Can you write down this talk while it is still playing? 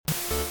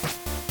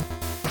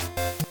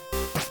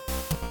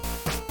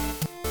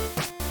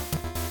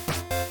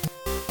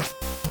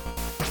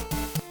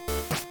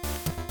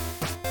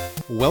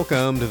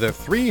Welcome to the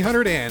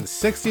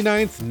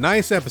 369th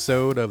nice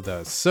episode of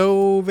the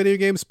So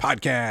Videogames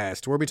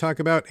podcast, where we talk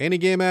about any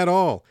game at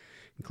all,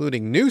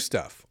 including new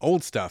stuff,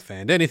 old stuff,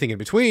 and anything in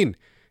between.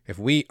 If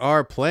we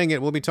are playing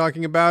it, we'll be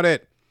talking about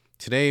it.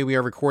 Today we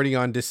are recording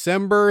on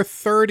December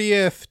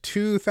 30th,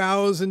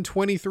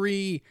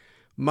 2023.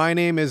 My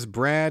name is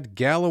Brad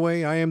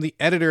Galloway. I am the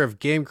editor of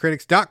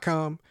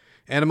GameCritics.com,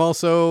 and I'm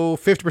also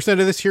 50%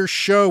 of this here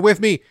show.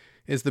 With me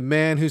is the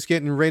man who's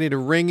getting ready to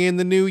ring in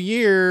the new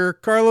year,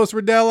 Carlos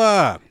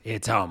Rodella.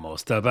 It's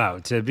almost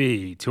about to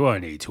be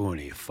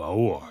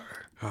 2024.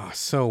 Oh,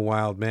 so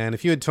wild, man.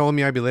 If you had told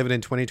me I'd be living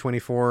in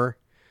 2024,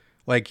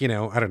 I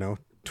don't know,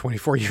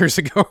 24 years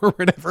ago or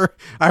whatever,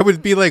 I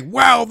would be like,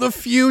 wow, the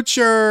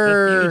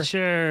future. The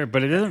future.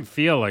 But it doesn't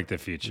feel like the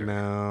future.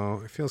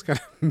 No, it feels kind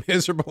of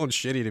miserable and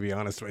shitty, to be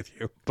honest with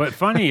you. But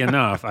funny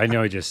enough, I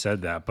know I just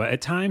said that, but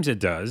at times it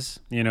does.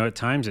 At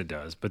times it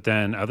does. But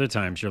then other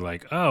times you're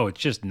like, oh,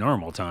 it's just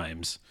normal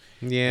times.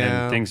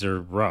 Yeah. And things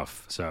are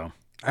rough, so.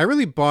 I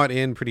really bought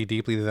in pretty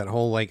deeply to that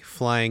whole,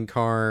 flying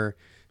car,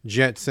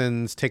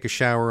 Jetsons, take a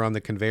shower on the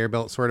conveyor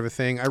belt sort of a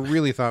thing. I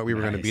really thought we were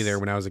going to be there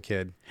when I was a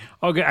kid.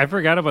 Okay, I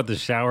forgot about the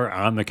shower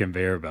on the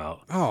conveyor belt.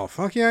 Oh,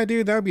 fuck yeah,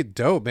 dude. That would be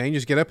dope, man. You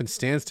just get up and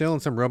stand still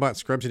and some robot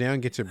scrubs you down,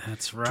 gets you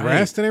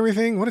dressed and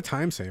everything. What a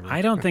time saver.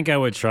 I don't think I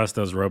would trust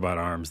those robot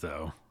arms,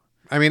 though.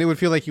 I mean, it would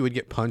feel like you would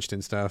get punched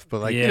and stuff,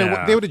 but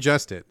they would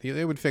adjust it.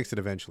 They would fix it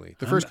eventually.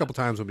 The first couple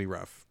times would be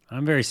rough.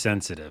 I'm very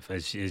sensitive,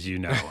 as you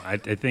know. I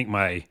think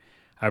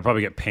I'd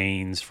probably get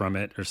pains from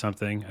it or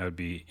something. I would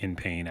be in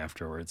pain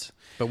afterwards.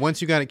 But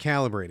once you got it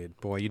calibrated,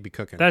 boy, you'd be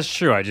cooking. That's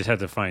true. I just had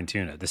to fine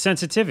tune it. The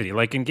sensitivity,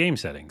 like in game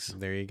settings.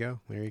 There you go.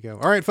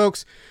 All right,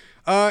 folks.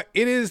 It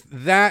is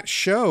that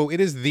show. It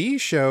is the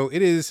show.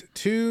 It is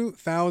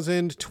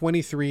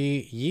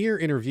 2023 year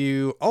in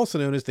review, also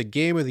known as the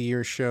Game of the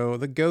Year show,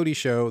 the GOTY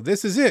show.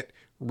 This is it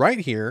right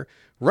here,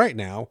 right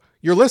now.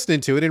 You're listening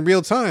to it in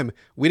real time.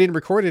 We didn't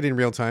record it in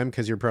real time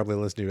because you're probably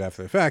listening to it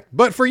after the fact.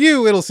 But for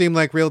you, it'll seem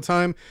like real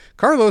time.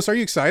 Carlos, are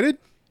you excited?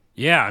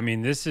 Yeah, I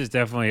mean, this is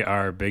definitely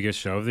our biggest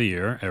show of the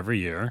year, every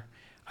year.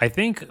 I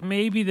think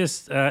maybe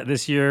this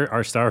year,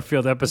 our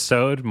Starfield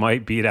episode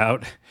might beat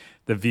out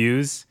the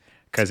views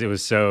because it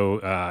was so,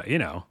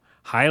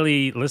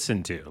 highly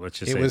listened to. Let's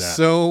just say that. It was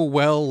so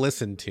well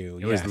listened to.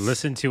 It was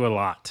listened to a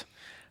lot.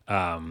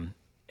 So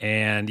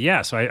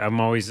I'm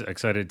always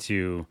excited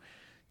to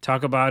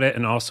talk about it,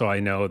 and also I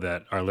know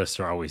that our lists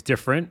are always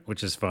different,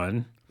 which is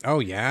fun. Oh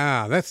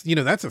yeah, that's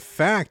a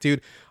fact,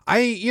 dude.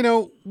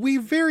 We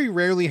very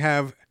rarely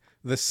have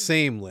the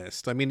same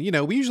list. I mean,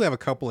 we usually have a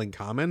couple in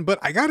common, but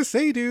I gotta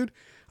say, dude,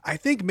 I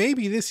think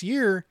maybe this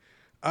year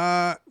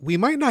we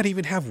might not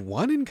even have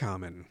one in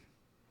common.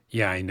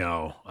 Yeah, I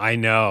know. I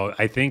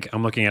think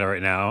I'm looking at it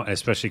right now,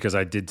 especially because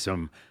I did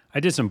some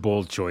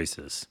bold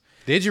choices.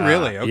 Did you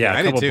really? Okay, yeah,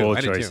 a couple bold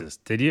I choices.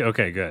 Did you?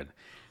 Okay, good.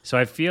 So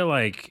I feel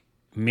like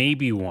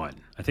maybe one.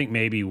 I think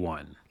maybe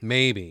one.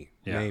 Maybe.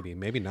 Yeah.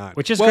 Maybe not.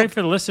 Which is great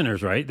for the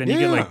listeners, right? Then you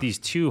get these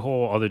two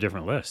whole other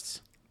different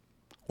lists.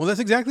 Well, that's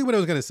exactly what I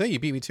was going to say. You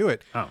beat me to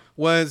it. Oh.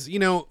 Was,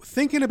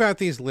 thinking about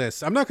these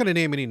lists. I'm not going to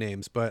name any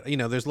names, but,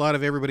 there's a lot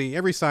of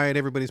every site,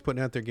 everybody's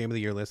putting out their Game of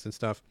the Year list and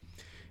stuff.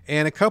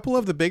 And a couple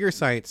of the bigger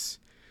sites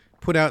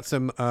put out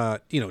some,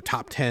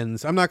 top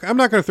tens. I'm not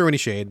going to throw any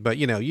shade, but,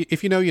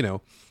 if you know, you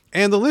know.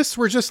 And the lists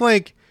were just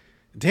like,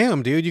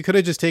 damn, dude, you could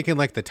have just taken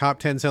the top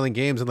 10 selling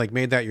games and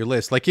made that your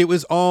list. It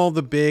was all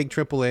the big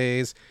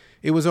AAAs.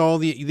 It was all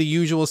the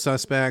usual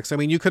suspects. I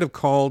mean, you could have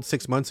called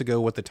 6 months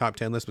ago what the top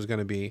 10 list was going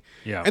to be.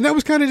 Yeah. And that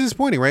was kind of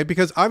disappointing, right?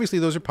 Because obviously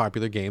those are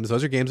popular games.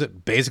 Those are games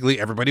that basically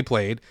everybody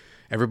played,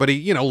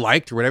 everybody,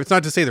 liked or whatever. It's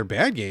not to say they're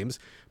bad games,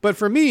 but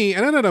for me,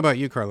 and I don't know about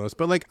you, Carlos,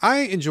 but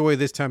I enjoy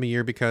this time of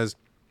year because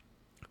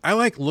I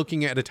like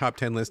looking at a top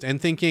 10 list and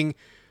thinking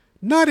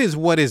not as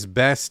what is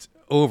best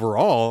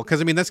overall, because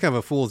I mean that's kind of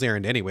a fool's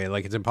errand anyway.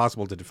 It's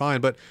impossible to define.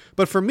 But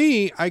for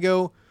me, I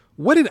go,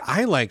 what did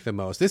I like the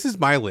most? This is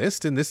my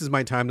list, and this is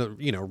my time to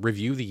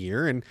review the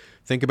year and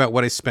think about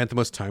what I spent the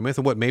most time with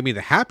and what made me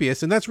the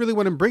happiest. And that's really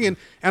what I'm bringing.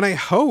 And I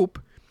hope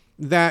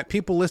that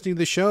people listening to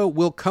the show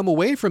will come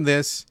away from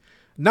this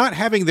not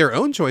having their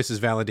own choices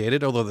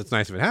validated, although that's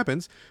nice if it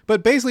happens,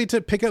 but basically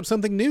to pick up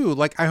something new.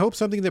 I hope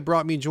something that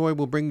brought me joy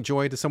will bring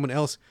joy to someone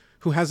else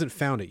who hasn't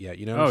found it yet,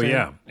 you know what I'm saying?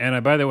 Yeah.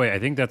 And by the way, I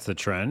think that's the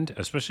trend,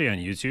 especially on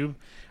YouTube.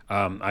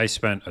 I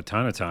spent a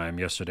ton of time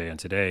yesterday and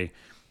today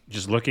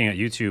just looking at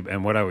YouTube,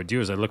 and what I would do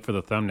is I look for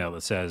the thumbnail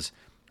that says,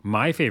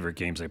 my favorite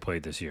games I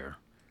played this year.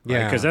 Right?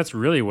 Yeah. Because that's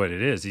really what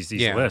it is, these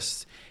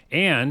lists.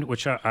 And,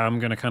 which I'm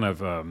going to kind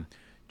of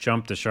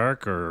jump the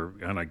shark or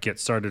kind of get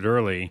started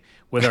early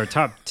with our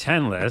top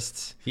 10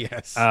 lists.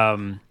 Yes.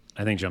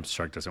 I think Jump the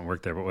Shark doesn't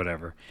work there, but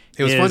whatever.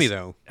 It was funny,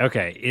 though.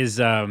 Okay.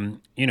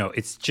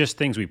 It's just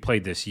things we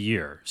played this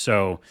year.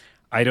 So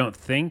I don't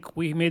think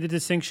we made the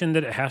distinction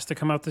that it has to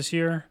come out this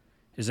year.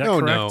 Is that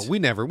correct? No, we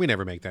never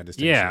make that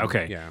distinction. Yeah,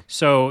 okay. Yeah.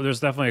 So there's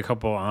definitely a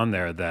couple on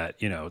there that,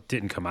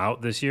 didn't come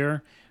out this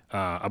year.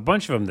 A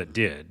bunch of them that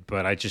did,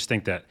 but I just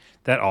think that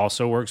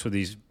also works with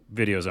these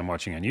videos I'm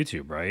watching on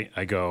YouTube, right?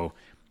 I go,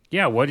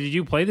 yeah, what did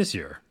you play this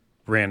year?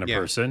 random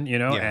person,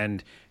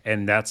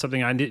 and that's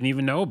something I didn't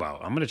even know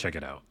about. I'm going to check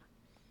it out.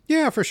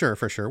 Yeah, for sure,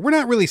 for sure. We're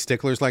not really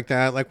sticklers like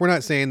that. Like, we're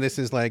not saying this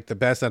is like the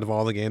best out of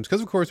all the games,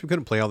 because of course we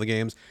couldn't play all the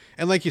games.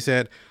 And like you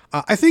said,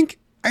 I think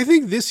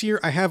this year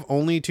I have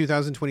only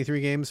 2023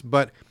 games,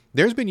 but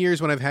there's been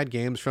years when I've had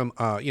games from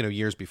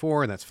years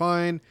before, and that's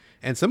fine.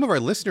 And some of our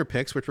listener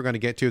picks, which we're going to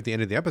get to at the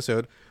end of the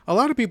episode, a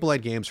lot of people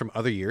had games from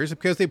other years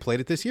because they played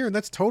it this year, and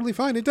that's totally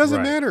fine. It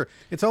doesn't matter.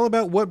 It's all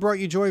about what brought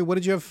you joy, what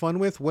did you have fun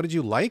with, what did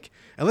you like,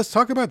 and let's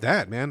talk about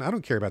that, man. I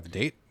don't care about the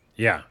date.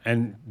 Yeah,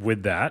 and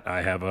with that,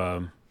 I have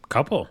a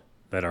couple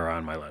that are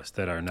on my list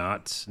that are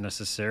not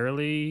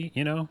necessarily,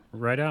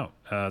 right out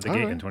the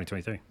gate in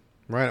 2023.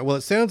 Right. Well,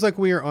 it sounds like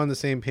we are on the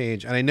same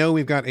page, and I know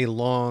we've got a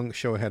long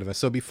show ahead of us.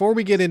 So before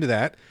we get into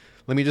that,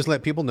 let me just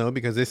let people know,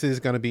 because this is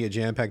going to be a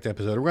jam-packed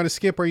episode. We're going to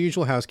skip our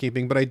usual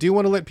housekeeping, but I do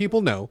want to let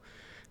people know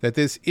that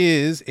this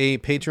is a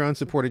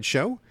Patreon-supported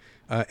show.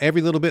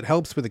 Every little bit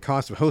helps with the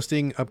cost of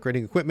hosting,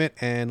 upgrading equipment,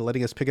 and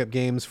letting us pick up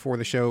games for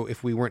the show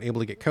if we weren't able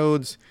to get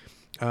codes.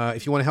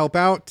 If you want to help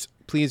out,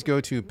 please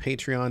go to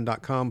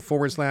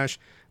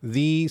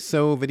patreon.com/the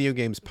So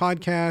Videogames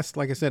podcast.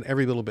 Like I said,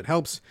 every little bit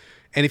helps.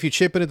 And if you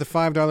chip in at the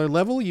 $5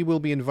 level, you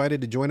will be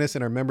invited to join us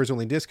in our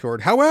members-only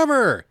Discord.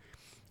 However,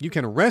 you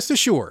can rest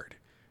assured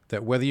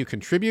that whether you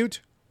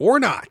contribute or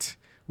not,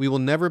 we will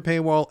never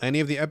paywall any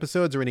of the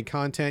episodes or any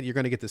content. You're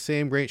going to get the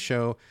same great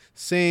show,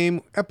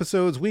 same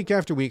episodes week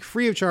after week,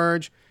 free of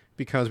charge,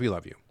 because we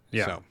love you.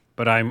 Yeah. So.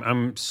 But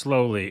I'm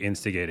slowly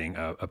instigating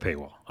a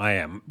paywall. I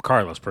am,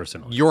 Carlos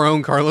personally. Your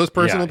own Carlos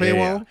personal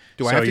paywall? Yeah.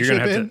 Do I have to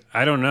chip in?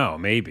 I don't know,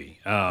 maybe.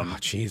 Oh,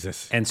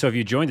 Jesus. And so if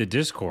you join the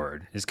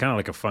Discord, it's kind of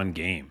like a fun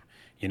game.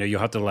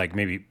 You'll have to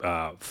maybe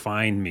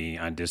find me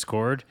on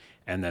Discord,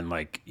 and then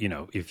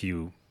if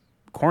you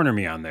corner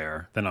me on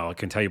there, then I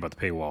can tell you about the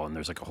paywall, and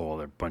there's a whole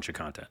other bunch of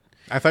content.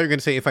 I thought you were going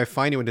to say, if I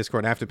find you in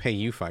Discord, I have to pay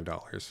you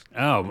 $5.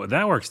 Oh, well,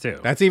 that works too.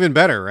 That's even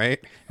better, right?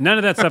 None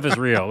of that stuff is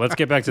real. Let's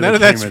get back to None the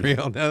of that's real.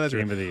 None of that's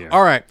game real. of the year.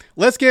 All right,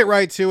 let's get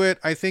right to it.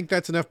 I think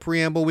that's enough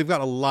preamble. We've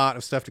got a lot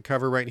of stuff to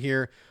cover right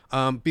here.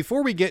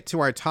 Before we get to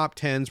our top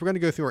 10s, we're going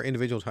to go through our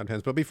individual top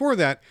 10s. But before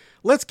that,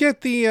 let's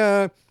get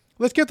the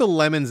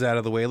lemons out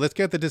of the way. Let's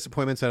get the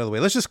disappointments out of the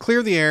way. Let's just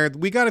clear the air.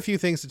 We got a few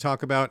things to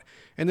talk about,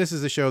 and this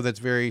is a show that's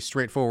very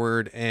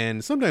straightforward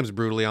and sometimes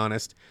brutally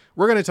honest.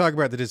 We're going to talk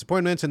about the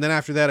disappointments, and then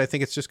after that, I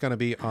think it's just going to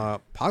be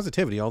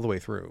positivity all the way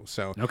through.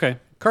 So, okay,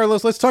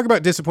 Carlos, let's talk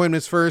about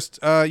disappointments first.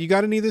 You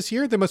got any this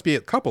year? There must be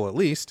a couple at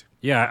least.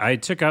 Yeah, I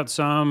took out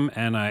some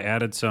and I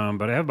added some,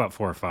 but I have about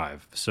 4 or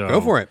 5. So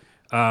go for it.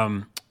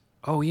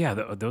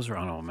 Those are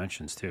honorable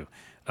mentions too.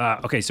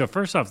 Okay, so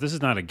first off, this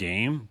is not a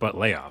game, but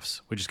layoffs.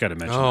 We just got to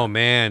mention. Oh,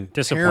 man.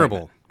 Terrible.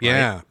 Right?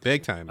 Yeah,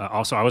 big time.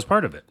 Also, I was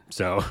part of it.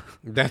 So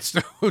that's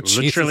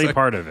literally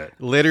part of it.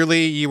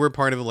 Literally, you were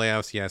part of the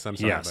layoffs. Yes, I'm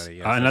sorry, buddy.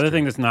 Yes, another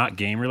thing that's not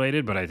game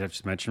related, but I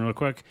just mentioned real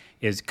quick,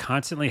 is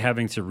constantly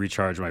having to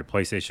recharge my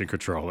PlayStation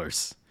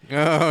controllers.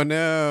 Oh,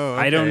 no.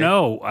 Okay. I don't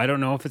know. I don't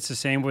know if it's the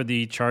same with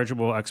the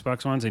chargeable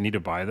Xbox ones. I need to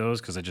buy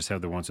those because I just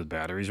have the ones with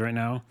batteries right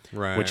now,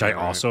 which I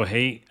also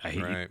hate. I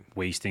hate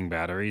wasting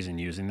batteries and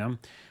using them.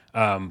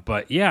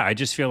 But yeah, I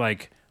just feel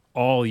like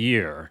all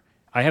year,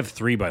 I have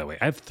 3, by the way.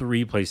 I have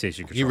 3 PlayStation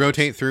controllers. You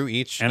rotate through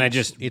each? And I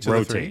just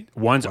rotate.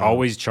 One's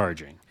always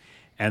charging.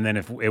 And then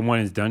if one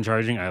is done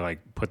charging, I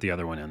put the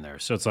other one in there.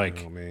 So it's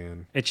oh,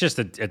 man. It's just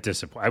a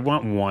discipline. I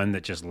want one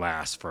that just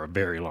lasts for a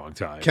very long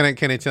time.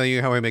 Can I tell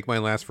you how I make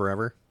mine last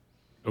forever?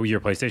 Oh,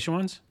 your PlayStation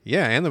ones?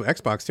 Yeah, and the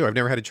Xbox too. I've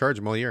never had to charge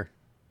them all year.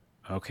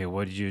 Okay,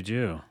 what did you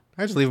do?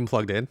 I just leave them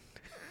plugged in.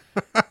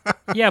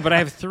 Yeah, but I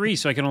have 3,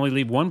 so I can only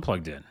leave one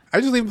plugged in. I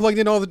just leave them plugged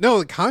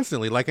in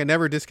constantly. I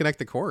never disconnect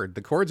the cord.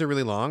 The cords are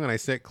really long, and I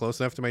sit close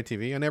enough to my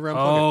TV. I never unplug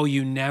it. Oh,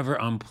 you never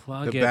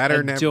unplug it. The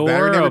battery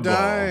never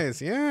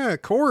dies. Yeah,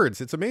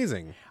 cords. It's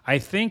amazing. I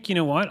think, you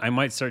know what? I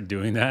might start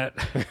doing that.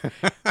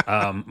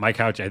 My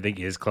couch, I think,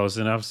 is close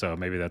enough, so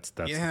maybe that's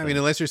yeah, I mean,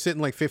 unless you're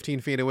sitting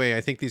 15 feet away,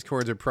 I think these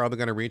cords are probably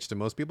going to reach to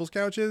most people's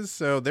couches.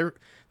 So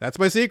that's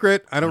my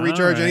secret. I don't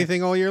recharge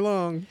anything all year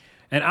long.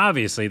 And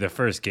obviously, the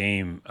first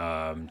game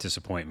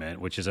disappointment,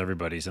 which is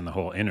everybody's in the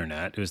whole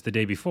internet, it was the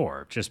day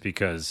before, just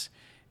because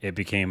it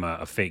became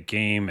a fake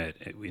game.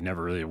 It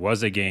never really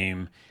was a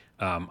game.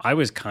 I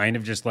was kind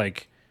of just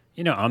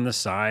on the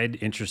side,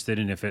 interested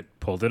in if it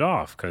pulled it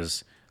off,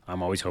 because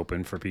I'm always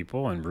hoping for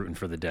people and rooting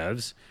for the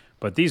devs.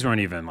 But these weren't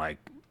even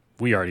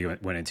we already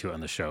went into it on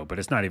the show, but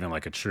it's not even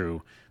a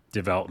true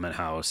development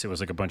house. It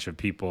was a bunch of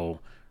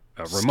people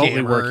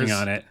remotely working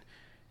on it.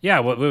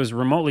 Yeah, well, it was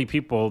remotely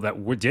people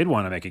that did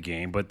want to make a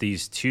game, but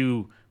these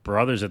 2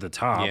 brothers at the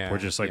top were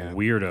just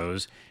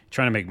weirdos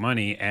trying to make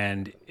money,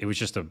 and it was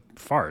just a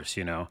farce,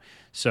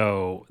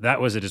 So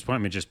that was a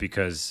disappointment just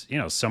because,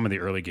 some of the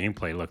early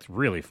gameplay looked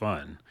really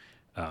fun.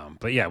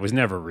 But yeah, it was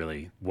never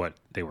really what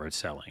they were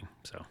selling.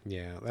 So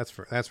yeah, that's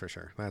for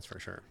sure. That's for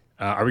sure.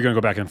 Are we going to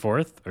go back and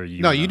forth? Or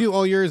you do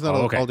all yours, then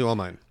I'll do all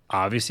mine.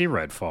 Obviously,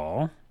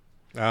 Redfall.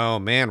 Oh,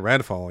 man,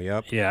 Redfall,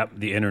 yep. Yeah,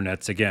 the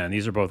internets, again.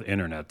 These are both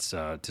internet's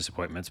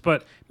disappointments.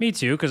 But me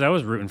too, because I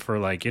was rooting for,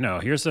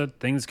 here's a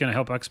thing that's going to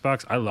help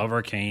Xbox. I love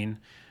Arcane,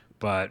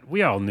 but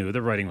we all knew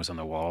the writing was on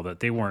the wall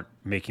that they weren't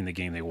making the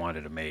game they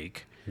wanted to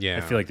make. Yeah.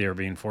 I feel like they were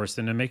being forced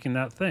into making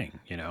that thing,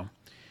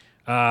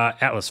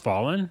 Atlas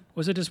Fallen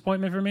was a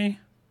disappointment for me.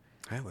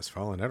 Atlas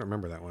Fallen. I don't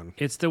remember that one.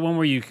 It's the one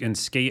where you can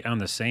skate on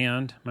the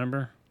sand,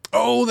 remember?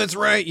 Oh, that's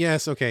right.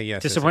 Yes. Okay.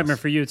 Yes. Disappointment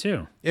for you,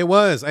 too. It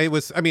was.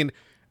 I mean,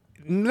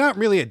 not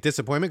really a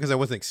disappointment because I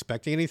wasn't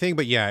expecting anything,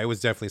 but yeah, it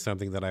was definitely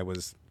something that I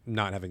was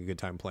not having a good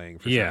time playing.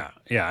 For sure.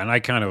 Yeah, and I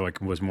kind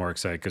of was more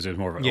excited because it was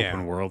more of an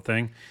open world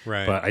thing.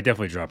 Right. But I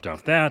definitely dropped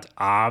off that.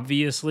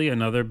 Obviously,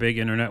 another big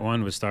internet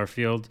one was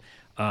Starfield.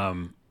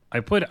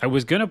 I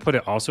was gonna put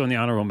it also in the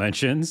honorable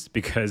mentions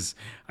because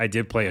I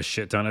did play a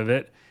shit ton of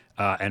it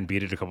and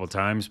beat it a couple of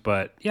times.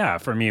 But yeah,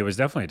 for me, it was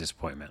definitely a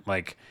disappointment.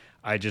 Like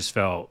I just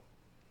felt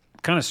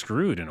kind of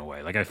screwed in a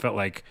way. Like I felt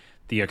like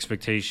the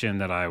expectation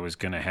that I was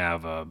going to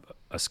have a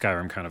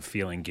Skyrim kind of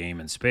feeling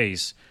game in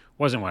space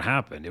wasn't what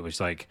happened. It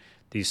was like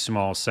these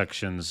small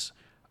sections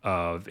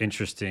of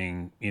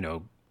interesting,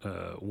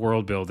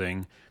 world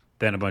building,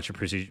 then a bunch of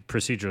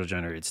procedural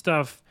generated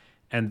stuff,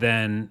 and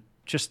then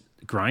just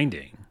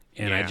grinding.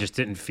 And I just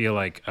didn't feel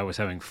like I was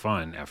having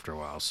fun after a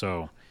while.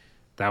 So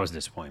that was a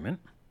disappointment.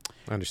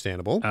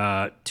 Understandable.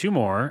 2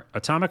 more.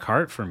 Atomic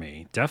Heart for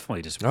me.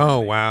 Definitely disappointing. Oh,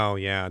 wow.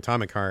 Yeah.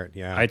 Atomic Heart.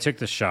 Yeah. I took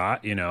the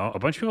shot, A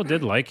bunch of people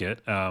did like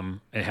it.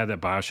 It had that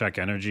Bioshock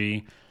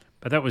energy,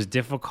 but that was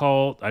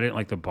difficult. I didn't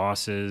like the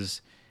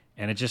bosses,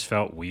 and it just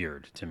felt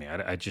weird to me.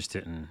 I just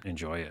didn't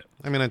enjoy it.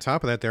 I mean, on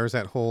top of that, there was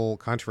that whole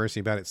controversy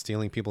about it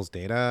stealing people's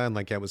data, and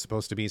like it was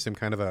supposed to be some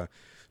kind of a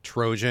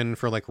Trojan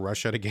for like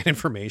Russia to get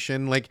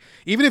information. Like,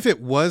 even if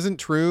it wasn't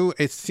true,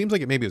 it seems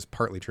like maybe it was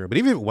partly true, but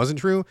even if it wasn't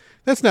true,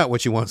 that's not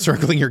what you want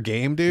circling your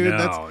game, dude.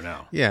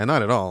 No. Yeah,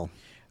 not at all.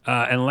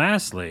 And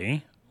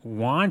lastly,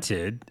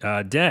 Wanted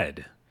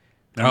Dead.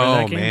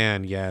 Remember that game?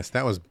 Man, yes.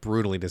 That was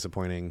brutally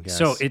disappointing.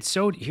 Yes.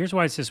 Here's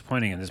why it's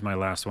disappointing, and this is my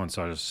last one,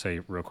 so I'll just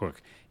say real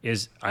quick,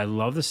 is I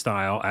love the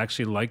style. I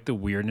actually like the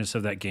weirdness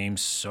of that game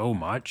so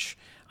much.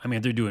 I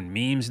mean, they're doing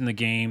memes in the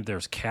game.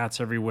 There's cats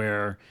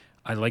everywhere.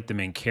 I like the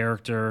main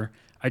character.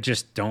 I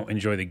just don't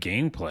enjoy the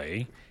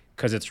gameplay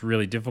because it's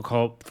really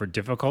difficult for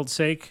difficult's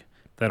sake.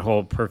 That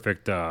whole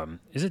perfect,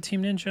 is it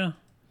Team Ninja?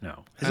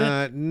 No. Is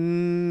it?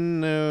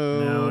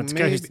 No. It's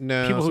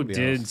people who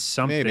did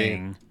something.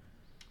 Maybe.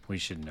 We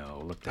should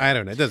know. Look that I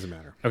don't know. It doesn't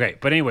matter. Okay,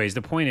 but anyways,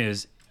 the point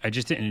is, I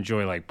just didn't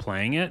enjoy like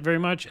playing it very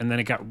much, and then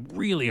it got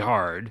really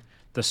hard.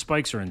 The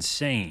spikes are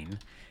insane,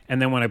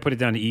 and then when I put it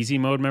down to easy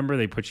mode, remember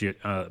they put you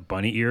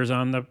bunny ears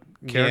on the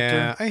character.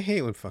 Yeah, I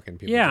hate when fucking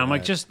people. Yeah, do I'm that.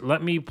 like, just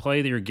let me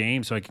play your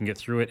game so I can get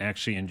through it and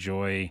actually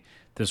enjoy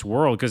this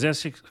world because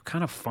that's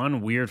kind of fun,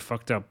 weird,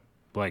 fucked up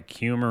like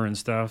humor and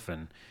stuff.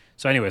 And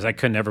so, anyways, I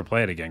could never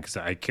play it again because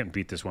I couldn't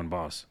beat this one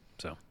boss.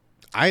 So.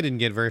 I didn't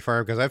get very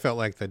far because I felt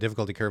like the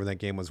difficulty curve in that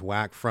game was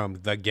whack from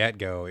the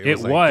get-go. It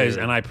was,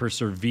 and I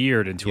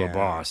persevered into a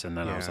boss, and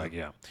then I was like,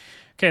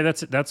 okay,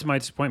 that's my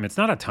disappointment. It's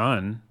not a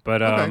ton, but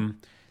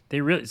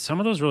some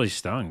of those really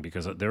stung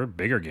because they were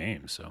bigger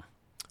games. So,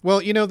 well,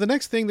 the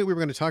next thing that we were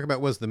going to talk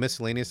about was the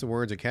miscellaneous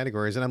awards or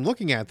categories, and I'm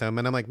looking at them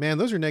and I'm like, man,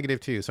 those are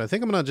negative too. So I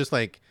think I'm going to just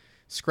like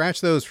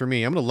scratch those for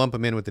me. I'm going to lump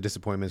them in with the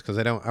disappointments because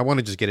I want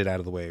to just get it out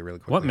of the way really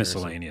quickly. What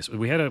miscellaneous?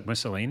 We had a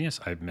miscellaneous.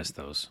 I missed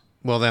those.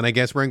 Well, then I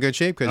guess we're in good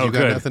shape because you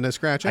got nothing to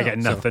scratch out. I got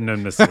nothing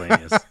in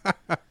miscellaneous.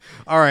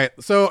 All right.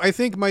 So I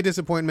think my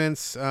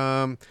disappointments,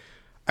 I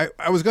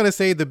was going to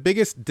say the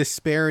biggest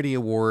disparity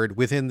award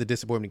within the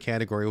disappointment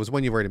category was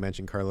one you've already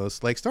mentioned,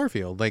 Carlos, like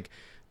Starfield. Like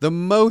the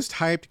most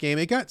hyped game.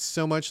 It got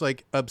so much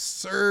like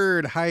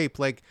absurd hype,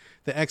 like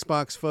the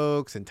Xbox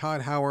folks and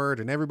Todd Howard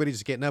and everybody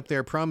just getting up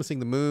there promising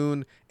the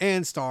moon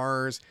and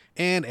stars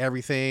and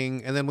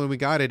everything. And then when we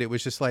got it, it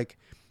was just like,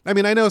 I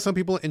mean, I know some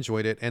people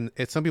enjoyed it and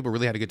some people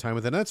really had a good time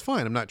with it. And that's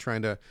fine. I'm not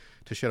trying to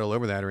shit all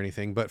over that or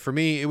anything. But for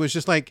me, it was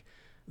just like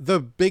the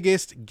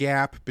biggest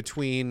gap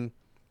between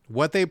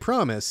what they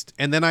promised.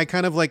 And then I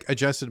kind of like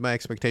adjusted my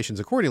expectations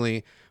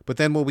accordingly. But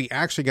then what we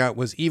actually got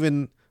was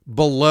even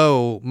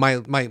below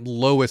my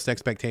lowest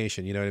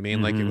expectation. You know what I mean?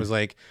 Mm-hmm. Like it was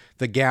like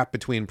the gap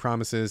between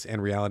promises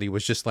and reality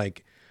was just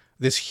like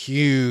this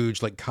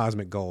huge like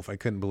cosmic gulf. I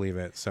couldn't believe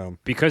it. So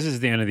because it's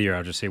the end of the year,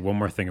 I'll just say one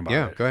more thing about it.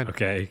 Yeah, go ahead.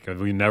 Okay,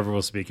 because we never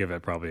will speak of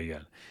it probably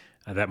again.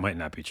 That might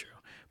not be true.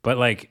 But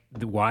like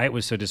why it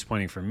was so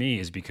disappointing for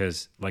me is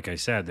because, like I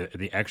said,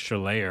 the extra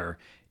layer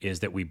is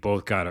that we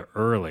both got it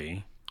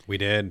early. We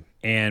did.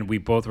 And we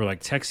both were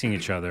like texting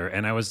each other.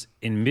 And I was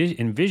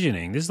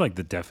envisioning, this is like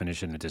the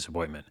definition of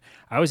disappointment.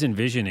 I was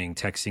envisioning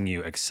texting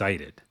you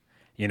excited.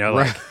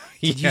 Like,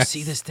 did you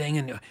see this thing?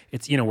 And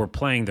it's, we're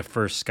playing the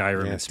first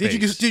Skyrim in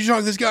space. Did you talk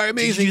to this guy?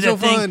 Amazing, so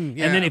fun.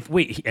 Yeah. And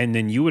then and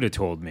then you would have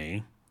told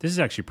me, this is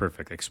actually a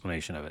perfect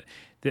explanation of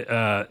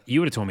it. You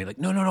would have told me like,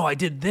 no, I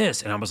did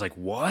this. And I was like,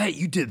 what?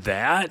 You did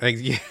that?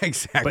 Yeah,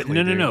 exactly. But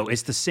no.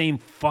 It's the same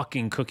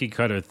fucking cookie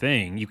cutter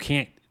thing. You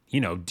can't,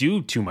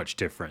 do too much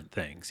different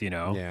things,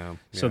 Yeah.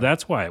 So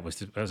that's why it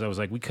was, as I was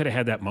like, we could have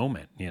had that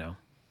moment,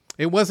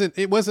 It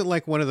wasn't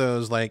like one of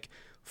those like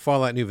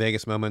Fallout New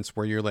Vegas moments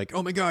where you're like,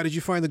 oh my God, did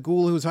you find the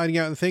ghoul who was hiding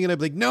out in the thing? And I'd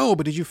be like, no,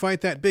 but did you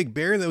fight that big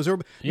bear that was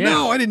over? Yeah.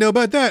 No, I didn't know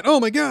about that. Oh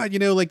my God.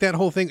 Like that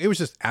whole thing. It was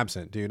just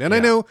absent, dude. And I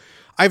know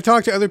I've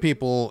talked to other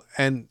people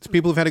and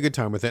people have had a good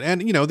time with it.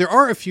 And, there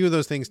are a few of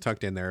those things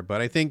tucked in there,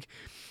 but I think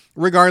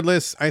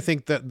regardless, I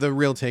think that the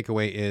real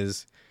takeaway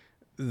is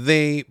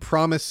they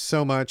promised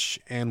so much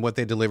and what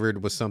they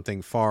delivered was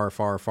something far,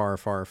 far, far,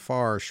 far,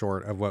 far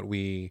short of what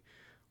we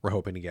were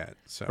hoping to get.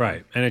 So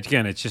Right. And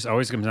again, it just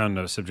always comes down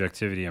to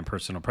subjectivity and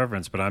personal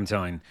preference. But I'm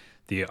telling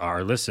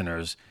our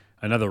listeners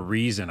another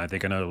reason, I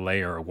think another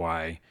layer of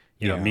why,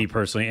 me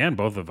personally and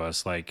both of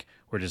us, like,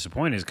 we're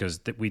disappointed is because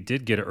we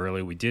did get it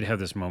early. We did have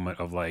this moment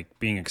of like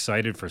being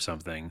excited for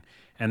something.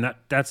 And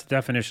that's the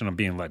definition of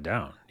being let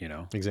down,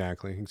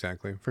 Exactly.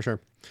 For sure.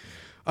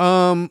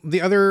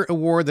 The other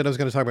award that I was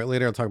going to talk about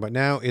later, I'll talk about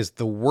now, is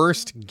the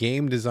worst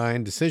game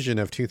design decision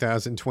of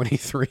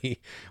 2023,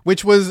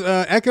 which was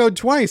echoed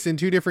twice in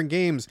two different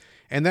games.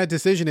 And that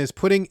decision is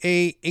putting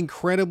a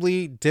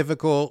incredibly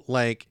difficult,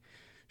 like,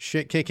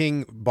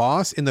 shit-kicking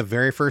boss in the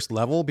very first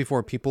level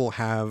before people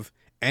have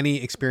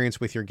any experience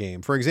with your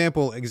game. For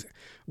example,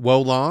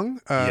 Wolong.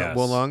 Yes.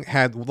 Wolong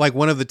had like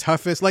one of the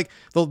toughest, like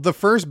the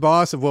first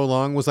boss of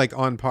Wolong was like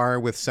on par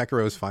with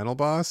Sekiro's final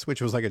boss, which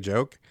was like a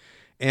joke.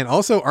 And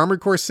also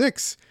Armored Core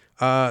 6,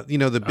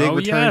 the big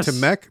return to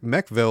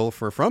Mechville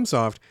for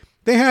FromSoft.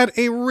 They had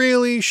a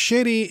really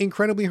shitty,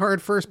 incredibly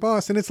hard first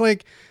boss. And it's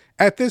like,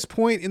 at this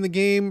point in the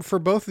game, for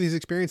both of these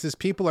experiences,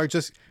 people are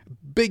just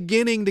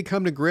beginning to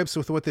come to grips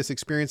with what this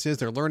experience is.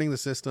 They're learning the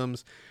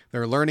systems.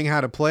 They're learning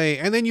how to play.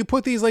 And then you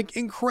put these like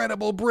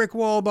incredible brick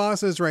wall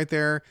bosses right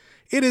there.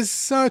 It is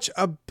such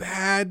a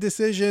bad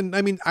decision.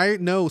 I mean, I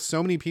know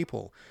so many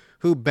people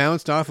who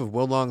bounced off of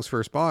Wolong's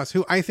first boss,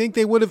 who I think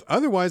they would have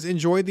otherwise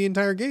enjoyed the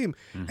entire game.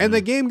 Mm-hmm. And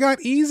the game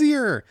got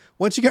easier.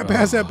 Once you got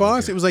past that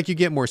boss, it was like you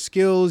get more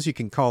skills, you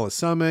can call a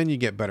summon, you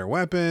get better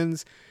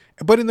weapons.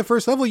 But in the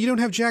first level, you don't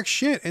have jack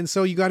shit. And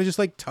so you got to just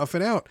like tough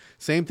it out.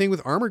 Same thing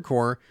with Armored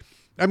Core.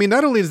 I mean,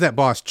 not only does that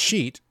boss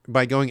cheat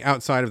by going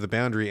outside of the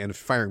boundary and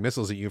firing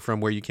missiles at you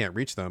from where you can't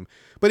reach them,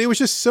 but it was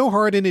just so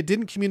hard and it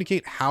didn't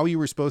communicate how you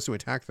were supposed to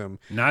attack them.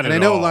 Not and at I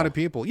know all. a lot of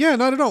people,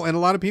 not at all. And a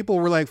lot of people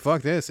were like,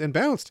 fuck this, and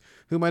bounced,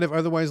 who might have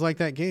otherwise liked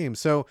that game.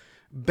 So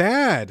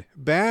bad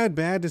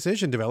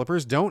decision.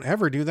 Developers, don't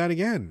ever do that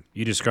again.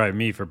 You described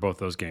me for both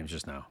those games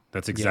just now.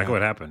 That's exactly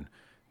what happened.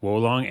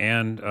 Wolong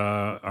and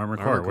Armored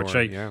Core, which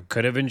I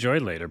could have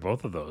enjoyed later,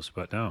 both of those,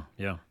 but no,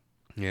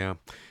 Yeah.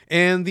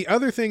 And the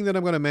other thing that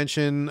I'm going to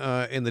mention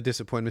in the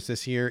disappointments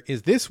this year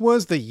is this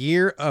was the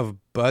year of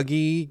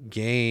buggy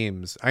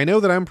games. I know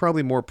that I'm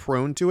probably more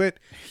prone to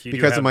it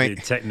because of my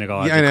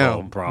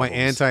technological problems. My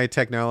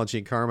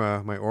anti-technology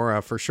karma, my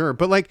aura for sure.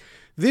 But like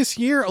this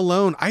year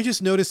alone, I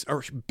just noticed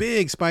a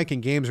big spike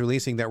in games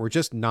releasing that were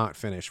just not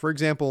finished. For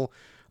example,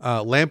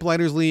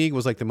 Lamplighters League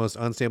was like the most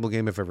unstable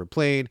game I've ever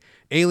played.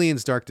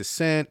 Aliens Dark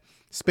Descent,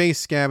 Space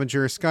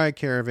Scavenger, Sky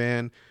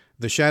Caravan,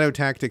 the Shadow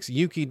Tactics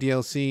Yuki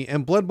DLC,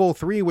 and Blood Bowl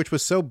 3, which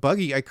was so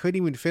buggy I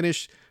couldn't even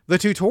finish the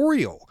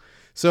tutorial.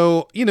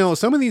 So,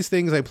 some of these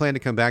things I plan to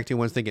come back to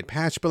once they get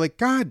patched, but like,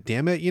 god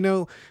damn it,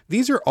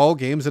 these are all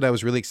games that I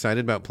was really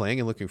excited about playing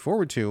and looking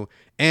forward to,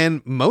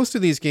 and most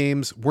of these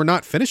games were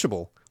not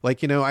finishable.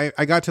 Like,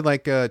 I got to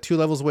like 2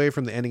 levels away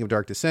from the ending of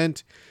Dark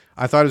Descent.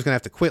 I thought I was going to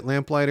have to quit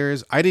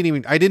Lamplighters. I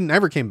didn't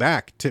ever came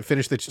back to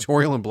finish the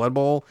tutorial in Blood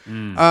Bowl.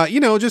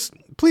 Just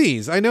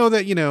please, I know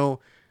that,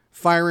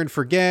 fire and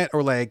forget,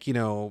 or like,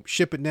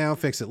 ship it now,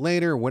 fix it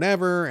later,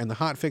 whatever. And the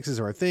hot fixes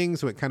are a thing.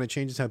 So it kind of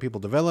changes how people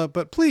develop,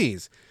 but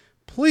please,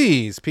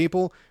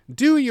 people,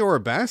 do your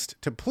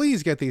best to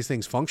please get these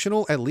things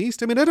functional at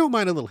least. I mean, I don't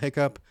mind a little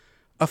hiccup,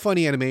 a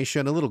funny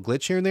animation, a little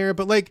glitch here and there,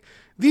 but like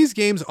these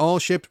games all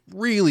shipped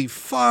really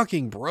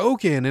fucking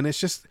broken. And it's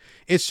just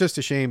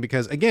a shame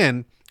because,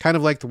 again, kind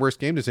of like the worst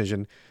game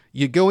decision,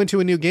 you go into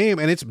a new game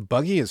and it's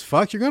buggy as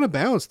fuck, you're going to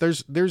bounce.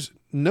 There's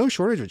no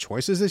shortage of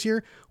choices this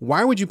year.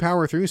 Why would you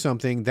power through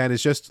something that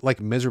is just like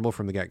miserable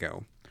from the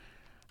get-go?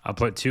 I'll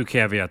put 2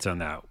 caveats on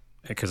that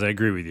because I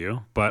agree with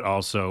you. But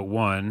also,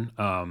 one,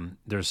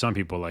 there's some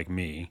people like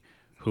me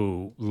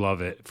who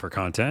love it for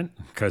content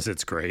because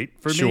it's great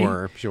for me.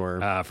 Sure.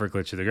 For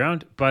Glitch to the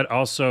Ground. But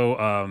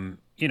also,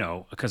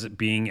 because it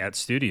being at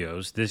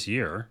studios this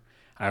year,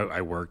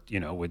 I worked,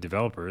 with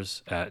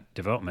developers at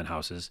development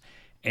houses,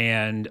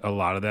 and a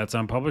lot of that's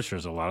on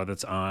publishers. A lot of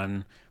that's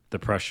on the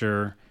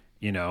pressure,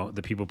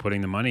 the people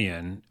putting the money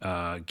in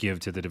give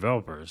to the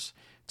developers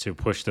to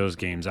push those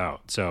games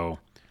out. So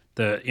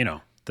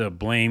the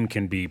blame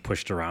can be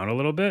pushed around a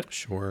little bit.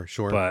 Sure.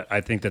 But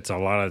I think that's a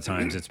lot of the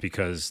times it's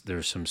because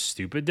there's some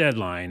stupid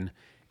deadline,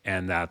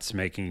 and that's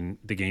making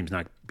the games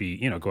not be,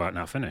 go out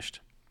not finished.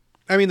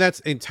 I mean, that's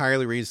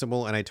entirely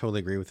reasonable, and I totally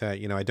agree with that.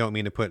 I don't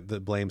mean to put the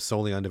blame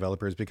solely on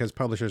developers because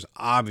publishers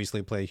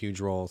obviously play a huge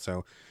role.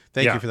 So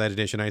thank you for that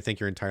addition. I think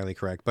you're entirely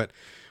correct. But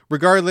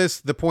regardless,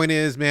 the point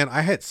is, man,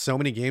 I had so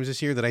many games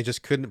this year that I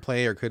just couldn't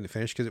play or couldn't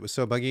finish because it was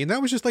so buggy. And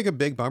that was just like a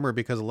big bummer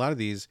because a lot of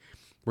these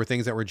were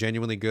things that were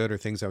genuinely good or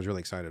things I was really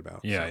excited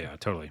about. Yeah,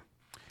 totally.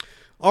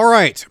 All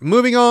right,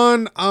 moving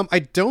on. I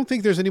don't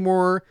think there's any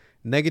more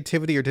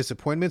negativity or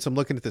disappointments. I'm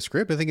looking at the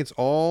script. I think it's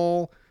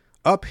all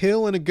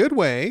uphill in a good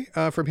way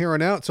from here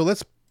on out. So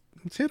let's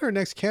hit our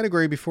next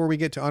category before we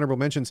get to honorable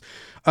mentions.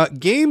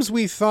 Games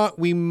we thought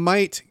we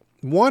might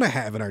want to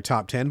have in our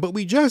top 10, but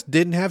we just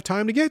didn't have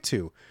time to get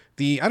to.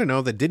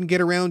 That didn't get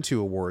around to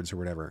awards or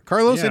whatever.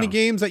 Carlos, any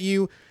games that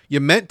you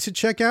meant to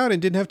check out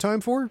and didn't have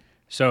time for?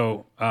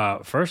 So,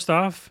 first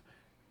off,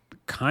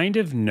 kind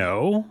of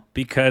no,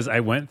 because I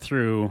went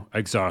through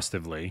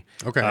exhaustively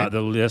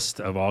the list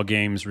of all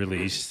games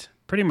released,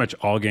 pretty much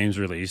all games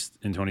released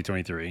in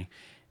 2023,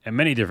 and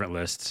many different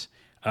lists.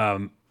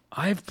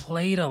 I've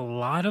played a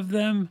lot of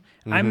them.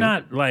 Mm-hmm. I'm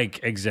not like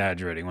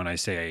exaggerating when I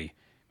say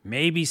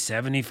maybe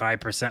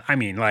 75%. I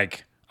mean,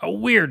 like a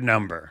weird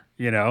number,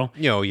 you know?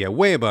 Yeah,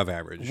 way above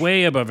average.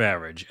 Way above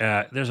average.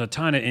 There's a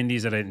ton of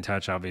indies that I didn't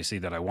touch, obviously,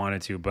 that I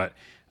wanted to, but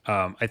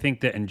I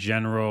think that in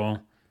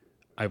general,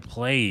 I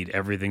played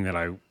everything that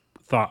I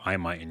thought I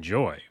might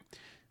enjoy.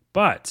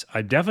 But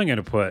I'm definitely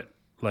going to put,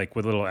 like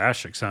with little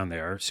asterisks on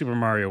there, Super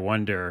Mario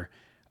Wonder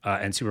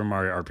and Super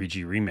Mario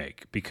RPG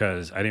Remake,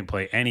 because I didn't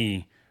play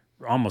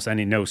almost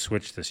any no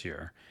Switch this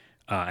year.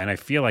 And I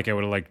feel like I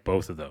would have liked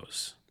both of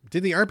those.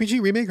 Did the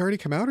RPG Remake already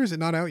come out, or is it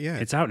not out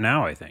yet? It's out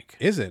now, I think.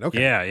 Is it?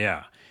 Okay.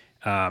 Yeah.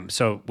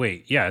 So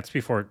wait, it's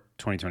before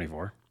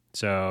 2024.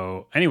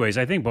 So anyways,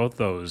 I think both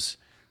those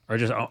are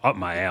just up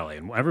my alley.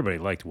 And everybody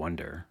liked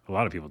Wonder. A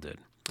lot of people did.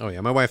 Oh,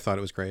 yeah. My wife thought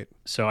it was great.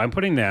 So I'm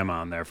putting them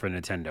on there for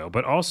Nintendo.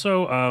 But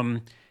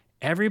also,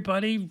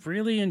 everybody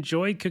really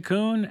enjoyed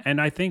Cocoon. And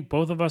I think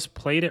both of us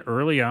played it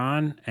early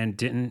on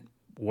and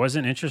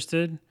wasn't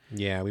interested.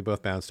 Yeah, we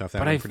both bounced off that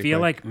one pretty quick. But I feel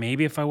like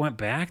maybe if I went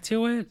back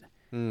to it.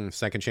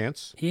 Second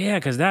chance? Yeah,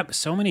 because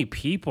so many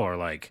people are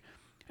like...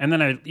 And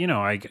then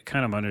I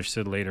kind of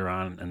understood later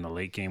on in the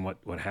late game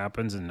what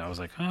happens. And I was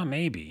like,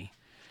 maybe.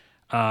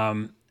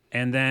 And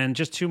then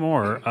just two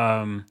more.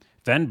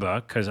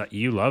 Venba, because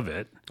you love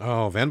it.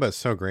 Oh, Venba is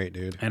so great,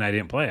 dude. And I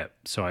didn't play it,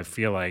 so I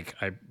feel like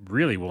I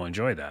really will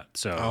enjoy that.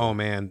 So, oh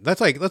man,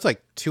 that's like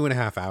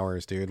 2.5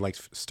 hours, dude, like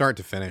start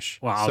to finish.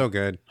 Wow, so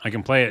good. I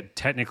can play it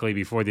technically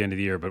before the end of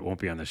the year, but it won't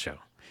be on the show.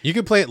 You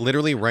can play it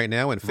literally right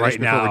now and finish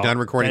before we're done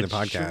recording the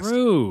podcast.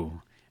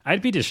 True.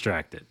 I'd be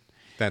distracted.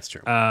 That's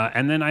true.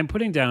 And then I'm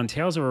putting down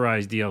Tales of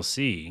Arise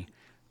DLC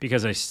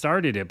because I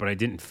started it, but I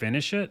didn't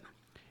finish it.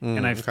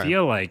 And I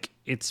feel like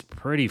it's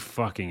pretty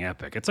fucking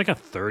epic. It's like a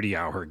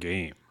 30-hour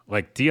game.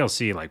 Like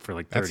DLC, like for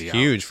like 30 hours. That's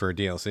huge for a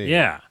DLC.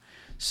 Yeah.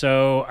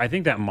 So I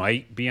think that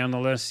might be on the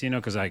list,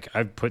 because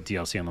I've put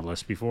DLC on the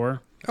list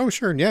before. Oh,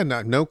 sure. Yeah,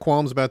 no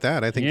qualms about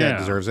that. I think that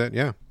deserves it.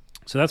 Yeah.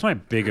 So that's my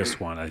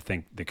biggest one. I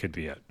think that could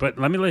be it. But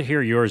let me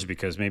hear yours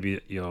because maybe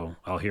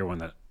I'll hear one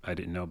that I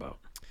didn't know about.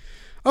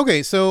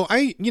 Okay, so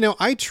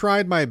I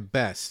tried my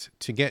best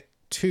to get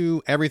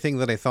to everything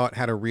that I thought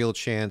had a real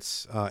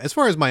chance, as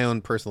far as my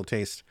own personal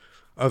taste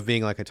of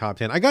being like a top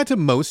 10. I got to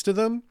most of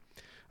them,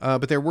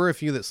 but there were a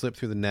few that slipped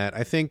through the net.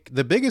 I think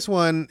the biggest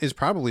one is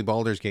probably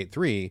Baldur's Gate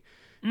 3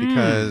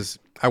 because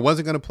I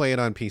wasn't going to play it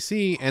on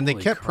PC, and they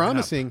kept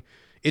promising.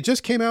 It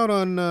just came out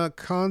on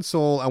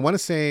console, I want to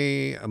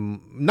say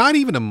not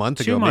even a month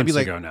ago. 2 months maybe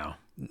like, ago now.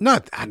 No,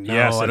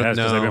 yes, I don't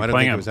know. I don't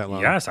think it was that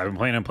long. Yes, I've been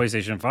playing on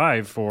PlayStation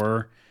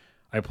 5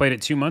 I played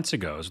it 2 months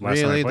ago. It was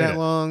last time I played that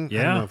long? Yeah.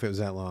 I don't know if it was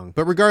that long.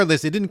 But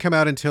regardless, it didn't come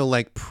out until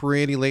like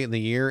pretty late in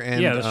the year.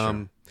 And that's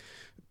true.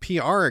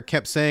 PR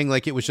kept saying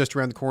like it was just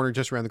around the corner,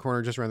 just around the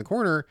corner, just around the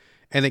corner.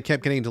 And it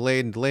kept getting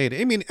delayed and delayed.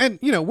 I mean, and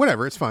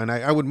whatever, it's fine.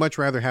 I would much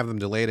rather have them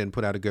delayed and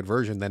put out a good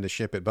version than to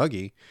ship it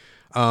buggy.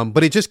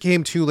 But it just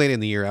came too late in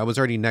the year. I was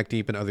already neck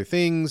deep in other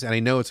things. And I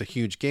know it's a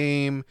huge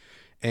game.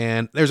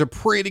 And there's a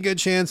pretty good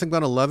chance I'm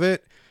going to love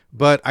it.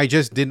 But I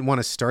just didn't want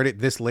to start it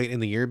this late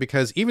in the year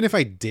because even if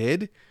I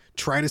did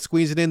try to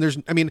squeeze it in,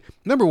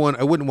 number one,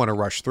 I wouldn't want to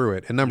rush through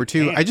it. And number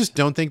two, I just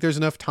don't think there's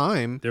enough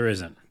time. There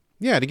isn't.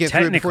 Yeah, to get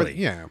through it before.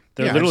 Yeah.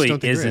 There literally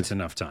isn't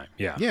enough time.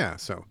 Yeah. Yeah.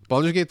 So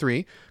Baldur's Gate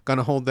 3,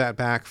 gonna hold that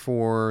back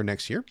for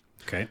next year.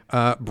 Okay.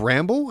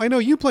 Bramble, I know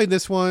you played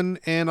this one,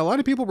 and a lot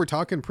of people were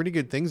talking pretty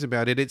good things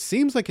about it. It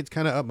seems like it's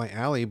kind of up my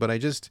alley, but I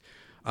just,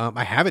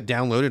 I have it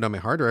downloaded on my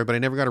hard drive, but I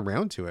never got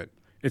around to it.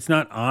 It's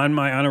not on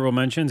my honorable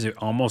mentions. It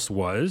almost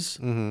was,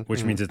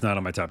 which means it's not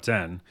on my top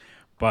 10.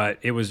 But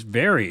it was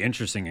very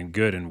interesting and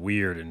good and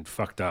weird and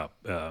fucked up.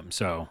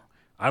 So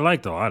I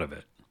liked a lot of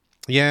it.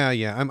 Yeah.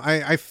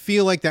 I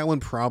feel like that one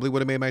probably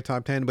would have made my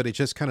top 10, but it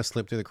just kind of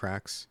slipped through the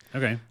cracks.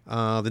 Okay.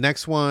 The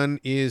next one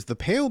is The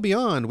Pale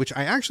Beyond, which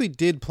I actually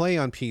did play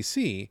on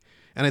PC,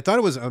 and I thought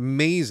it was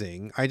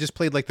amazing. I just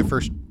played like the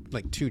first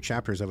 2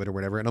 chapters of it or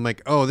whatever, and I'm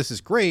like, oh, this is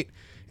great.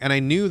 And I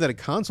knew that a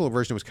console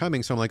version was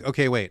coming, so I'm like,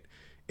 okay, wait.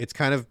 It's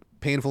kind of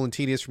painful and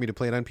tedious for me to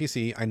play it on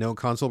PC. I know a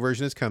console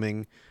version is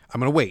coming. I'm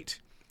going to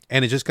wait.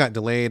 And it just got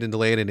delayed and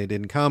delayed, and it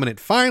didn't come. And it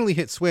finally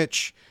hit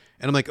Switch.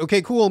 And I'm like,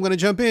 okay, cool. I'm going to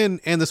jump in.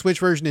 And the Switch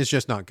version is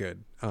just not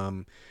good.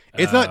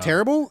 It's not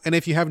terrible. And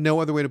if you have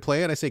no other way to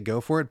play it, I say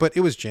go for it. But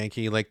it was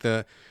janky. Like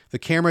the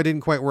camera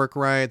didn't quite work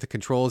right. The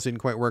controls didn't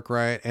quite work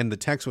right. And the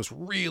text was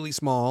really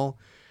small.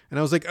 And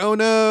I was like, oh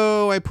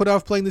no, I put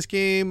off playing this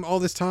game all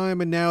this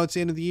time, and now it's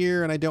the end of the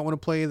year, and I don't want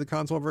to play the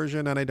console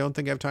version, and I don't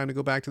think I have time to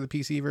go back to the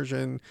PC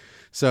version.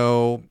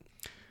 So,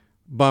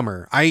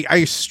 bummer.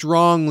 I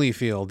strongly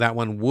feel that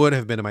one would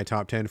have been in my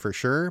top 10 for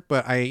sure,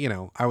 but I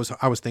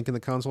was thinking the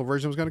console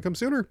version was going to come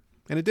sooner,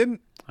 and it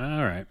didn't.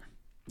 All right.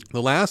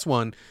 The last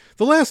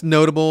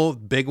notable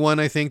big one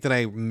I think that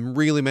I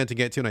really meant to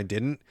get to and I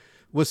didn't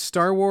was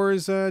Star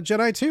Wars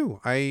Jedi 2.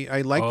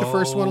 I liked the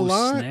first one a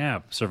lot.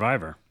 Snap.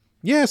 Survivor.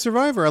 Yeah,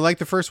 Survivor. I liked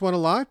the first one a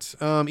lot,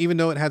 even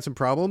though it had some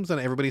problems, and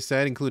everybody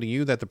said, including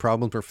you, that the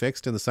problems were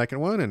fixed in the second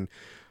one. And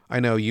I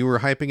know you were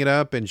hyping it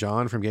up, and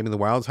John from Gaming the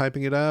Wild's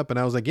hyping it up, and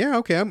I was like, yeah,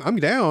 okay, I'm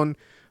down.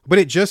 But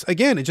it just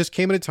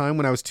came at a time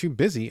when I was too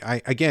busy.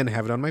 I, again,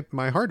 have it on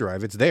my hard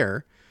drive. It's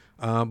there.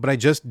 But I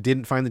just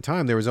didn't find the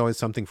time. There was always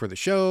something for the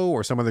show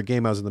or some other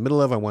game I was in the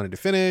middle of I wanted to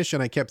finish,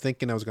 and I kept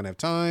thinking I was going to have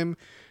time,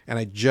 and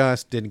I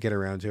just didn't get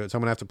around to it. So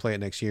I'm going to have to play it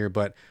next year,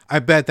 but I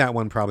bet that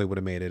one probably would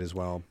have made it as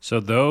well. So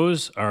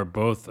those are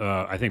both,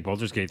 I think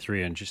Baldur's Gate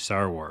 3 and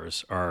Star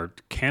Wars are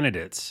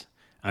candidates,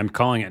 I'm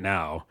calling it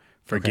now,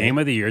 for Game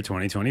of the Year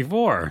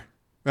 2024.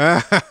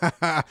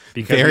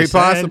 Very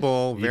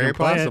possible. Very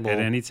possible. At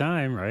any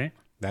time, right?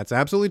 That's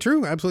absolutely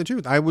true. Absolutely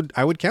true. I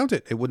would count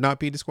it. It would not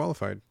be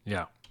disqualified.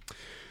 Yeah.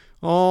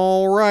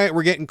 All right,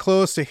 we're getting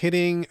close to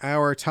hitting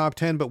our top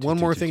 10, but one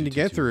more thing to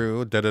get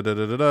through.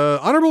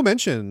 Honorable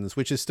mentions,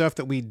 which is stuff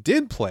that we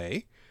did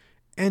play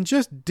and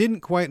just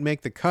didn't quite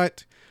make the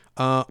cut.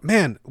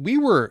 Man, we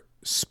were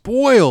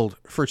spoiled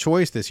for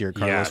choice this year,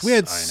 Carlos. Yes, we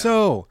had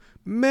so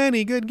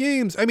many good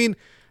games. I mean,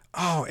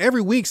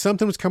 every week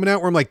something was coming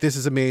out where I'm like, this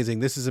is amazing,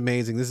 this is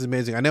amazing, this is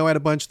amazing. I know I had a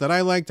bunch that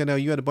I liked. I know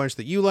you had a bunch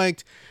that you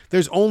liked.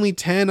 There's only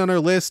 10 on our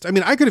list. I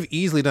mean, I could have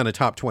easily done a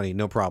top 20,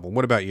 no problem.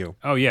 What about you?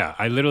 Oh, yeah.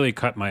 I literally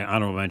cut my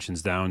honorable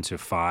mentions down to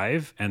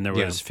 5, and there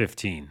was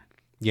 15.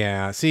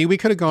 Yeah, see, we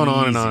could have gone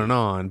on and on and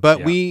on,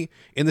 but we,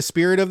 in the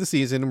spirit of the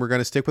season, we're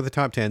going to stick with the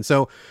top 10.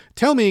 So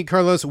tell me,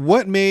 Carlos,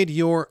 what made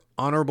your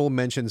honorable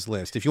mentions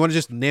list? If you want to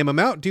just name them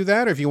out, do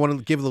that. Or if you want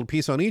to give a little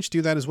piece on each,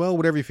 do that as well.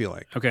 Whatever you feel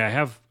like. Okay, I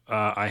have,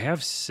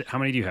 how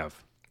many do you have?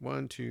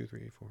 1, 2,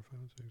 3, 4, 5,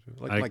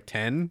 6, like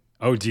 10.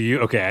 Oh, do you?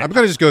 Okay. I'm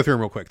going to just go through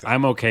them real quick, though.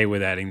 I'm okay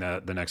with adding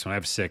the next one. I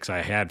have 6.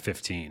 I had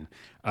 15.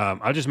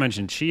 I'll just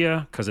mention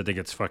Chia because I think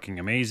it's fucking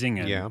amazing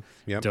and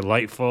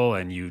delightful,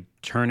 and you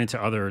turn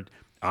into other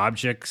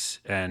objects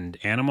and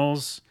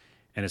animals,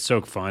 and it's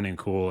so fun and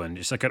cool, and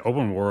just like an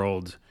open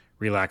world,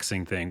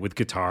 relaxing thing with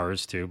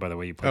guitars too. By the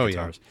way, you play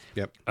guitars.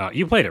 Yeah. Yep.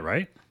 You played it,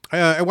 right?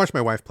 I watched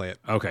my wife play it.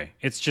 Okay,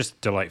 it's just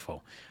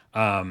delightful.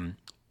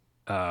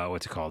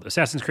 What's it called?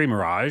 Assassin's Creed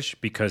Mirage,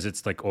 because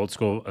it's like old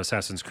school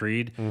Assassin's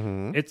Creed.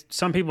 Mm-hmm. It's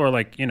some people are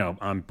like,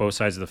 on both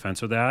sides of the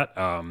fence with that.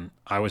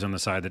 I was on the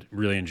side that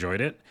really enjoyed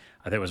it.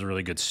 I thought it was a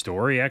really good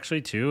story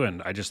actually too,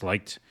 and I just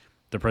liked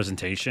the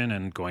presentation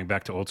and going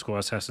back to old school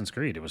Assassin's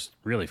Creed. It was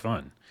really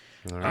fun.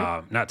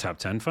 Right. Not top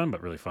 10 fun,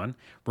 but really fun.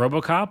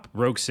 RoboCop,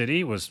 Rogue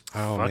City was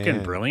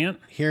fucking brilliant.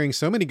 Hearing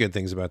so many good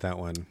things about that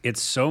one.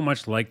 It's so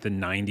much like the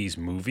 90s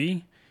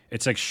movie.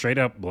 It's like straight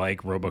up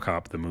like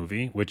RoboCop the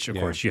movie, which of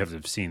course you have to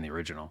have seen the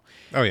original.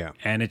 Oh yeah.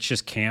 And it's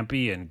just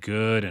campy and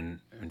good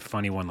and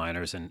funny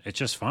one-liners, and it's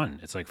just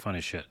fun. It's like fun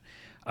as shit.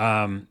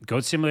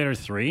 Goat Simulator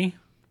 3,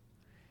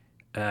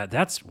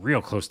 that's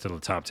real close to the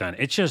top 10.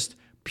 It's just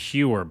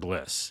pure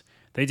bliss.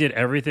 They did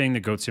everything that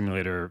Goat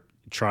Simulator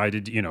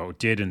did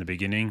in the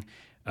beginning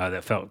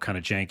that felt kind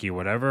of janky or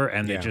whatever,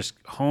 and they just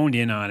honed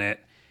in on it.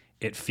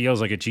 It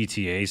feels like a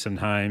GTA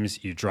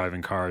sometimes. You're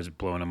driving cars,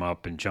 blowing them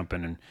up and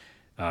jumping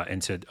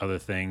into other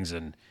things,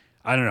 and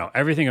I don't know.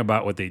 Everything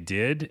about what they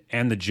did,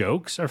 and the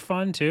jokes are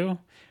fun too.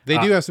 They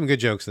do have some good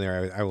jokes in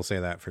there. I will say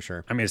that for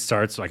sure. I mean, it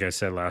starts, like I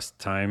said last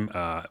time,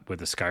 with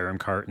the Skyrim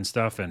cart and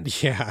stuff.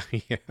 And yeah.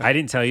 I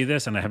didn't tell you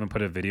this, and I haven't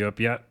put a video up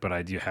yet, but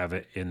I do have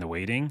it in the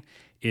waiting.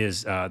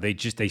 Is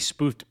they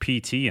spoofed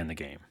PT in the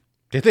game.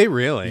 Did they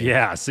really?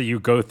 Yeah. So you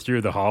go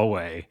through the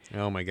hallway.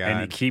 Oh my god!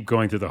 And you keep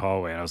going through the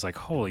hallway, and I was like,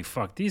 "Holy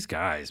fuck, these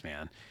guys,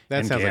 man!"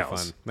 That sounds like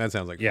fun. That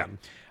sounds like fun.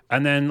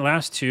 And then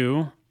last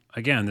two,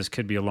 again, this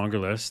could be a longer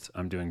list.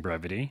 I'm doing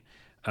brevity.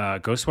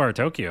 Ghostwire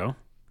Tokyo.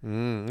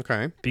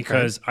 Okay.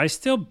 Because I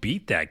still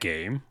beat that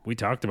game. We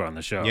talked about it on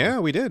the show. Yeah,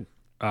 we did.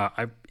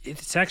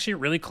 It's actually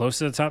really close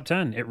to the top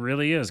 10. It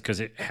really is, because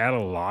it had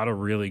a lot of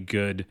really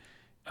good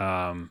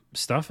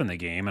stuff in the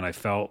game, and I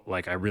felt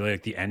like I really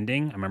liked the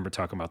ending. I remember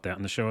talking about that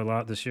on the show a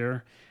lot this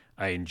year.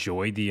 I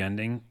enjoyed the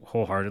ending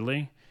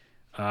wholeheartedly.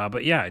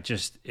 But yeah,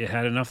 it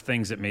had enough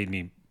things that made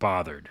me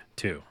bothered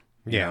too.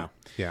 Yeah.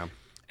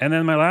 And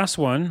then my last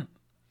one,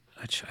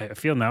 which I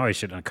feel now I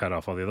shouldn't cut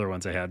off all the other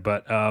ones I had,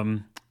 but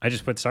I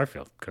just put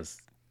Starfield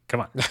because,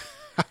 come on.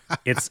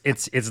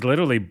 It's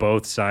literally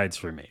both sides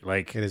for me.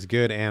 Like, it is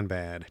good and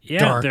bad. Yeah,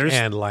 dark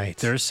and light.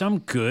 There's some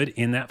good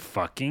in that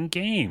fucking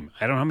game.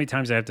 I don't know how many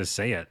times I have to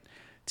say it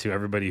to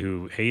everybody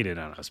who hated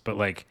on us, but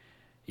like,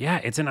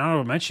 yeah, it's an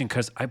honorable mention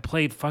because I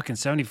played fucking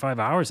 75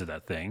 hours of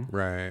that thing.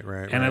 Right.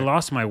 And I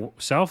lost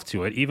myself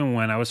to it even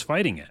when I was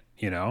fighting it,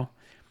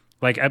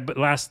 Like, but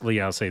lastly,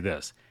 I'll say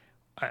this.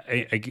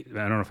 I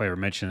don't know if I ever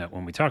mentioned it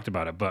when we talked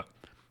about it, but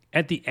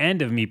at the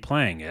end of me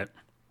playing it,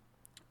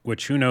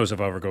 which who knows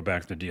if I'll ever go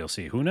back to the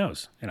DLC? Who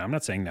knows? And I'm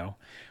not saying no,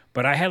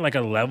 but I had like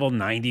a level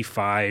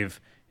 95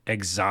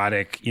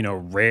 exotic,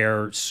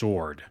 rare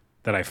sword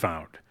that I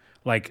found,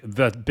 like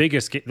the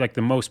biggest, like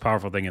the most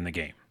powerful thing in the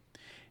game,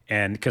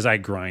 and because I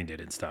grinded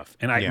and stuff,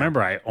 and I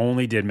remember I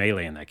only did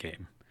melee in that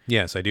game.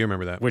 Yes, I do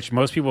remember that. Which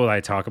most people that I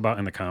talk about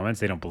in the comments,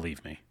 they don't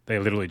believe me. They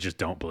literally just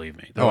don't believe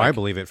me. They're I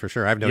believe it for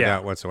sure. I have no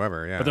doubt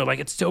whatsoever. Yeah, but they're like,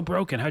 it's still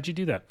broken. How'd you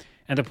do that?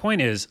 And the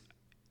point is,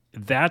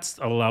 that's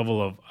a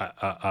level of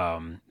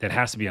that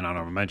has to be an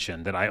honorable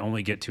mention that I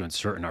only get to in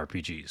certain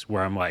RPGs,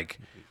 where I'm like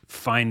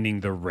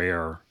finding the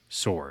rare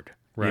sword,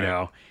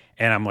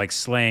 and I'm like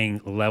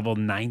slaying level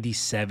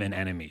 97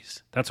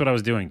 enemies. That's what I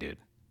was doing, dude.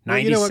 97.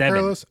 Well, you know what,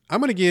 Carlos? I'm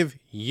going to give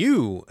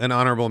you an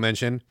honorable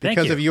mention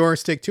because of your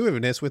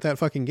stick-to-itiveness with that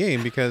fucking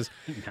game. Because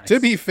nice.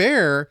 To be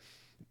fair,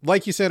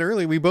 like you said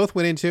earlier, we both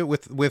went into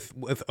it with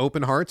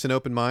open hearts and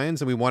open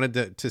minds, and we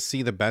wanted to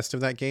see the best of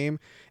that game.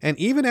 And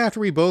even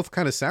after we both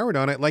kind of soured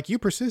on it, like you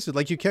persisted,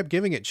 like you kept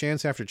giving it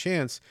chance after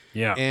chance.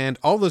 Yeah. And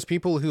all those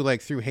people who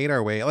like threw hate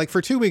our way, like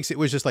for 2 weeks, it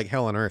was just like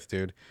hell on earth,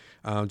 dude.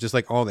 Just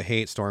like all the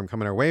hate storm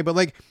coming our way. But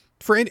like,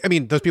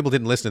 those people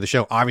didn't listen to the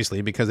show,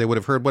 obviously, because they would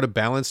have heard what a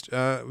balanced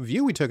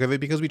view we took of it,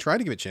 because we tried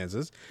to give it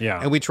chances.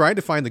 Yeah. And we tried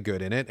to find the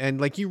good in it.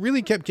 And like, you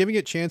really kept giving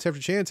it chance after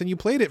chance, and you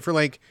played it for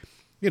like,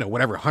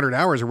 whatever, 100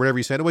 hours or whatever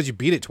you said it was. You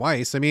beat it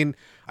twice. I mean,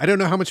 I don't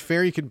know how much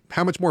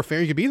more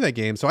fair you could be in that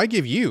game. So I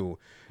give you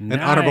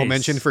an honorable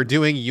mention for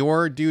doing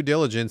your due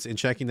diligence in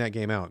checking that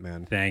game out,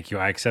 man. Thank you.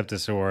 I accept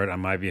this award on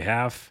my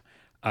behalf.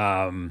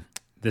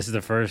 This is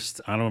the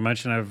first honorable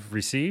mention I've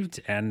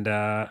received, and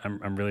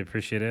I'm really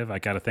appreciative. I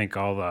got to thank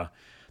all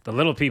the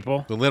little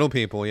people. The little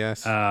people,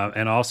 yes.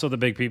 And also the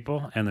big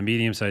people and the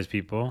medium-sized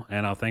people,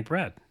 and I'll thank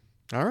Brad.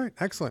 All right.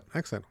 Excellent.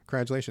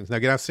 Congratulations. Now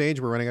get off stage.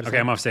 We're running out of time. Okay,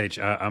 I'm off stage.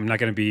 I'm not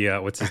going to be,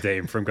 what's his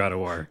name, from God of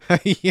War.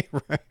 Yeah,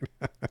 right.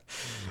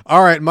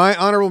 All right. My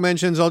honorable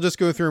mentions, I'll just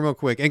go through them real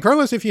quick. And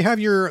Carlos, if you have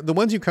the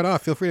ones you cut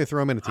off, feel free to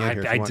throw them in at the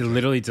end here. I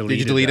literally deleted Did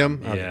you delete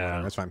them? Yeah.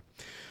 Okay, that's fine.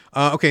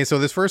 Okay, so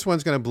this first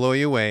one's going to blow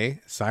you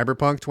away.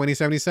 Cyberpunk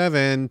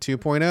 2077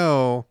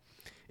 2.0.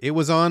 It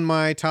was on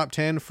my top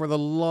 10 for the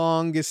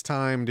longest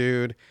time,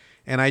 dude.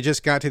 And I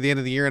just got to the end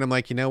of the year, and I'm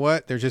like, you know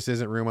what? There just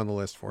isn't room on the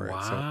list for it.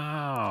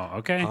 Wow. So,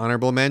 okay.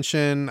 Honorable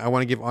mention. I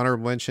want to give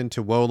honorable mention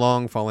to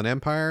Wolong Fallen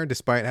Empire,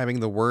 despite having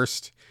the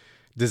worst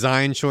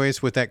design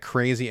choice with that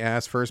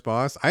crazy-ass first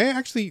boss. I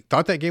actually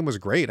thought that game was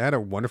great. I had a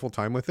wonderful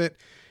time with it.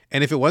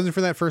 And if it wasn't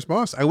for that first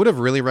boss, I would have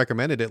really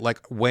recommended it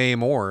like way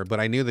more.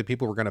 But I knew that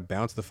people were going to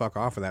bounce the fuck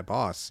off of that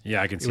boss.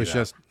 Yeah, I can see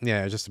that.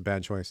 It was just a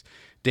bad choice.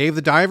 Dave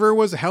the Diver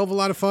was a hell of a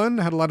lot of fun.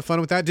 I had a lot of fun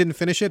with that. Didn't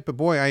finish it, but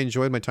boy, I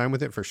enjoyed my time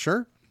with it for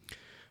sure.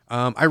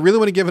 I really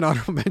want to give an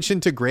honorable mention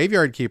to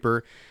Graveyard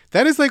Keeper.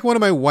 That is like one of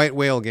my white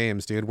whale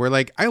games, dude, where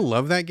like I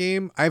love that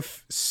game.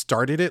 I've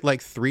started it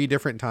like 3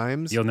 different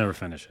times. You'll never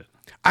finish it.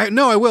 I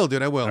will,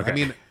 dude. I will. Okay. I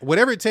mean,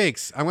 whatever it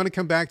takes, I want to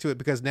come back to it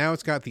because now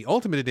it's got the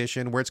Ultimate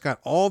Edition where it's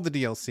got all the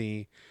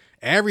DLC,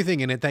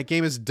 everything in it. That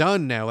game is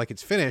done now, like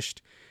it's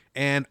finished,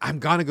 and I'm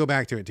gonna go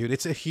back to it, dude.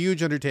 It's a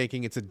huge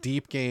undertaking. It's a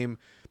deep game,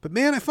 but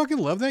man, I fucking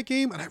love that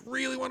game, and I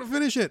really want to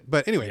finish it.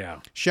 But anyway,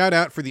 Shout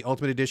out for the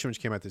Ultimate Edition, which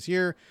came out this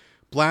year.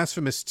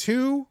 Blasphemous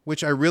 2,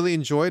 which I really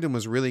enjoyed and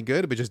was really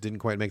good, but just didn't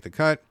quite make the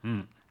cut.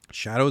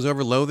 Shadows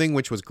Over Loathing,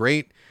 which was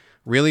great.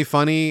 Really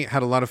funny.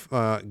 Had a lot of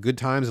good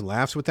times and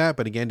laughs with that,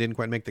 but again, didn't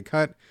quite make the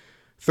cut.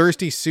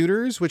 Thirsty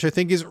Suitors, which I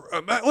think is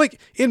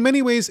like in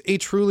many ways a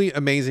truly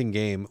amazing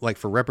game, like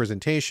for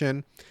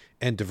representation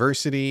and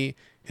diversity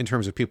in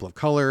terms of people of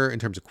color, in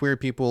terms of queer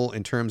people,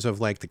 in terms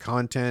of like the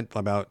content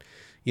about,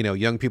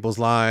 young people's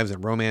lives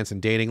and romance and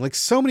dating. Like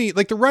so many,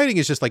 like the writing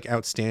is just like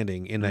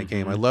outstanding in that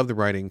game. I love the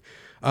writing.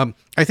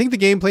 I think the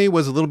gameplay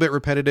was a little bit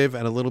repetitive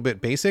and a little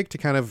bit basic to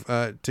kind of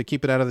to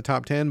keep it out of the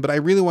top 10, but I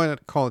really want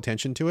to call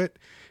attention to it.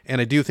 And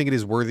I do think it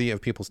is worthy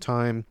of people's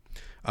time.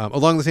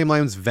 Along the same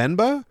lines,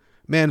 Venba.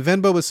 Man,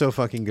 Venba was so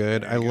fucking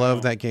good. I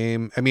love that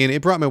game. I mean,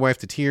 it brought my wife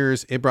to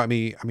tears. It brought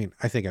me,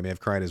 I think I may have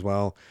cried as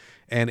well.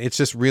 And it's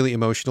just really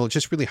emotional. It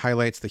just really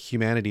highlights the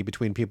humanity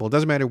between people. It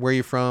doesn't matter where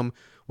you're from,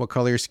 what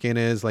color your skin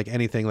is, like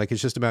anything. Like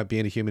it's just about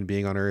being a human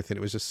being on Earth. And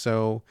it was just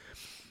so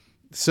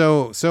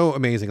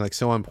amazing, like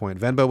so on point.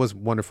 Venba was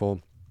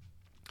wonderful.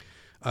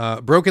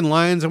 Broken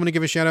Lines, I'm going to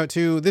give a shout out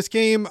to. This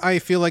game, I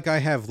feel like I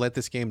have let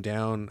this game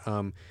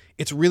down.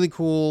 It's really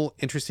cool,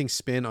 interesting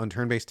spin on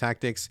turn-based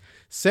tactics,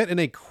 set in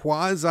a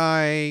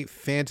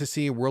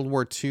quasi-fantasy World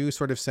War II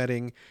sort of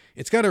setting.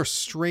 It's got a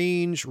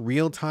strange,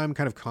 real-time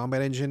kind of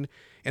combat engine,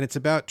 and it's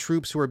about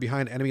troops who are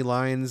behind enemy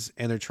lines,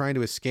 and they're trying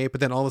to escape,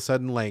 but then all of a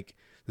sudden, like,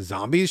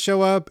 zombies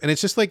show up, and it's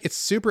just like, it's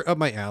super up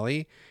my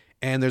alley,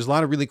 and there's a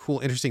lot of really cool,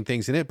 interesting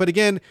things in it. But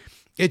again,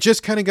 it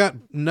just kind of got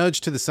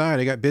nudged to the side.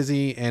 I got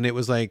busy, and it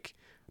was like,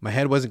 my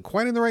head wasn't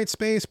quite in the right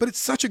space, but it's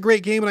such a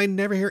great game, and I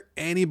never hear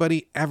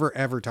anybody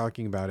ever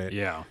talking about it.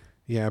 Yeah.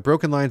 Yeah,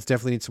 Broken Lines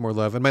definitely need some more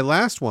love. And my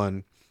last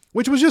one,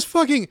 which was just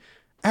fucking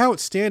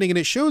outstanding. And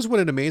it shows what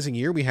an amazing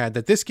year we had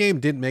that this game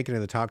didn't make it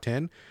in the top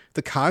 10.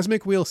 The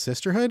Cosmic Wheel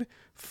Sisterhood,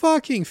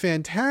 fucking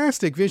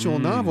fantastic visual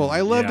novel.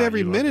 I loved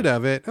every minute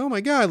of it. Oh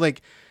my God.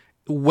 Like,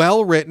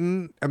 well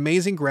written,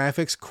 amazing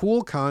graphics,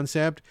 cool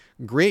concept,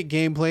 great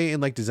gameplay,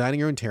 and like designing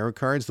your own tarot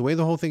cards. The way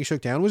the whole thing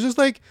shook down was just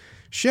like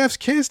chef's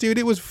kiss, dude.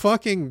 It was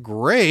fucking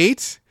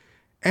great.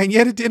 And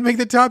yet it didn't make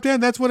the top 10.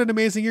 That's what an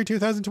amazing year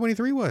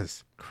 2023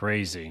 was.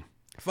 Crazy.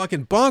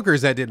 Fucking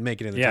bonkers that didn't make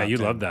it in the top 10. Yeah, you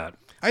loved that.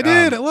 I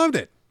did. I loved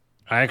it.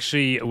 I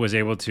actually was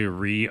able to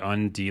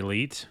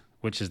re-undelete,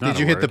 which is not Did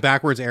you hit the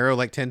backwards arrow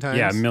like 10 times?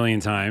 Yeah, a million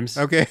times.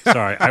 Okay.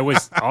 Sorry, I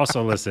was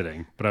also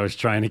listening, but I was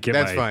trying to get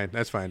That's fine.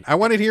 That's fine. I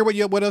wanted to hear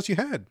what else you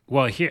had.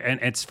 Well, here,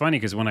 and it's funny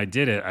because when I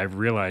did it, I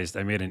realized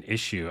I made an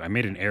issue. I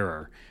made an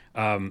error.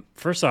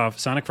 First off,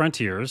 Sonic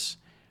Frontiers.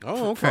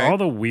 Oh, okay. For all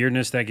the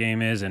weirdness that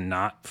game is and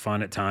not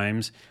fun at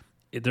times,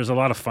 there's a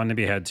lot of fun to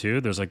be had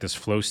too. There's like this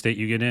flow state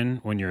you get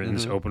in when you're in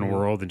this open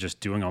world and just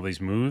doing all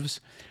these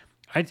moves.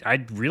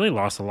 I really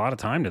lost a lot of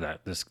time to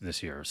that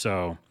this year.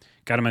 So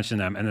got to mention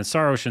them. And then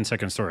Star Ocean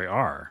Second Story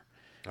R.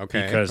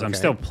 Okay. Because I'm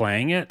still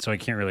playing it, so I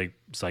can't really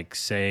like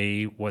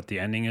say what the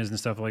ending is and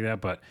stuff like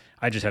that. But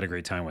I just had a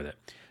great time with it.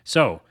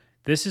 So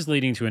this is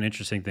leading to an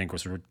interesting thing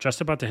because we're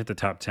just about to hit the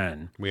top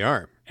 10. We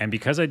are. And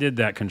because I did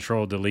that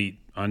Control Delete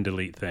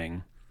Undelete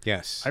thing,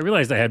 yes, I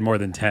realized I had more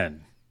than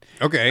 10.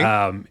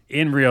 Okay.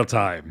 In real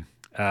time.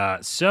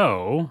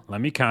 So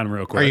let me count them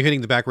real quick. Are you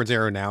hitting the backwards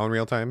arrow now in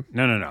real time?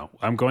 No.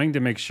 I'm going to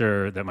make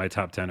sure that my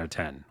top 10 are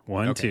 10.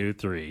 1, 2,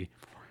 3,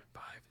 4,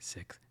 5,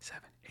 6,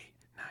 7, 8,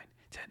 9,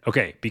 10.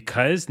 Okay,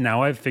 because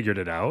now I've figured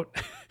it out,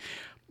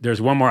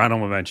 there's one more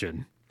honorable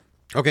mention.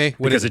 Okay.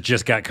 Because it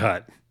just got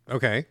cut.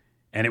 Okay.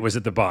 And it was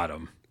at the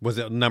bottom. Was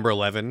it number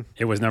 11?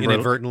 It was number...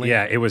 Inadvertently?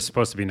 Yeah, it was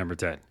supposed to be number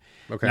 10.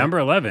 Okay. Number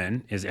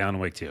 11 is Alan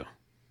Wake 2.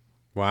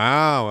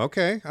 Wow.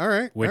 Okay. All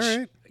right. Which, all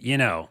right. you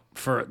know,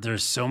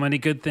 there's so many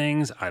good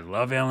things. I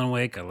love Alan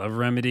Wake. I love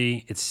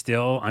Remedy. It's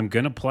still, I'm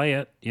going to play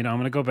it. You know, I'm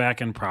going to go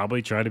back and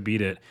probably try to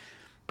beat it.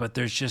 But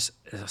there's just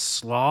a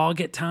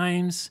slog at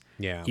times.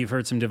 Yeah. You've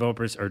heard some some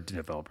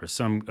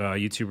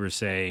YouTubers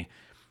say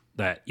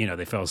that, you know,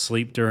 they fell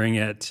asleep during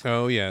it.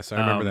 Oh, yes. I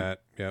remember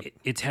that. Yep.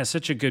 It has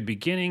such a good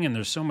beginning, and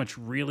there's so much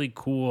really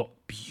cool,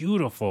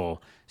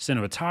 beautiful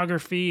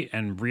cinematography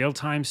and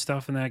real-time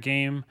stuff in that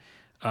game.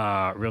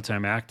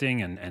 Real-time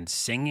acting and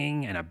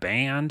singing and a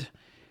band.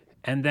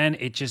 And then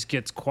it just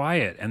gets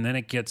quiet, and then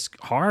it gets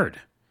hard,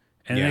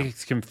 and then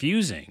it's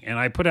confusing. And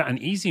I put it on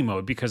easy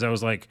mode because I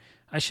was like,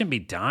 I shouldn't be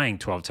dying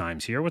 12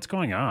 times here. What's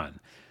going on?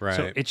 Right.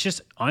 So it's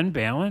just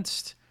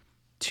unbalanced,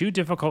 too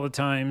difficult at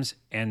times,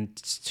 and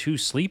too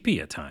sleepy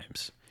at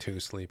times. Too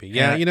sleepy.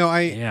 Yeah, you know,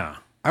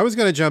 I was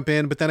going to jump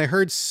in, but then I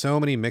heard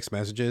so many mixed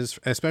messages,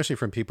 especially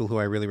from people who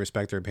I really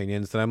respect their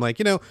opinions, that I'm like,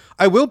 you know,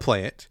 I will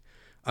play it.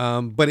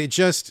 But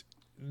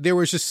there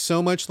was just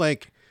so much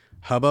like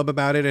hubbub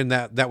about it, and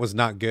that was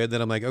not good,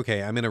 that I'm like,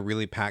 okay, I'm in a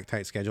really packed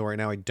tight schedule right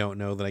now. I don't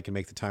know that I can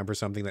make the time for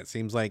something that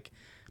seems like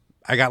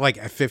I got like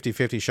a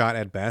 50-50 shot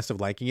at best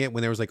of liking it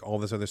when there was like all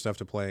this other stuff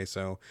to play.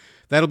 So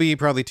that'll be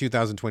probably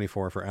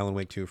 2024 for Alan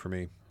Wake 2 for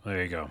me.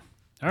 There you go.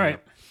 All right.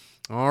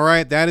 All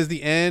right. That is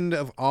the end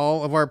of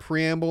all of our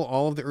preamble,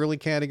 all of the early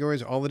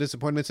categories, all the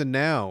disappointments. And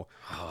now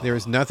there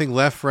is nothing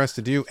left for us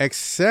to do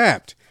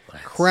except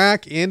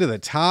crack into the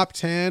top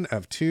 10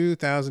 of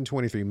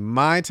 2023.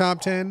 My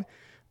top 10,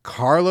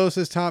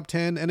 Carlos's top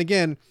 10. And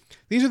again,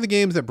 these are the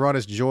games that brought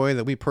us joy,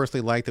 that we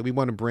personally like, that we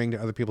want to bring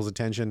to other people's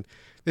attention.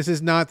 This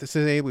is not to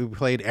say we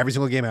played every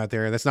single game out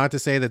there. That's not to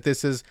say that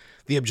this is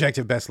the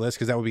objective best list,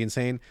 because that would be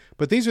insane.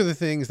 But these are the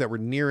things that were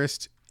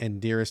nearest and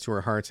dearest to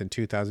our hearts in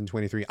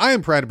 2023. I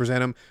am proud to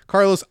present them.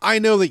 Carlos, I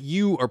know that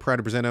you are proud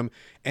to present them.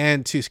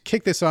 And to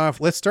kick this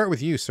off, let's start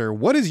with you, sir.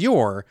 What is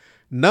your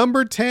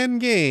number 10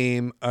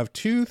 game of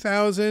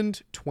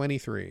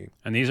 2023?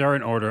 And these are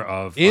in order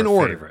of our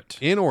favorite.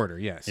 In order,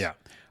 yes. Yeah.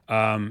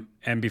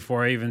 And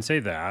before I even say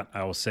that,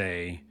 I will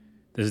say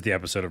this is the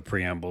episode of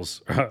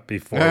preambles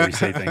before we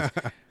say things.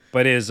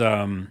 But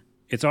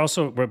it's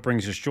also what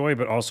brings us joy,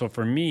 but also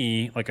for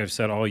me, like I've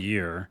said all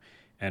year,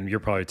 and you're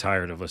probably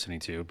tired of listening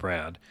to,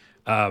 Brad,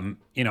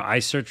 you know, I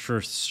search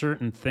for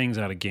certain things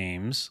out of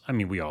games. I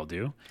mean, we all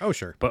do. Oh,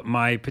 sure. But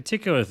my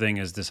particular thing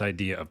is this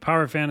idea of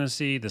power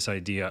fantasy, this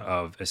idea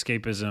of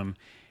escapism,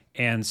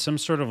 and some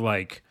sort of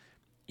like,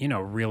 you know,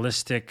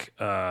 realistic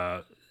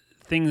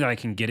thing that I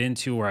can get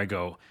into where I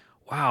go,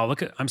 wow,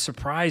 I'm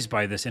surprised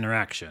by this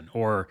interaction,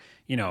 or,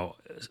 you know,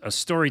 a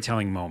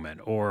storytelling moment,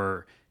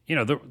 or, you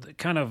know, the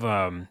kind of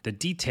the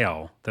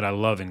detail that I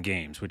love in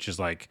games, which is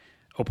like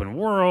open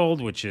world,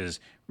 which is,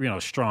 you know,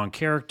 strong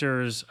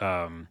characters,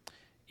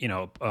 you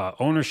know,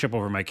 ownership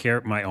over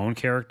my own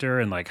character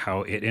and like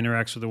how it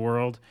interacts with the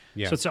world.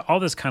 Yeah. So it's all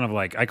this kind of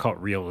like, I call it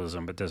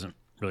realism, but doesn't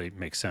really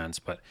make sense,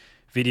 but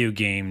video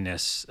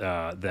game-ness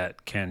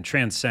that can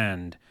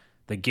transcend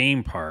the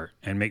game part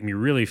and make me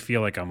really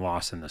feel like I'm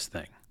lost in this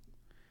thing.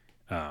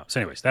 So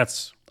anyways,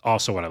 that's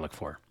also what I look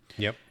for.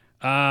 Yep.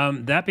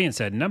 That being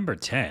said, number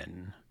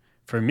 10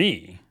 for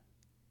me,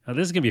 now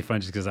this is going to be fun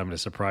just because I'm going to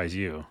surprise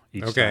you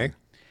each time.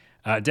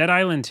 Dead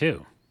Island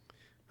 2.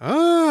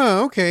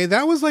 Oh, okay.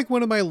 That was like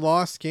one of my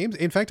lost games.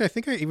 In fact, I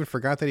think I even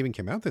forgot that even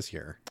came out this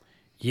year.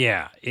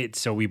 Yeah,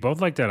 so we both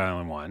liked Dead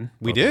Island 1.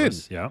 We Both of did.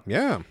 us, yeah.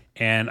 Yeah.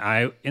 And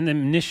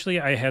initially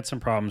I had some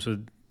problems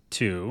with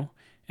 2,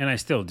 and I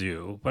still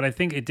do, but I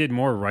think it did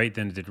more right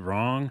than it did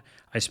wrong.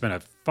 I spent a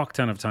fuck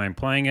ton of time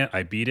playing it.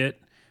 I beat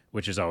it,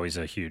 which is always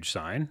a huge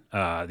sign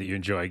that you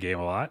enjoy a game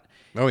a lot.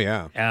 Oh,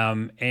 yeah.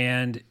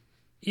 And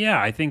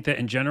yeah, I think that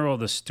in general,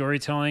 the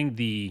storytelling,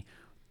 the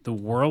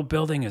world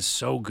building is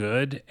so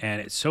good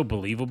and it's so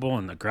believable,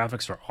 and the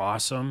graphics are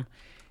awesome.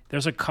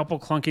 There's a couple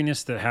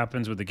clunkiness that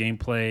happens with the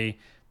gameplay.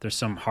 There's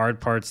some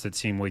hard parts that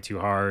seem way too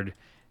hard,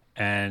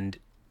 and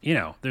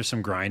there's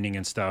some grinding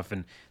and stuff,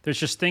 and there's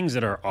just things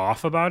that are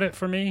off about it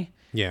for me.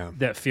 Yeah.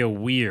 That feel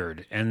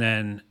weird,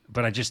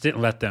 but I just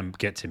didn't let them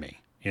get to me.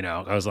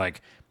 I was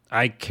like,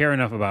 I care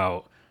enough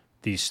about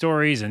these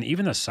stories, and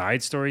even the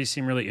side stories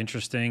seem really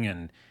interesting,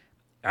 and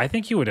I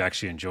think you would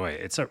actually enjoy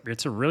it.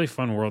 It's a really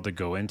fun world to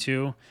go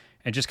into,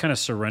 and just kind of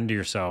surrender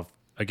yourself.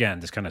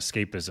 Again, this kind of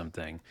escapism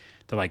thing.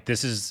 To like,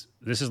 this is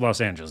Los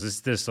Angeles. This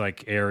is this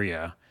like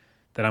area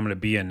that I'm going to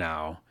be in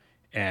now,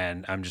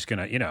 and I'm just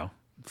gonna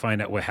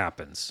find out what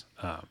happens.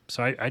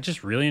 So I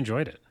just really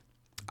enjoyed it.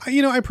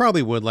 I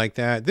probably would like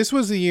that. This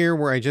was the year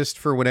where I just,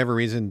 for whatever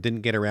reason,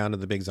 didn't get around to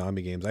the big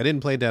zombie games. I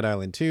didn't play Dead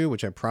Island 2,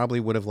 which I probably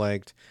would have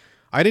liked.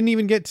 I didn't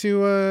even get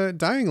to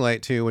Dying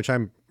Light 2, which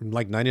I'm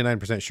like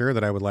 99% sure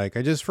that I would like.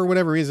 I just, for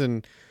whatever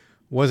reason,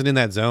 wasn't in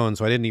that zone,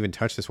 so I didn't even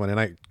touch this one, and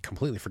I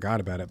completely forgot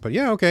about it. But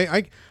yeah, okay,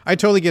 I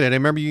totally get it. I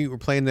remember you were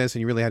playing this,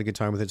 and you really had a good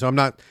time with it, so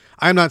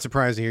I'm not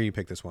surprised to hear you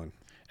pick this one.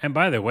 And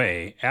by the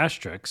way,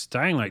 Asterix,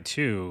 Dying Light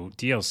 2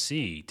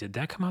 DLC, did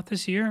that come out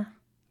this year?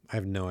 I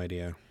have no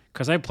idea.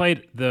 Because I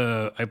played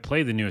the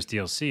newest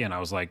DLC, and I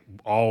was like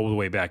all the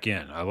way back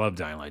in. I love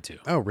Dying Light 2.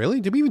 Oh, really?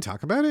 Did we even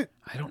talk about it?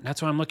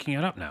 That's why I'm looking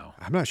it up now.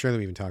 I'm not sure that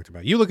we even talked about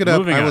it. You look it up.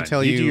 Moving I will on.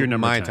 tell You do you your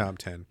number my 10. top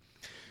 10.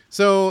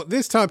 So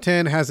this top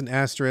 10 has an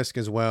asterisk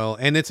as well.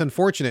 And it's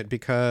unfortunate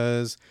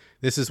because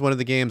this is one of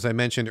the games I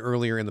mentioned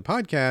earlier in the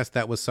podcast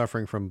that was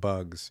suffering from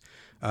bugs.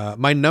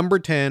 My number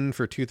 10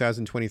 for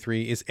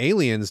 2023 is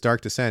Aliens Dark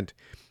Descent.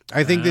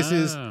 I think this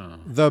is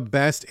the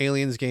best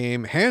Aliens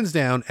game, hands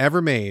down,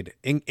 ever made.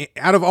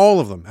 Out of all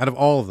of them,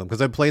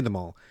 because I've played them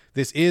all.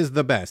 This is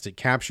the best. It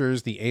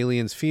captures the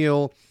Aliens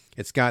feel.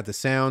 It's got the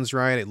sounds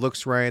right. It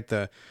looks right.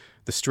 The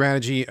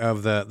strategy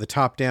of the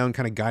top-down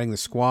kind of guiding the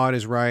squad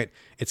is right.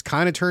 It's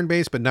kind of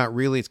turn-based, but not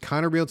really. It's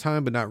kind of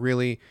real-time, but not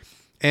really.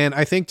 And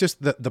I think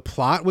just the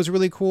plot was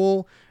really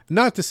cool.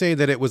 Not to say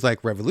that it was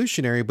like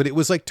revolutionary, but it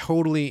was like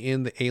totally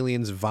in the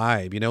Aliens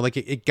vibe. Like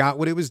it got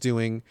what it was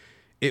doing.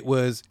 It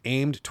was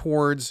aimed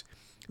towards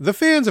the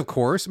fans, of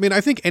course. I mean, I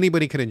think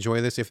anybody could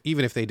enjoy this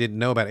even if they didn't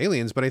know about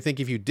Aliens. But I think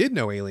if you did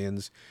know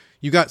Aliens,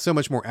 you got so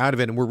much more out of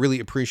it, and we're really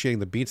appreciating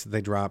the beats that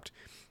they dropped.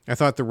 I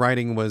thought the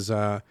writing was,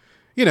 it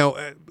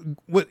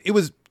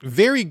was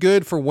very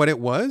good for what it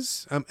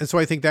was. And so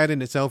I think that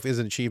in itself is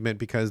an achievement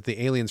because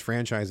the Aliens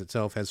franchise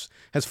itself has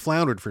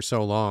floundered for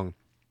so long.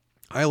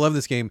 I love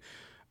this game.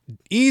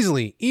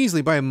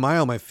 Easily by a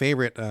mile, my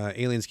favorite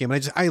Aliens game.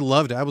 And I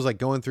loved it. I was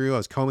like I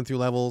was combing through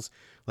levels,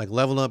 like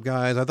leveling up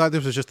guys. I thought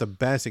this was just the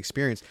best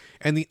experience.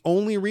 And the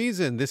only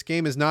reason this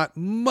game is not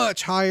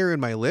much higher in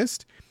my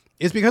list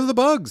is because of the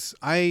bugs.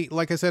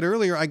 Like I said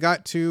earlier, I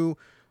got to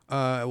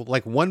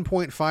like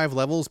 1.5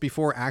 levels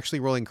before actually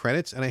rolling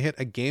credits, and I hit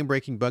a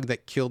game-breaking bug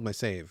that killed my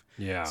save.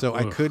 Yeah. So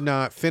I could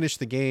not finish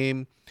the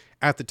game.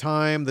 At the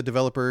time, the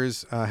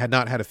developers had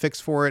not had a fix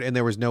for it, and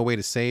there was no way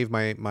to save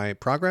my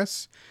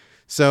progress.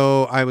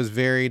 So I was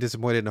very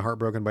disappointed and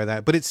heartbroken by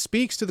that. But it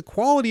speaks to the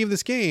quality of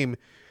this game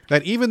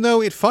that even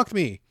though it fucked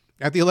me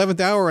at the 11th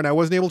hour and I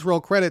wasn't able to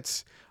roll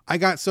credits, I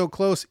got so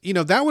close.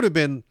 That would have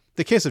been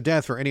the kiss of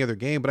death for any other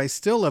game, but I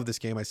still love this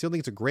game. I still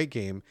think it's a great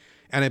game.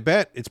 And I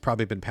bet it's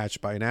probably been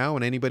patched by now,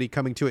 and anybody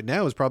coming to it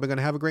now is probably going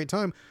to have a great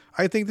time.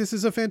 I think this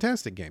is a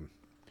fantastic game.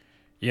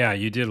 Yeah,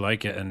 you did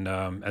like it, and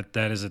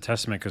that is a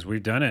testament because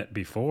we've done it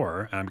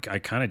before. I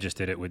kind of just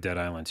did it with Dead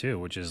Island 2,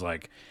 which is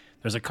like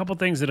there's a couple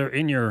things that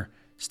are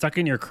stuck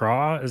in your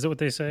craw. Is that what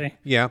they say?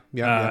 Yeah.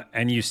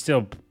 And you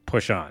still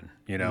push on.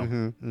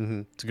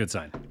 Mm-hmm. It's a good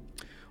sign.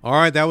 All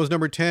right, that was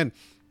number 10.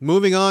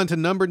 Moving on to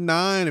number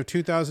 9 of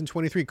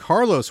 2023.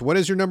 Carlos, what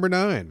is your number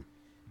 9?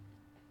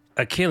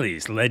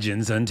 Achilles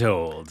Legends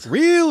Untold.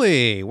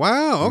 Really?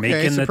 Wow. Okay.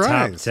 Making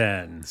Surprise. the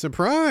top 10.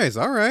 Surprise.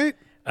 All right.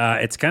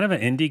 It's kind of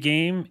an indie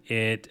game.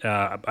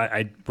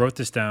 I wrote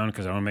this down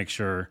because I want to make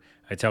sure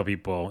I tell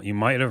people. You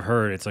might have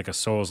heard it's like a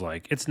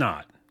Souls-like. It's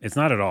not. It's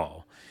not at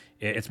all.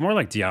 It's more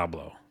like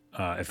Diablo.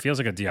 It feels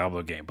like a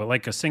Diablo game, but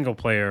like a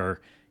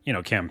single-player,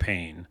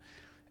 campaign.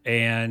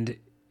 And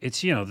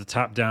it's the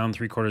top-down,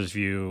 three-quarters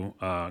view.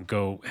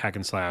 Go hack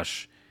and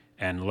slash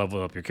and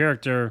level up your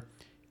character.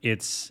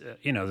 It's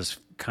this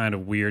kind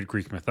of weird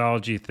Greek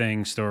mythology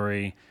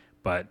story,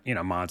 but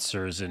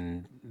monsters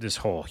and this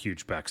whole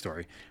huge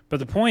backstory. But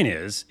the point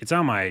is, it's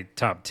on my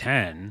top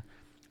 10.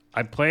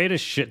 I played a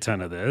shit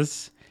ton of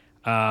this.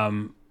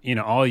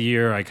 All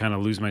year I kind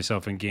of lose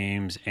myself in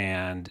games,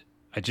 and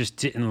I just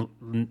didn't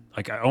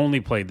I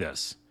only played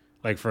this.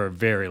 like for a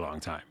very long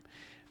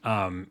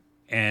time.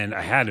 And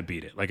I had to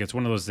beat it. Like it's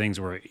one of those things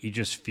where you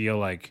just feel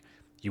like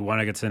you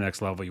want to get to the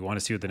next level. You want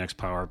to see what the next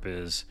power up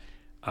is.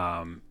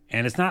 And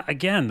it's not,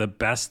 again, the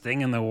best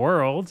thing in the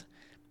world.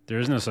 There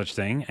is no such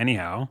thing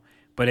anyhow,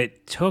 but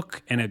it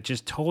took and it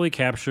just totally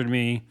captured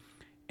me.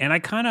 And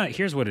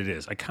here's what it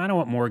is. I kind of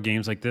want more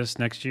games like this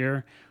next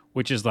year,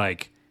 which is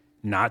like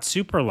not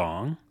super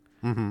long,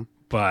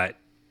 but,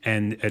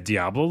 and a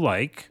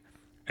Diablo-like,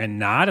 and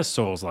not a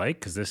Souls-like,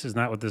 because this is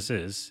not what this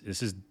is.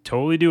 This is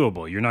totally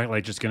doable. You're not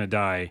like just going to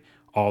die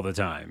all the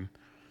time.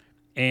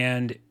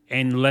 And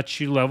lets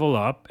you level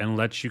up and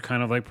lets you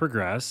kind of like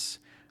progress.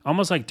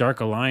 Almost like Dark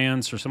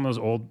Alliance or some of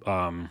those old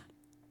kind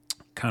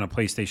of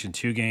PlayStation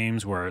 2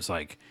 games where it's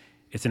like,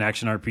 it's an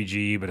action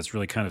RPG, but it's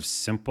really kind of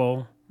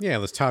simple. Yeah,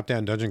 those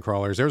top-down dungeon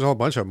crawlers. There was a whole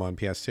bunch of them on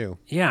PS2.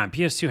 Yeah, and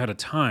PS2 had a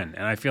ton,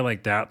 and I feel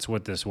like that's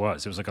what this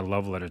was. It was like a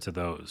love letter to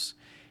those.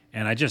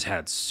 And I just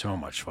had so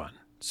much fun.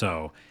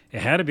 So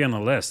it had to be on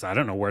the list. I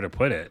don't know where to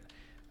put it.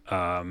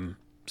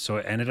 So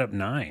it ended up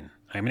 9.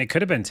 I mean, it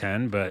could have been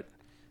 10, but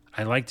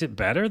I liked it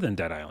better than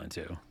Dead Island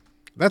 2.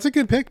 That's a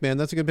good pick, man.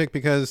 That's a good pick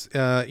because,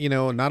 not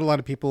a lot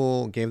of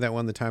people gave that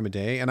one the time of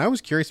day. And I was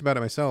curious about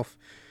it myself.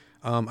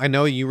 I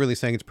know you really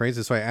sang its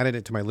praises, so I added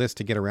it to my list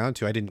to get around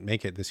to. I didn't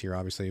make it this year,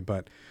 obviously.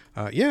 But,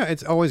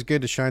 it's always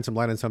good to shine some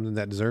light on something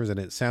that deserves it.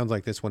 It sounds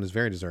like this one is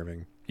very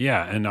deserving.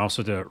 Yeah, and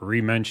also to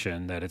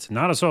re-mention that it's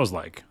not a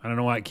Souls-like. I don't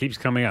know why it keeps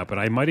coming up, but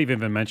I might have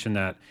even mentioned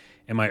that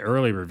in my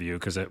early review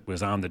because it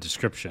was on the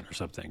description or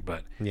something.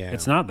 But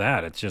it's not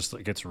that. It's just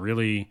like it's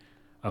really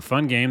a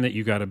fun game that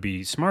you got to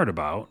be smart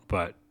about.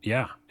 But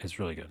yeah, it's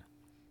really good.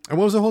 And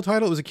what was the whole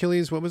title? It was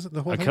Achilles. What was it?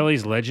 The whole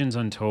Achilles Legends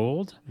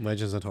Untold.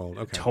 Legends Untold.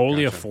 Okay.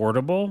 Totally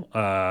affordable.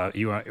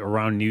 You are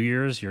around New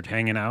Year's, you're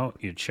hanging out,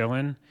 you're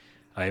chilling.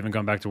 I haven't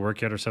gone back to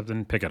work yet or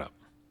something. Pick it up.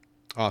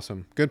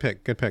 Awesome. Good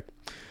pick. Good pick.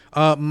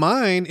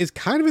 Mine is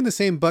kind of in the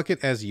same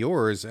bucket as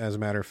yours, as a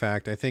matter of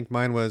fact. I think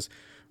mine was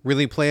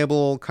really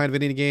playable, kind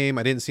of an indie game.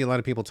 I didn't see a lot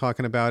of people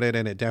talking about it,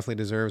 and it definitely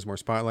deserves more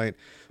spotlight.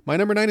 My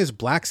number 9 is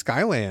Black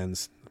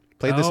Skylands.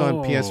 Played this on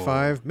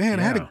PS5.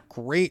 Man, I had a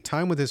great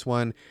time with this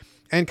one.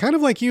 And kind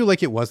of like you,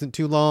 like it wasn't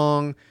too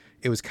long.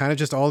 It was kind of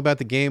just all about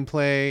the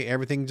gameplay.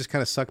 Everything just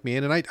kind of sucked me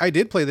in. And I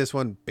did play this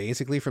one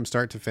basically from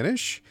start to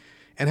finish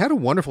and had a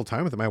wonderful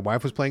time with it. My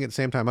wife was playing at the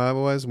same time I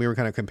was. We were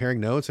kind of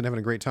comparing notes and having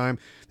a great time.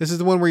 This is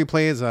the one where you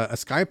play as a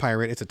sky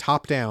pirate. It's a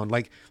top down,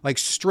 like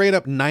straight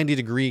up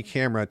 90-degree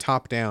camera,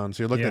 top down.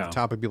 So you're looking at the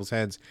top of people's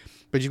heads.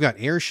 But you've got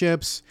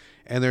airships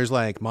and there's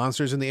like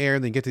monsters in the air.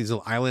 And then you get to these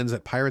little islands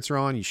that pirates are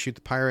on. You shoot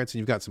the pirates and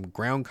you've got some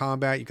ground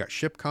combat. You've got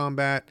ship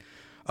combat.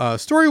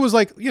 Story was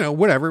like,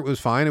 whatever. It was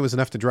fine. It was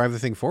enough to drive the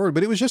thing forward,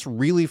 but it was just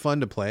really fun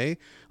to play.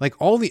 Like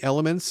all the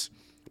elements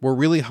were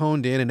really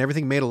honed in and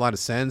everything made a lot of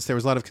sense. There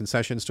was a lot of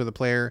concessions to the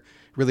player,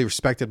 really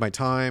respected my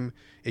time.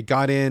 It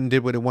got in,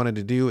 did what it wanted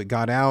to do. It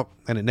got out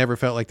and it never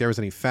felt like there was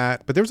any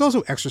fat, but there was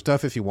also extra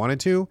stuff if you wanted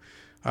to.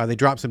 They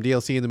dropped some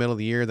DLC in the middle of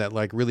the year that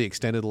like really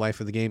extended the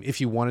life of the game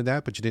if you wanted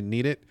that, but you didn't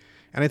need it.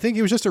 And I think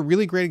it was just a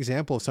really great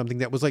example of something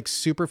that was like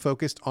super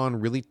focused on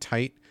really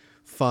tight,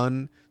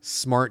 fun,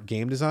 smart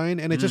game design,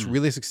 and it just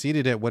really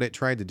succeeded at what it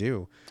tried to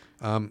do.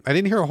 I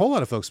didn't hear a whole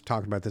lot of folks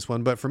talking about this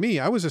one, but for me,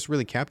 I was just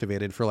really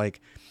captivated for like,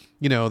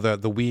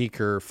 the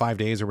week or 5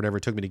 days or whatever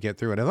it took me to get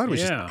through it. I thought it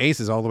was just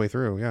aces all the way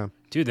through. Yeah.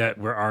 Dude,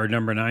 our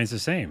number 9's the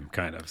same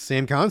kind of.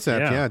 Same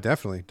concept. Yeah,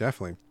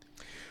 definitely.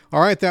 All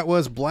right. That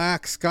was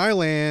Black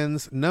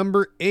Skylands,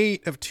 number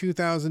 8 of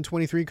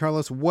 2023.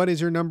 Carlos, what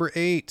is your number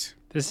 8?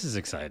 This is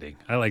exciting.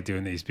 I like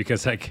doing these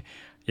because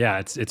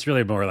it's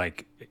really more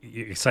like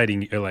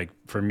exciting, like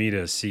for me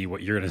to see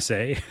what you're going to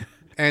say.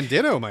 And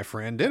ditto, my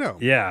friend, ditto.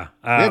 Yeah.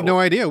 We have no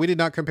idea. We did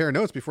not compare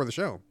notes before the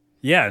show.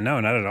 Yeah, no,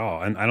 not at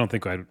all. And I don't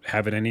think I'd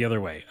have it any other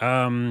way.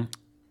 I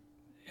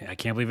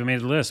can't believe it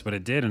made the list, but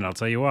it did. And I'll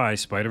tell you why.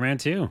 Spider-Man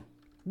 2.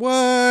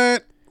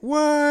 What?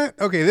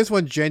 Okay, this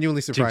one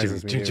genuinely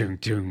surprises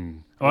me.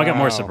 Oh, I got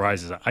more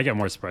surprises.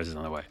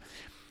 On the way.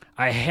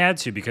 I had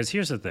to, because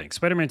here's the thing.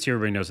 Spider-Man 2,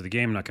 everybody knows the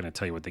game. I'm not going to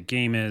tell you what the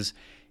game is.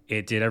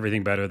 It did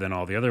everything better than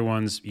all the other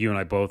ones. You and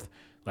I both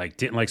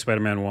didn't like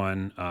Spider-Man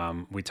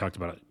 1. We talked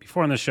about it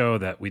before on the show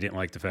that we didn't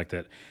like the fact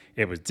that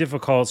it was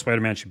difficult.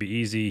 Spider-Man should be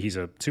easy. He's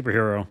a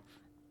superhero,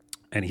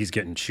 and he's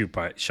getting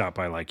shot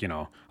by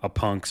a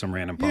punk, some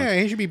random punk. Yeah,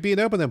 he should be beat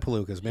up with them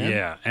palookas, man.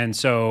 Yeah, and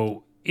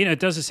so it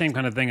does the same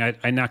kind of thing.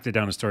 I knocked it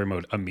down to story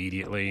mode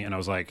immediately, and I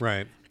was like,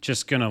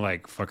 just gonna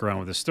fuck around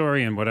with the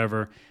story and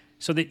whatever.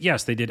 So that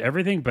yes, they did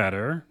everything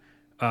better.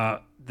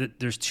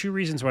 There's 2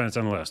 reasons why it's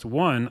on the list.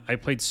 One, I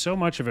played so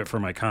much of it for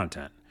my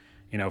content.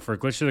 For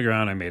Glitch to the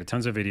Ground, I made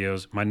tons of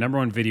videos. My number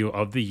 1 video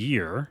of the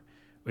year,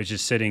 which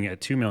is sitting at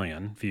 2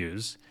 million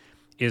views,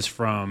 is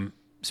from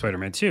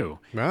Spider-Man 2.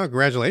 Well,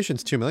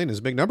 congratulations. 2 million is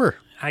a big number.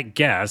 I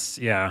guess.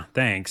 Yeah.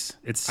 Thanks.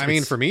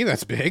 For me,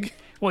 that's big.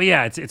 Well,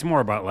 yeah, it's more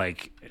about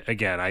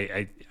again,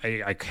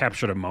 I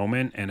captured a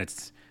moment and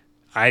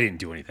I didn't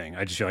do anything.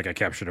 I just feel like I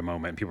captured a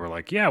moment and people were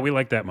like, yeah, we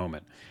like that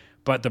moment.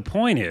 But the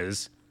point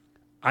is,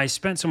 I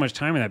spent so much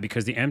time in that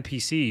because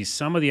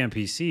some of the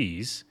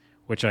NPCs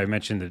which I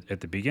mentioned at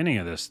the beginning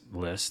of this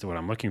list, what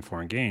I'm looking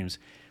for in games,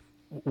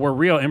 were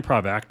real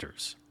improv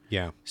actors.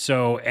 Yeah.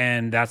 So,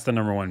 and that's the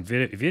number one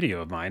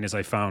video of mine is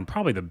I found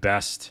probably the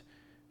best,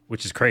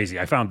 which is crazy.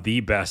 I found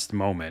the best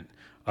moment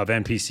of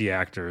NPC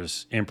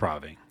actors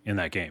improving in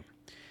that game.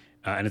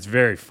 And it's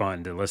very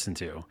fun to listen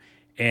to.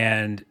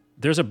 And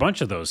there's a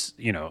bunch of those,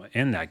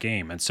 in that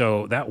game. And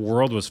so that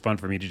world was fun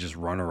for me to just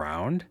run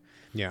around.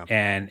 Yeah.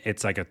 And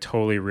it's like a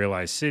totally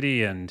realized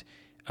city. And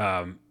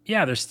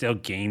there's still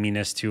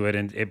gaminess to it.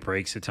 And it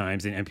breaks at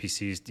times. And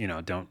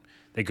NPCs,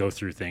 they go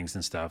through things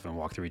and stuff and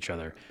walk through each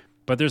other.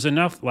 But there's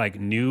enough like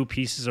new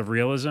pieces of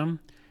realism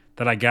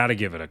that I got to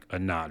give it a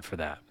nod for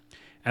that.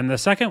 And the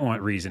second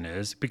reason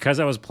is because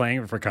I was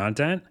playing it for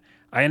content,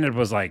 I ended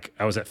up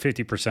I was at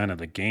 50% of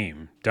the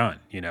game done,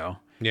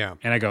 Yeah.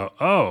 And I go,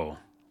 oh,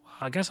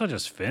 I guess I'll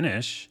just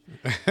finish.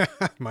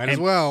 Might as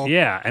well.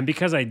 Yeah. And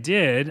because I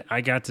did, I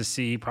got to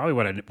see probably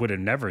what I would have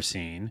never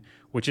seen,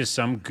 which is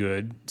some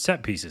good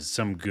set pieces,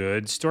 some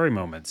good story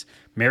moments.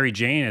 Mary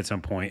Jane at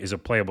some point is a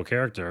playable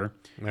character.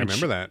 I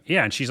remember that.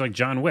 Yeah. And she's like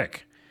John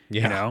Wick,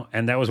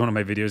 and that was one of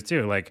my videos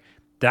too. Like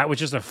that was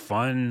just a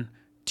fun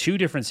 2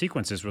 different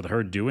sequences with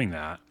her doing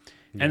that.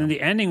 Yeah. And then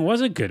the ending was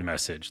a good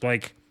message.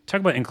 Like talk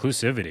about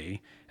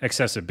inclusivity,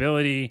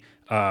 accessibility.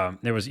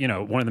 There was,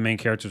 one of the main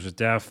characters was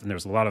deaf and there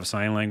was a lot of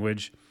sign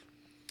language.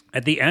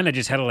 At the end, I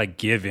just had to like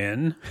give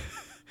in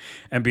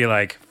and be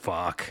like,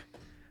 fuck.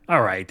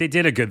 All right. They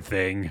did a good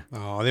thing.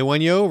 Oh, they won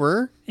you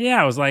over.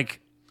 Yeah. I was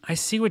like, I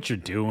see what you're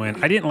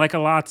doing. I didn't like a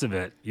lot of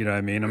it. You know what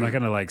I mean? I'm not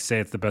going to say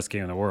it's the best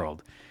game in the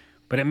world,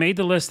 but it made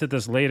the list at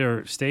this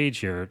later stage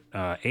here,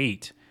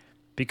 8,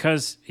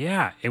 because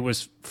it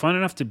was fun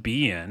enough to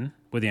be in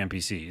with the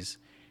NPCs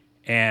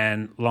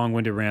and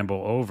long-winded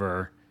ramble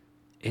over.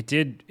 It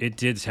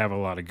did have a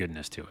lot of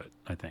goodness to it,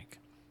 I think.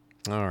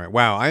 All right.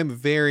 Wow. I'm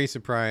very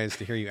surprised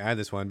to hear you add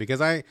this one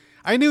because I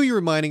knew you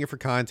were mining it for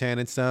content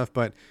and stuff,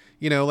 but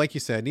like you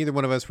said, neither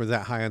one of us were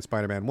that high on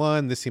Spider-Man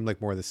 1. This seemed like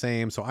more of the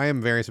same. So I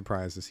am very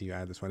surprised to see you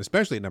add this one,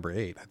 especially at number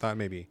 8. I thought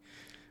maybe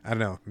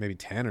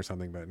 10 or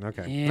something, but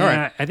okay. Yeah, all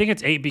right. I think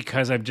it's 8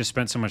 because I've just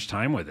spent so much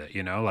time with it,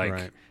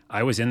 Right.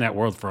 I was in that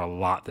world for a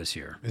lot this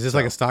year. Is this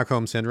like a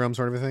Stockholm Syndrome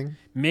sort of a thing?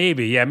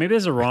 Maybe, yeah. Maybe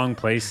there's a wrong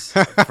place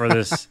for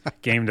this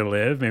game to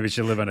live. Maybe it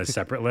should live on a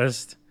separate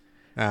list.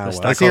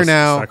 It's here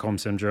now. Stockholm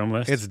Syndrome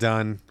list. It's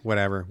done.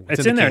 Whatever.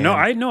 It's in there. No,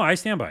 I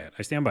stand by it.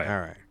 I by it. All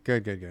right.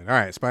 Good. All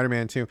right.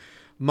 Spider-Man 2.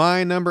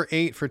 My number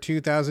 8 for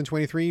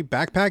 2023,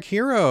 Backpack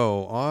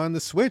Hero on the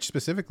Switch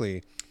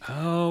specifically.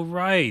 Oh,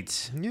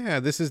 right. Yeah,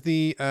 this is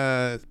the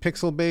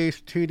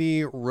pixel-based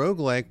 2D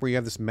roguelike where you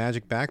have this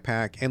magic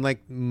backpack, and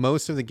like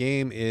most of the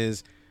game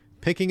is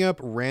picking up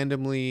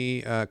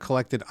randomly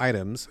collected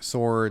items,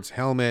 swords,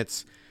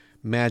 helmets,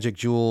 magic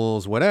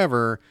jewels,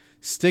 whatever,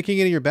 sticking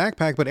it in your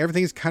backpack, but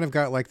everything's kind of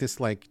got like this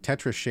like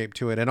Tetris shape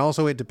to it, and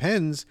also it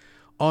depends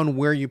on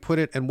where you put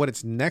it and what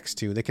it's next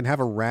to. They can have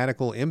a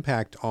radical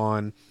impact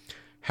on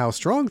how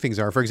strong things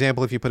are. For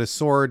example, if you put a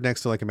sword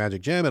next to like a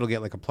magic gem, it'll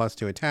get like a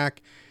 +2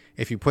 attack.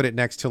 If you put it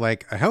next to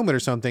like a helmet or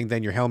something,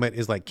 then your helmet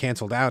is like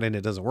canceled out and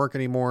it doesn't work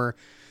anymore.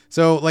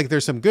 So like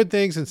there's some good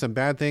things and some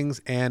bad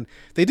things, and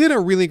they did a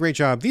really great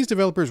job. These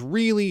developers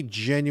really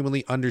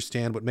genuinely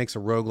understand what makes a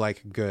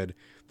roguelike good.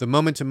 The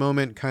moment to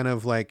moment kind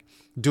of like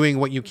doing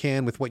what you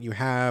can with what you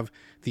have,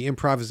 the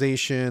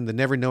improvisation, the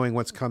never knowing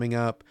what's coming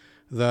up,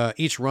 the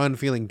each run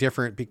feeling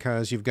different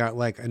because you've got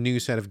like a new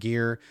set of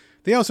gear.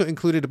 They also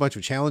included a bunch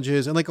of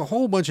challenges and like a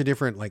whole bunch of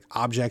different like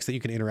objects that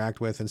you can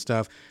interact with and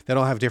stuff that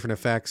all have different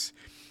effects.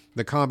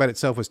 The combat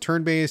itself was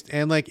turn-based,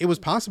 and like it was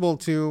possible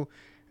to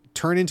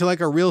turn into like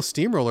a real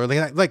steamroller.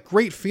 Like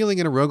great feeling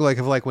in a roguelike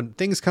of like when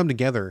things come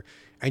together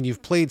and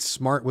you've played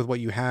smart with what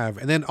you have,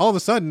 and then all of a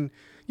sudden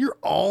you're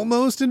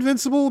almost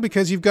invincible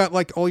because you've got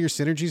like all your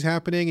synergies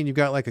happening, and you've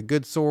got like a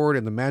good sword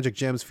and the magic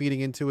gems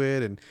feeding into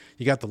it, and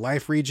you got the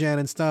life regen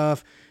and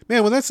stuff.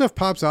 Man, when that stuff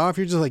pops off,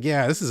 you're just like,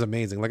 yeah, this is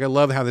amazing. Like I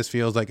love how this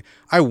feels. Like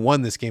I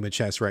won this game of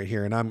chess right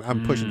here, and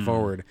I'm pushing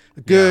forward.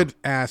 Good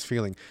ass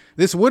feeling.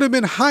 This would have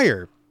been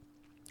higher.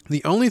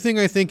 The only thing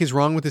I think is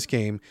wrong with this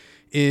game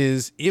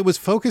is it was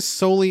focused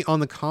solely on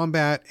the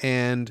combat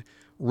and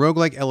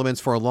roguelike elements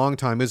for a long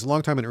time. It was a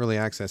long time in early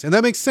access. And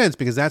that makes sense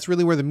because that's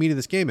really where the meat of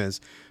this game is.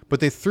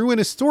 But they threw in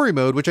a story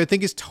mode, which I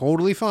think is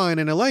totally fine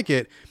and I like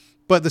it.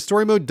 But the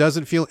story mode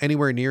doesn't feel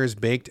anywhere near as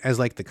baked as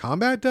like the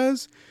combat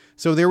does.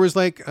 So there was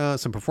like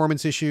some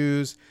performance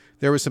issues.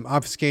 There was some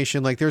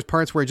obfuscation. Like there's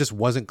parts where it just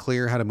wasn't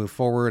clear how to move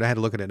forward. I had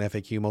to look at an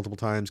FAQ multiple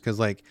times because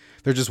like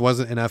there just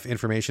wasn't enough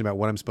information about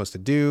what I'm supposed to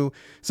do.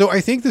 So I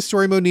think the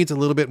story mode needs a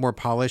little bit more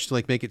polish to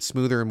like make it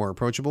smoother and more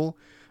approachable.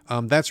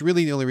 That's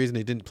really the only reason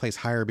it didn't place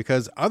higher,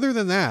 because other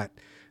than that,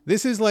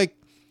 this is like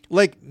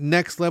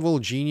next level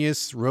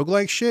genius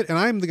roguelike shit. And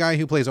I'm the guy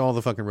who plays all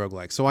the fucking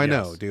roguelikes. So I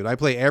know, dude, I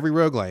play every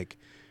roguelike.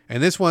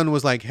 And this one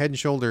was like head and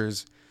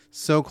shoulders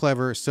so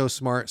clever, so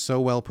smart,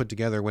 so well put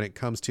together when it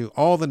comes to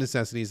all the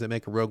necessities that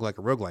make a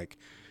roguelike.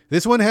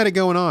 This one had it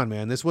going on,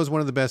 man. This was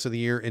one of the best of the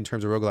year in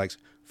terms of roguelikes,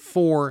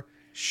 for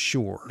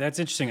sure. That's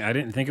interesting. I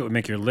didn't think it would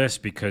make your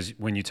list because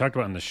when you talked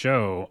about it on the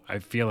show, I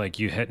feel like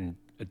you hadn't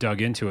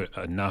dug into it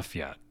enough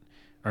yet.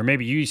 Or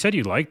maybe you said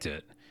you liked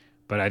it,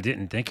 but I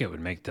didn't think it would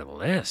make the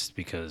list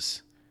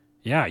because,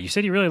 yeah, you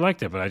said you really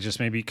liked it, but I just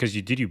maybe because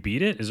did you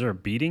beat it? Is there a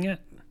beating it?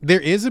 There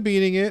is a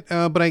beating it,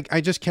 but I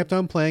just kept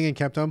on playing and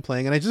kept on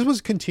playing, and I just was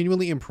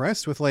continually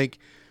impressed with like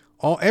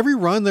every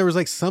run. There was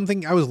like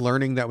something I was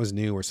learning that was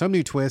new or some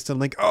new twist. And I'm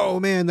like, oh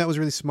man, that was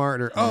really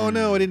smart. Or oh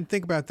no, I didn't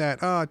think about that.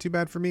 Oh, too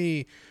bad for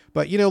me.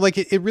 But you know, like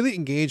it really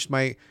engaged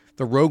the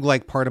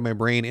roguelike part of my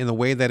brain in the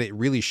way that it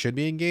really should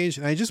be engaged.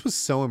 And I just was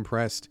so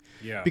impressed.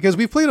 Yeah. Because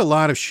we've played a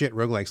lot of shit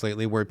roguelikes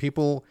lately where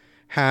people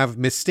have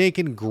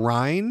mistaken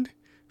grind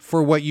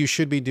for what you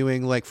should be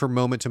doing, like for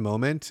moment to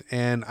moment.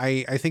 And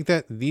I think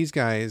that these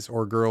guys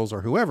or girls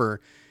or whoever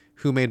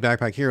who made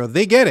Backpack Hero,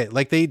 they get it.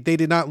 Like they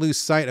did not lose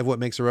sight of what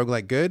makes a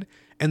roguelike good.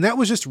 And that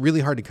was just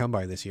really hard to come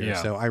by this year. Yeah.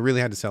 So I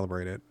really had to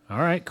celebrate it. All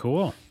right,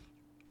 cool.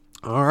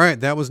 All right.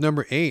 That was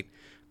number 8.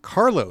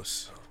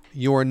 Carlos,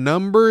 your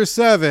number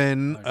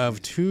 7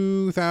 of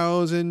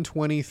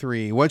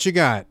 2023. What you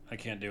got? I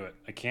can't do it.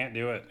 I can't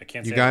do it. I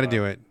can't. You got to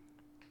do it.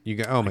 You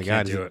got. Oh my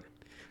God. Do it.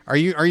 Are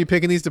you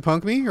picking these to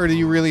punk me, or do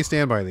you really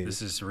stand by these?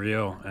 This is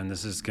real, and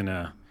this is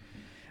gonna.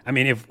 I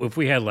mean, if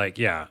we had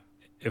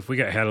if we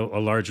had a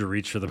larger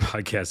reach for the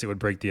podcast, it would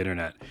break the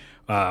internet.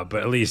 But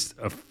at least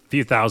a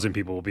few thousand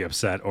people will be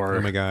upset, or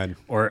oh my God,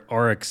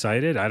 or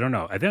excited. I don't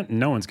know. I think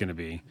no one's gonna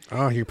be.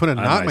 Oh, you're putting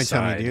a knot in my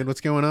tummy, dude.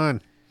 What's going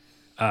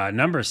on?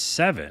 Number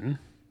 7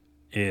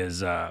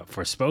 is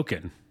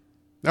Forspoken.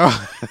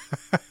 Oh.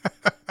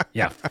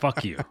 Yeah,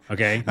 fuck you.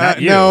 Okay,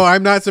 not you. No,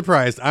 I'm not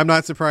surprised. I'm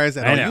not surprised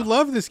at all. know. You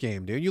love this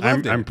game, dude. You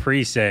loved it. I'm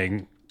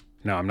pre-saying,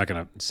 no, I'm not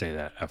going to say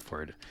that F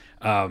word.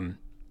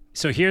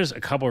 So here's a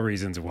couple of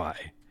reasons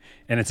why.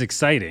 And it's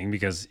exciting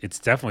because it's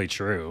definitely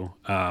true.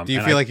 Do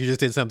you feel like you just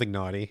did something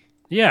naughty?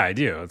 Yeah, I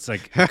do. It's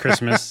like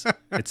Christmas.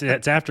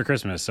 it's after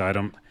Christmas, so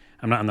I'm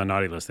not on the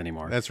naughty list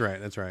anymore. That's right.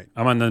 That's right.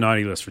 I'm on the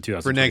naughty list for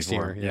 2024. For next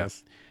year,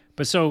 yes. Yeah.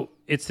 But so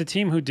it's the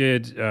team who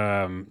did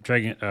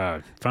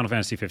Final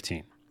Fantasy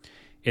 15.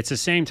 It's the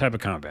same type of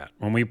combat.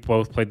 When we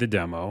both played the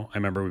demo, I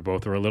remember we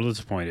both were a little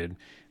disappointed,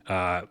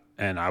 and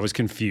I was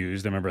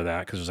confused. I remember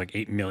that because there's like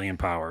 8 million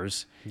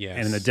powers. Yes.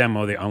 And in the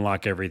demo, they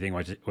unlock everything,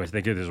 which I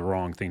think is the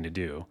wrong thing to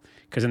do.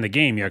 Because in the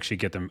game, you actually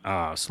get them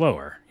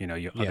slower. You know,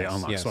 they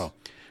unlock slow.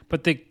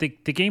 But the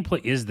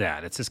gameplay is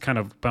that. It's this kind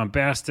of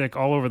bombastic,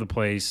 all over the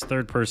place,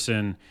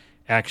 third-person,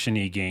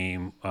 action-y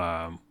game.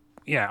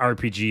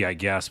 RPG, I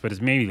guess, but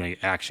it's mainly like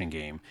action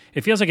game.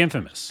 It feels like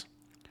Infamous.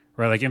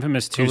 Right, like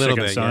Infamous 2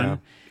 Second Son. Yeah.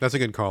 That's a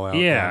good call out.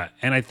 Yeah,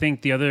 and I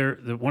think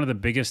one of the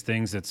biggest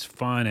things that's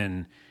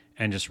fun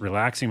and just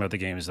relaxing about the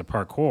game is the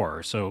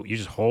parkour. So you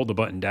just hold the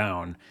button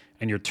down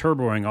and you're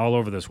turboing all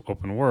over this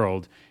open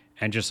world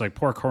and just like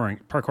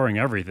parkouring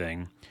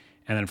everything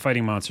and then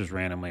fighting monsters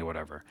randomly,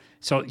 whatever.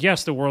 So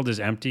yes, the world is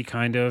empty,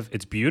 kind of.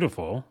 It's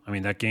beautiful. I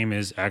mean, that game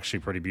is actually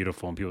pretty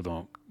beautiful, and people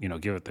don't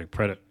give it the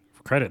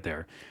credit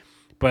there.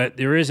 But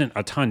there isn't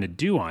a ton to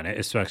do on it.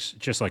 It's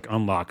just like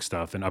unlock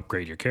stuff and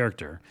upgrade your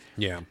character.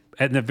 Yeah.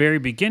 At the very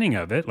beginning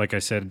of it, like I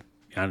said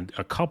on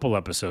a couple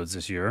episodes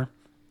this year,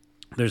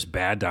 there's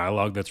bad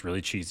dialogue that's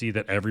really cheesy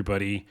that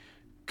everybody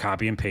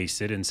copy and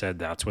pasted and said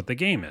that's what the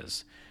game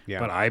is. Yeah.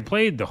 But I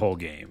played the whole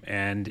game,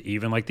 and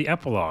even like the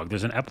epilogue,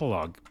 there's an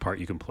epilogue part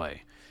you can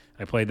play.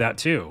 I played that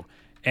too.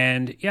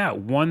 And yeah,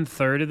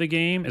 1/3 of the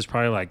game is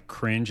probably like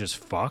cringe as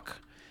fuck,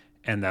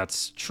 and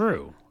that's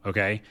true,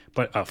 okay?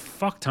 But a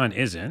fuck ton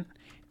isn't.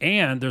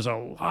 And there's a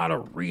lot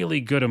of really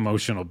good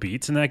emotional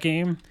beats in that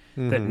game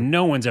that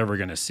no one's ever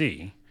going to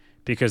see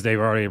because they've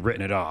already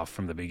written it off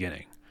from the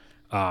beginning.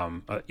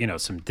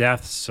 Some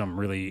deaths, some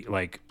really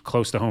like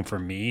close to home for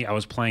me. I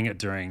was playing it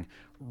during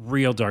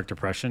real dark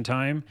depression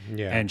time.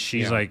 Yeah. And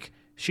she's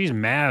she's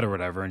mad or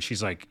whatever. And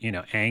she's like,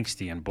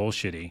 angsty and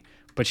bullshitty.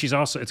 But she's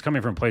also, it's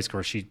coming from a place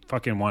where she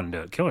fucking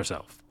wanted to kill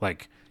herself.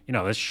 Like,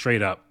 that's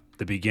straight up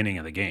the beginning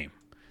of the game.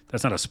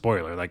 That's not a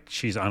spoiler. Like,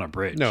 she's on a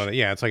bridge. No,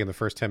 yeah, it's like in the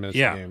first 10 minutes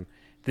of the game.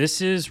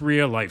 This is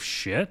real life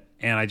shit,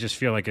 and I just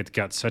feel like it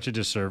got such a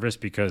disservice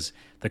because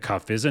the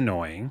cuff is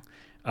annoying.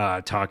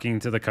 Talking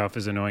to the cuff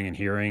is annoying, and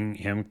hearing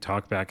him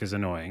talk back is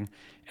annoying,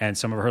 and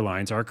some of her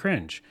lines are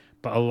cringe.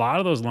 But a lot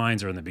of those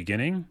lines are in the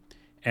beginning,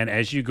 and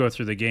as you go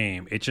through the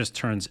game, it just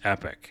turns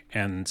epic,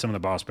 and some of the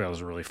boss battles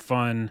are really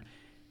fun,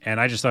 and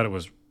I just thought it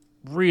was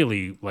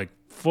really, like,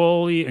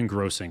 fully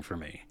engrossing for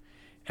me.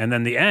 And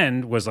then the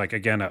end was, like,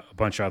 again, a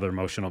bunch of other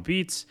emotional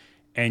beats,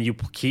 and you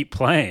keep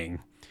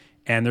playing,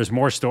 and there's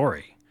more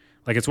story.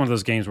 Like, it's one of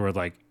those games where,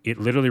 like, it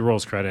literally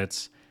rolls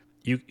credits.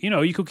 You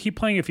could keep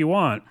playing if you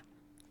want,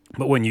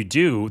 but when you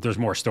do, there's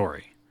more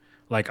story,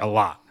 like a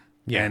lot.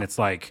 Yeah. And it's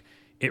like,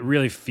 it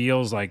really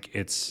feels like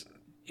it's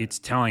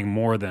telling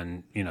more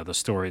than, the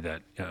story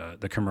that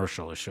the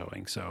commercial is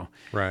showing. So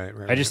right.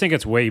 I just think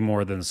it's way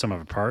more than some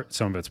of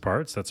its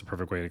parts. That's a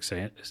perfect way to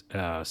say it.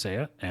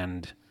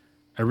 And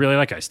I really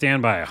like it. I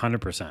stand by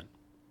 100%.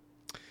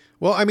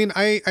 Well, I mean,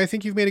 I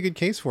think you've made a good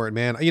case for it,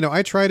 man.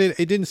 I tried it.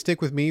 It didn't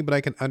stick with me, but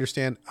I can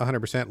understand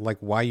 100% like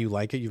why you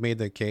like it. You've made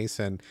the case,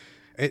 and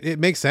it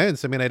makes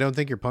sense. I mean, I don't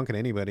think you're punking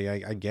anybody.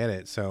 I get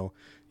it. So,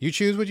 You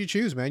choose what you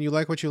choose, man. You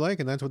like what you like,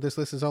 and that's what this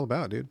list is all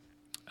about, dude.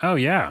 Oh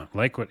yeah,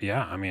 like what?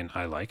 Yeah, I mean,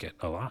 I like it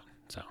a lot.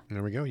 So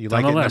There we go. You It's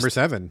on like the it list. number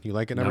 7. You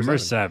like it number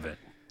seven.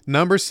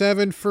 Number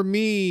 7 for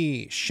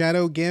me,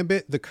 Shadow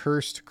Gambit: The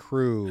Cursed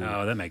Crew.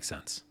 Oh, that makes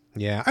sense.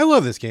 Yeah, I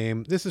love this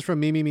game. This is from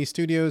Me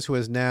Studios, who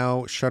has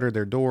now shuttered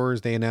their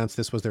doors. They announced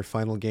this was their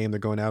final game. They're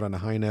going out on a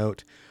high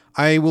note.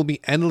 I will be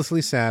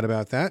endlessly sad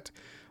about that.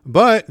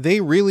 But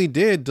they really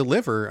did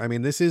deliver. I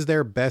mean, this is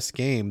their best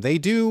game. They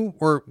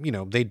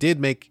did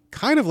make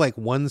kind of like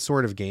one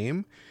sort of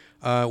game,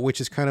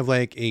 which is kind of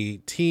like a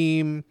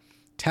team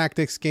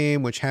tactics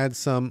game, which had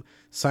some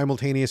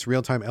simultaneous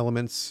real-time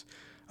elements.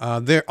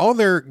 All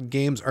their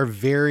games are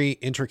very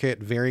intricate,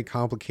 very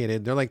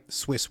complicated. They're like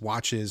Swiss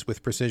watches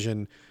with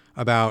precision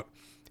about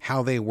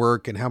how they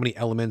work and how many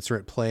elements are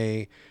at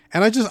play.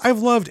 And I've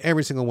loved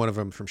every single one of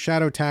them, from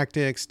Shadow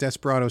Tactics,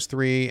 Desperados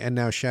 3, and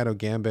now Shadow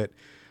Gambit.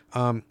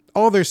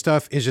 All their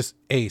stuff is just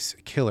ace,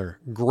 killer,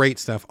 great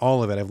stuff,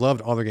 all of it. I've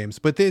loved all their games,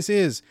 but this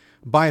is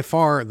by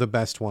far the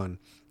best one.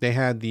 They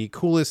had the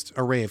coolest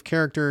array of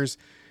characters.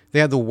 They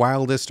had the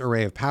wildest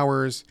array of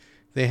powers.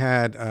 They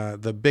had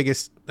the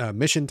biggest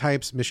mission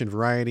types, mission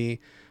variety.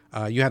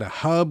 You had a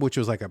hub, which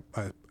was like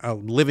a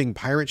living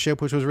pirate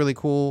ship, which was really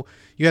cool.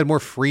 You had more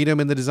freedom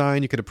in the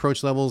design. You could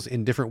approach levels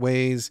in different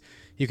ways.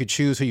 You could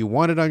choose who you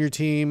wanted on your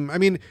team. I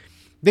mean,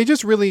 they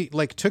just really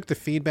like took the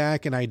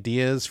feedback and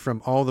ideas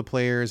from all the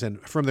players and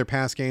from their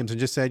past games and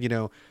just said,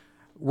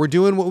 we're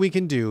doing what we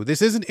can do.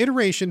 This is an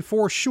iteration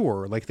for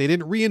sure. Like, they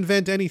didn't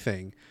reinvent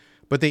anything,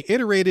 but they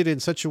iterated in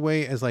such a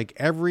way as like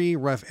every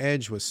rough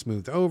edge was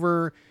smoothed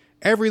over.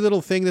 Every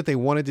little thing that they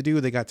wanted to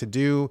do, they got to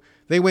do.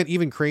 They went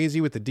even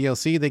crazy with the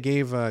DLC. They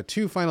gave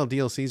 2 final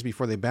DLCs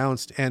before they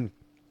bounced, and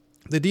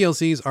the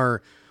DLCs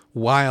are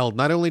wild.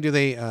 Not only do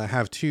they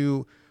have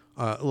 2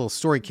 little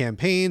story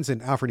campaigns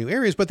and offer new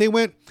areas, but they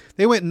went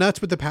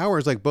nuts with the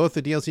powers. Like, both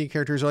the DLC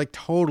characters are like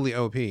totally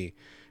OP.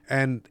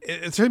 And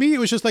to me, it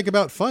was just like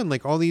about fun.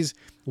 Like, all these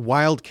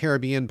wild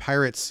Caribbean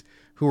pirates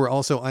who were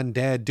also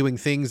undead doing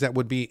things that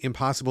would be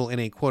impossible in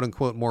a quote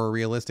unquote more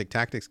realistic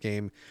tactics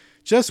game.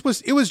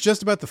 It was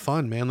just about the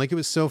fun, man. Like, it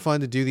was so fun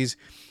to do these,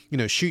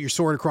 shoot your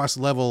sword across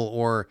the level,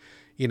 or,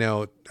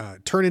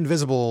 turn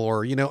invisible,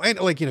 or, and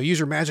like, use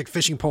your magic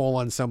fishing pole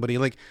on somebody,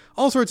 like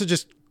all sorts of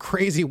just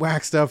crazy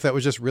whack stuff that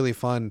was just really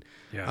fun.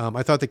 Yeah.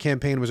 I thought the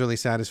campaign was really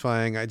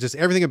satisfying.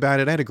 Everything about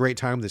it. I had a great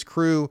time with this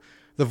crew.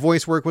 The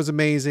voice work was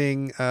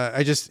amazing.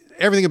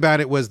 Everything about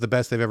it was the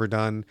best they've ever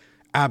done.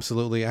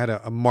 Absolutely. I had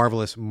a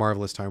marvelous,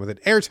 marvelous time with it.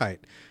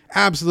 Airtight.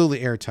 Absolutely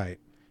airtight.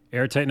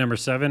 Airtight number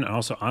 7, and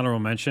also honorable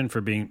mention for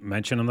being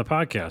mentioned on the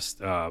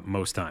podcast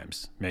most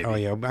times. Maybe. Oh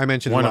yeah, I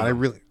mentioned One a lot. of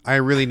them. I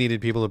really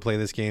needed people to play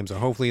this game, so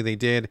hopefully they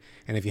did.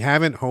 And if you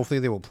haven't, hopefully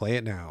they will play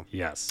it now.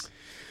 Yes.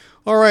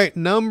 All right,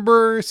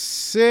 number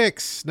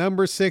 6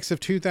 of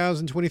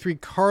 2023.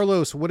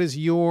 Carlos, what is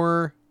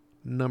your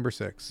number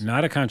 6?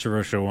 Not a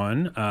controversial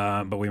one,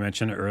 but we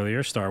mentioned it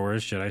earlier. Star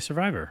Wars Jedi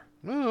Survivor.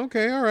 Oh,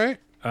 okay, all right.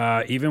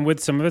 Even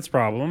with some of its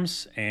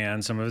problems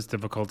and some of its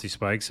difficulty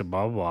spikes and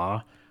blah blah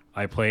blah,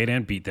 I played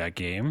and beat that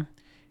game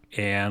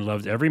and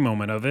loved every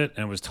moment of it,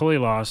 and was totally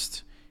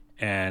lost,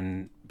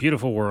 and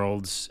beautiful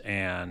worlds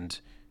and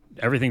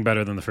everything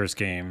better than the first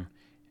game.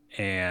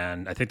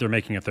 And I think they're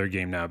making a third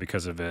game now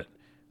because of it.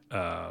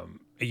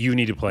 You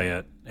need to play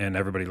it, and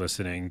everybody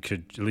listening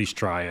should at least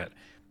try it.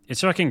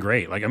 It's fucking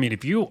great. Like, I mean,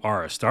 if you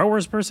are a Star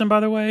Wars person, by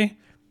the way,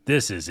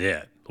 this is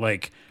it.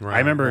 Like, I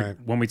remember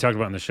when we talked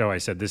about it in the show, I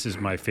said, this is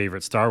my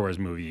favorite Star Wars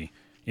movie,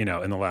 in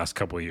the last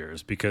couple of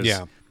years, because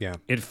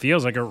it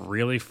feels like a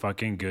really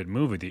fucking good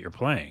movie that you're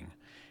playing.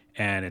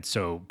 And it's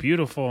so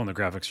beautiful, and the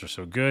graphics are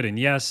so good. And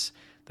yes,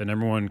 the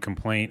number one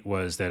complaint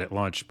was that it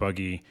launched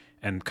buggy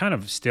and kind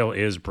of still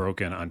is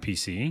broken on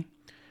PC.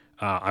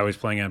 I was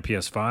playing on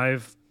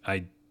PS5.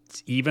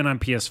 Even on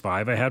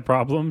PS5, I had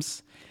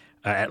problems.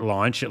 At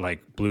launch, it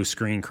like blue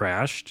screen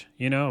crashed,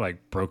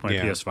 like broke my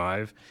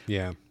PS5.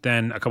 Yeah.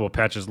 Then a couple of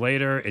patches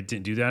later, it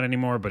didn't do that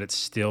anymore, but it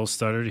still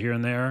stuttered here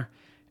and there.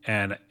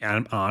 And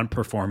I'm on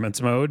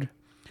performance mode.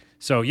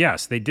 So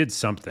yes, they did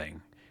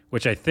something,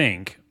 which I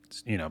think,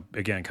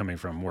 again, coming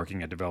from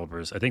working at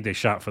developers, I think they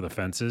shot for the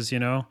fences,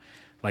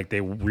 like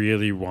they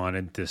really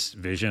wanted this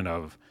vision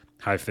of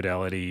high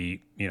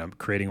fidelity,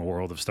 creating a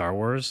world of Star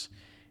Wars,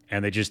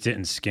 and they just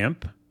didn't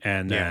skimp.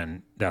 And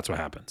then that's what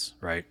happens,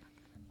 right?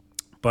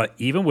 But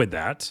even with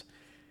that,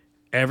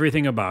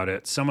 everything about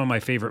it, some of my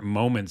favorite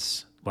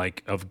moments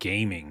like of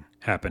gaming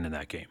happened in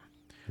that game.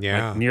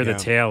 Yeah. Like, near the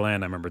tail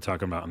end, I remember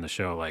talking about on the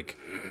show, like,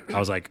 I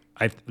was like,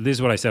 this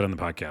is what I said on the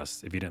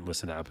podcast, if you didn't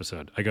listen to that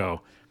episode. I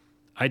go,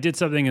 I did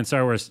something in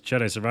Star Wars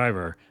Jedi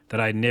Survivor that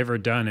I'd never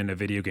done in a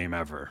video game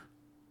ever.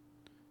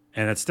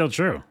 And that's still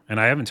true. And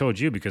I haven't told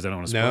you because I don't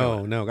want to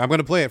spoil it. No. I'm going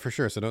to play it for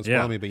sure, so don't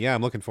spoil me. But yeah,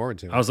 I'm looking forward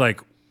to it. I was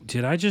like,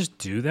 did I just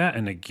do that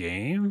in a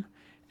game?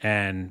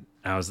 And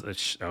I was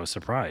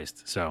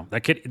surprised. So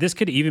this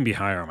could even be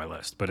higher on my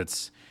list, but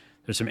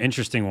there's some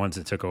interesting ones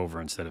that took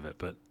over instead of it.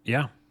 But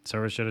yeah,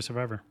 Star Wars Jedi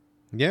Survivor.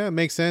 Yeah, it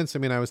makes sense. I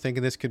mean, I was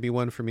thinking this could be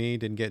one for me.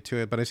 Didn't get to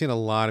it, but I've seen a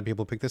lot of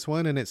people pick this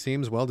one, and it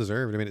seems well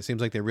deserved. I mean, it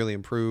seems like they really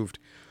improved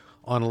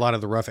on a lot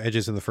of the rough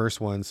edges in the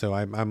first one, so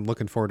I'm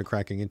looking forward to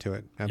cracking into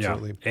it.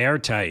 Absolutely. Yeah.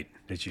 Airtight,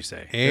 did you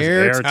say?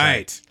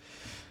 Airtight.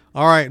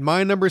 All right,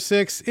 my number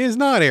 6 is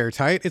not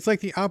airtight. It's like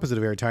the opposite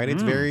of airtight.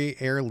 It's very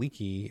air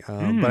leaky,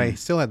 but I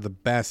still had the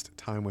best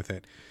time with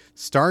it.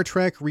 Star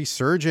Trek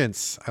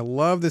Resurgence. I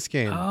love this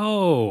game.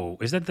 Oh,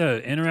 is that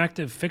the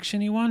interactive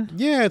fiction-y one?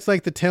 Yeah, it's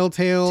like the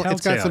Telltale.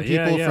 It's got some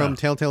Telltale, people from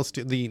Telltale,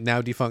 the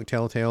now defunct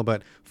Telltale,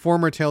 but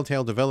former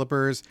Telltale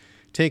developers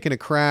taking a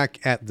crack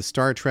at the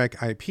Star Trek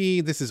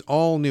IP. This is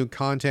all new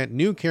content,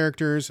 new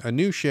characters, a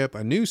new ship,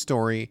 a new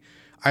story.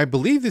 I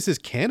believe this is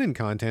canon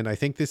content. I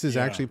think this is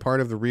actually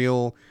part of the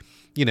real,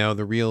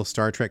 the real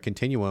Star Trek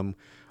continuum.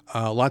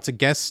 Lots of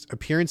guest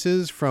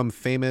appearances from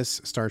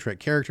famous Star Trek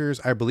characters.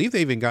 I believe they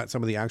even got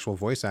some of the actual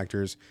voice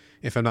actors,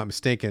 if I'm not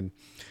mistaken.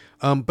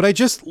 But I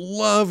just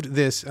loved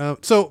this.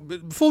 So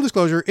full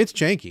disclosure, it's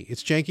janky.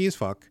 It's janky as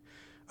fuck.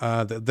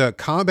 The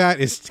combat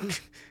is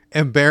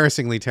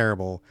embarrassingly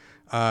terrible.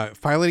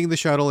 Piloting the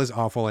shuttle is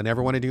awful. I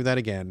never want to do that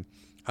again.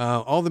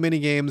 All the mini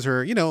games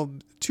are,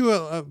 to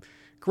a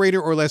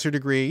greater or lesser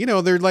degree,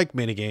 they're like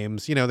mini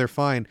games, they're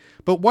fine.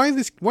 But why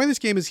this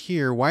game is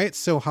here, why it's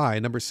so high,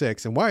 number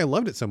 6, and why I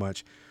loved it so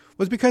much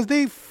was because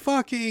they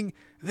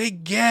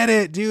get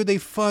it, dude. They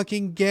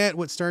fucking get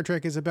what Star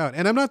Trek is about.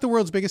 And I'm not the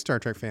world's biggest Star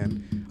Trek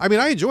fan. I mean,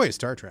 I enjoy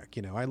Star Trek,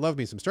 I love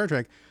me some Star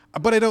Trek,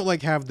 but I don't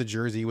like have the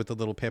jersey with the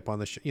little pip on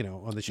the,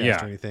 on the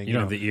chest or anything. You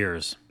don't have the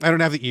ears. I don't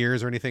have the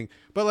ears or anything,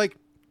 but like,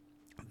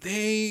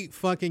 they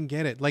fucking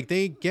get it. Like,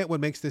 they get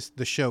what makes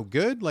the show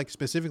good, like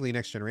specifically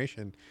Next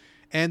Generation.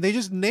 And they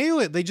just nail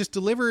it. They just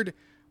delivered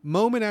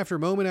moment after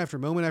moment after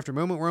moment after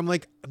moment where I'm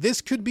like, this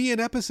could be an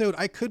episode.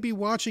 I could be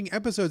watching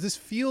episodes. This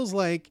feels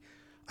like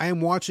I am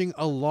watching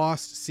a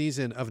lost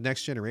season of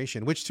Next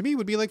Generation, which to me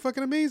would be like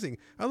fucking amazing.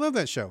 I love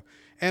that show.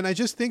 And I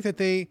just think that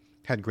they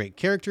had great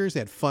characters. They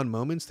had fun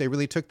moments. They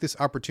really took this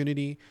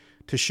opportunity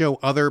to show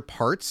other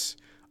parts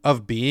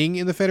of being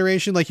in the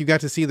Federation. Like, you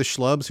got to see the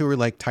schlubs who were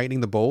like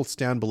tightening the bolts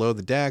down below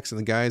the decks, and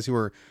the guys who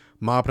were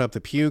mopping up the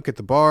puke at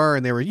the bar,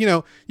 and they were,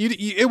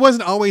 it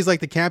wasn't always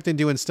like the captain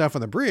doing stuff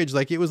on the bridge.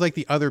 Like, it was like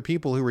the other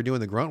people who were doing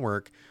the grunt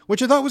work,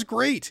 which I thought was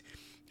great.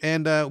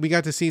 And we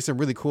got to see some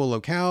really cool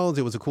locales.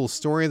 It was a cool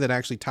story that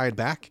actually tied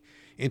back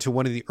into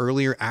one of the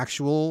earlier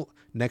actual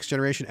Next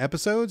Generation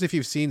episodes. If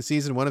you've seen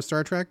season 1 of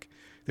Star Trek,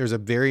 there's a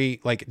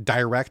very like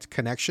direct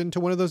connection to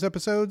one of those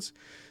episodes.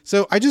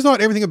 So I just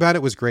thought everything about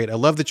it was great. I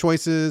love the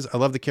choices. I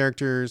love the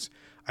characters.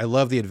 I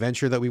love the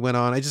adventure that we went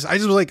on. I just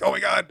was like, oh my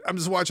God, I'm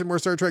just watching more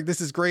Star Trek. This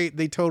is great.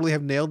 They totally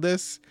have nailed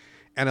this.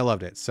 And I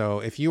loved it. So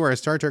if you are a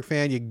Star Trek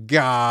fan, you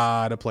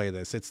gotta play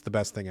this. It's the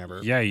best thing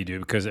ever. Yeah, you do,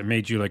 because it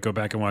made you like go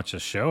back and watch the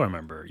show. I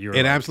remember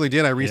absolutely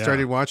did. I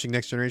restarted watching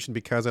Next Generation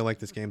because I like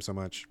this game so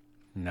much.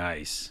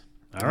 Nice.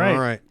 All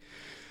right.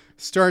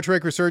 Star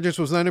Trek Resurgence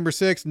was my number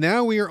 6.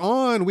 Now we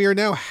are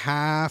now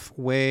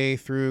halfway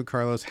through,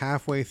 Carlos,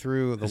 halfway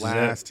through the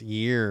last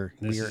year.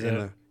 We are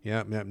in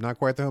not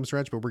quite the home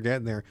stretch, but we're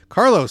getting there.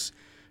 Carlos,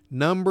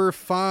 number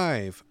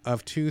 5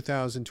 of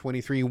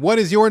 2023. What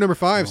is your number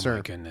 5, sir? Oh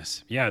my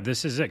goodness. Yeah,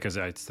 this is it, because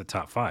it's the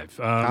top 5.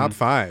 Top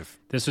 5.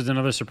 This was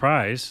another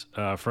surprise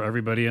for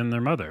everybody and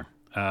their mother.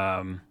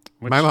 My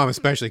mom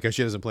especially, because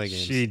she doesn't play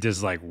games. She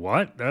just like,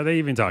 what are they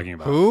even talking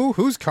about?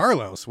 Who's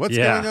Carlos? What's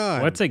going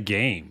on? What's a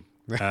game?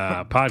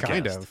 Podcast.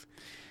 Kind of.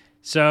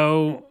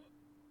 So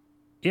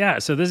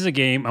this is a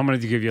game. I'm going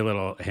to give you a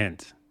little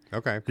hint.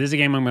 Okay. This is a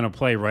game I'm going to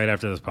play right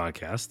after this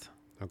podcast.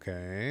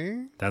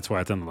 Okay. That's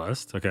why it's on the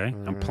list. Okay.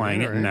 I'm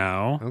playing it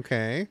now.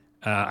 Okay.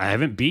 I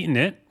haven't beaten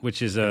it,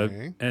 which is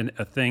a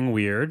thing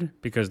weird,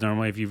 because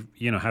normally if you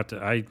have to,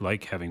 I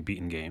like having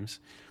beaten games.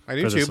 I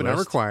do too, but not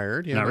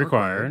required. Yeah, not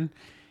required.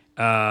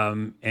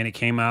 And it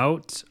came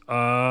out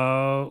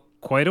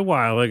quite a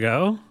while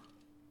ago.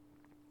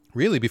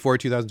 Really? Before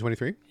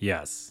 2023?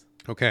 Yes.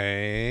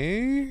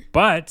 Okay.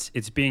 But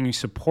it's being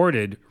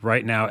supported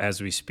right now as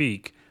we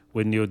speak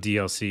with new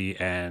DLC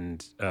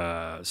and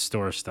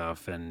store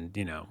stuff and,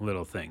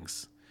 little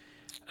things.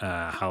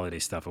 Holiday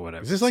stuff or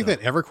whatever. Is this like that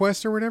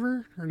EverQuest or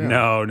whatever? Or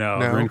no? No.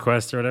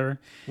 RuneQuest or whatever?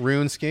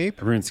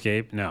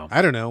 RuneScape? No.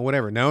 I don't know.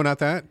 Whatever. No, not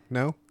that.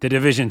 No. The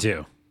Division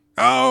 2.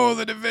 Oh,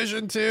 the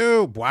Division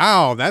 2.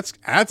 Wow, that's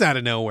out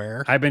of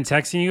nowhere. I've been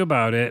texting you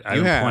about it.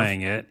 I've been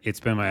playing it. It's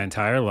been my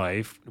entire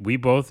life. We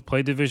both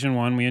played Division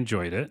 1. We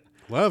enjoyed it.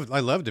 I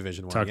love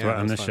Division 1. Talked about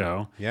it on the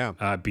show. Yeah.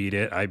 I beat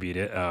it. I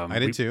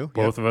did too.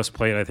 Both of us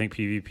played, I think,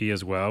 PvP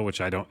as well,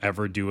 which I don't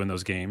ever do in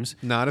those games.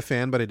 Not a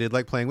fan, but I did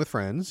like playing with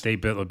friends. They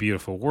built a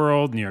beautiful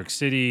world, New York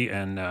City,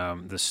 and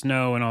the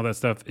snow and all that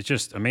stuff. It's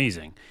just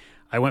amazing.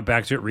 I went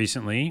back to it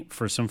recently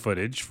for some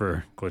footage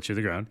for Glitch of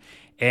the Ground.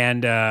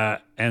 And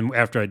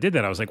after I did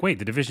that, I was like, wait,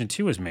 the Division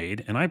 2 was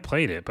made, and I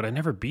played it, but I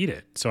never beat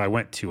it. So I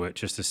went to it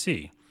just to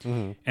see.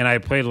 Mm-hmm. And I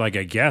played,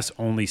 I guess,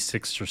 only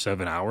 6 or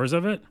 7 hours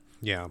of it.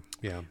 Yeah.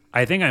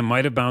 I think I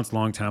might have bounced a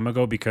long time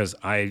ago because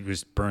I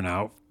was burnt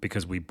out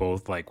because we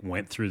both,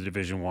 went through the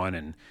Division 1.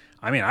 And,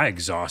 I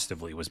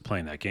exhaustively was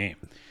playing that game.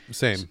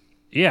 Same.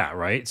 Yeah,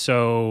 right.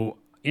 So,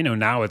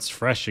 now it's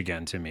fresh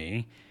again to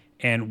me.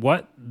 And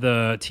what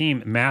the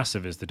team,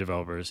 Massive is the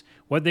developers,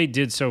 what they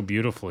did so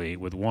beautifully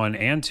with 1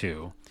 and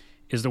 2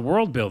 is the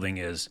world building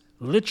is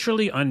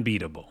literally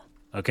unbeatable.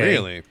 Okay?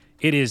 Really?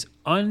 It is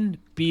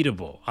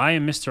unbeatable. I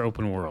am Mr.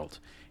 Open World.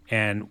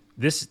 And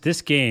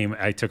this game,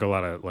 I took a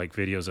lot of like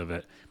videos of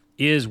it,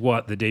 is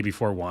what the Day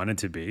Before wanted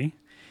to be.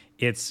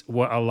 It's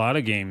what a lot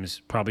of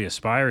games probably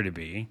aspire to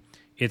be.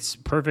 It's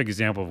perfect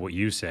example of what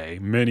you say.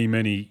 Many,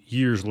 many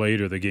years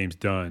later, the game's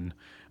done.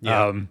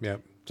 Yeah. Yeah.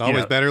 It's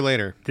always better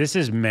later. This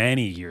is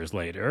many years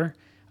later.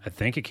 I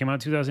think it came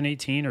out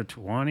 2018 or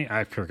 20.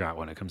 I forgot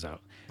when it comes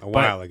out. A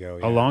while ago.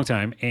 Yeah. A long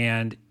time.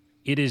 And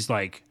it is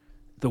like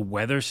the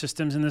weather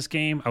systems in this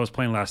game. I was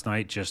playing last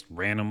night, just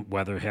random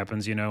weather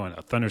happens, and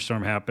a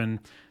thunderstorm happened.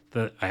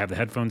 I have the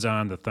headphones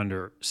on. The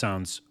thunder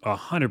sounds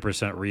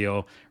 100%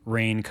 real.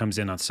 Rain comes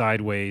in on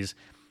sideways.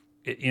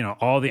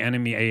 All the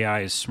enemy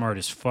AI is smart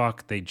as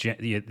fuck. They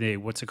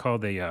what's it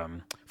called? They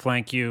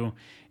flank you.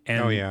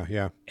 And,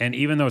 yeah. And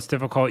even though it's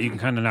difficult, you can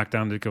kind of knock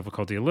down the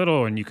difficulty a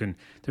little, and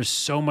there's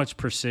so much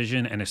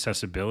precision and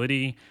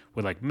accessibility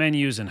with like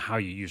menus and how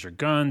you use your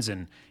guns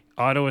and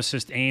auto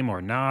assist aim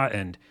or not.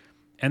 And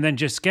then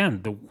just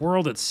again, the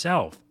world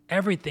itself,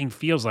 everything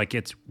feels like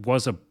it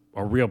was a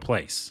real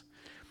place.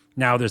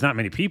 Now there's not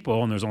many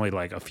people and there's only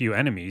like a few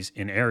enemies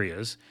in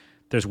areas.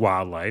 There's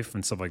wildlife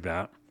and stuff like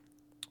that.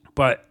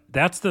 But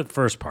that's the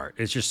first part.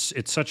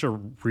 It's such a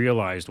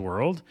realized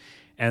world.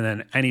 And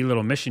then any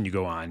little mission you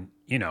go on,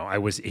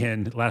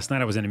 last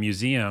night I was in a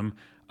museum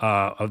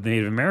of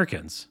Native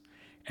Americans,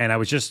 and I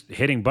was just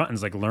hitting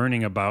buttons, like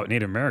learning about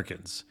Native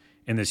Americans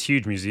in this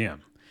huge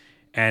museum.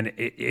 And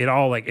it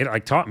all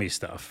taught me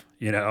stuff,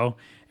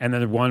 and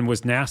then one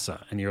was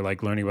NASA, and you're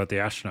like learning about the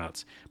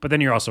astronauts, but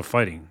then you're also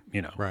fighting,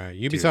 Right.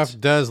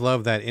 Ubisoft does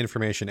love that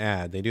information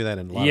ad. They do that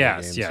in a lot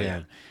of games.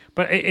 Yeah.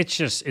 But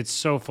it's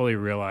so fully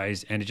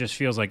realized, and it just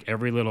feels like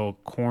every little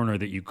corner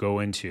that you go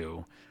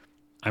into.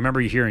 I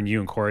remember hearing you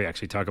and Corey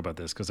actually talk about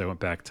this because I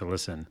went back to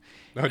listen.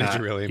 Oh, did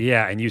you really?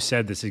 Yeah, and you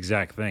said this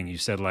exact thing. You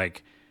said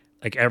like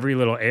every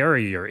little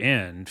area you're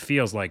in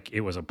feels like it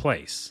was a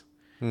place,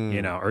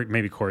 or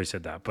maybe Corey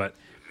said that. But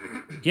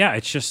yeah,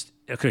 it's just,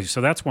 okay,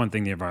 so that's one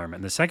thing, the environment.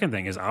 And the second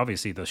thing is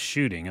obviously the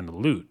shooting and the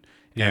loot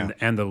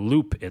and the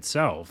loop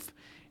itself.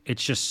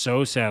 It's just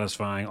so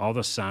satisfying. All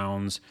the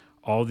sounds,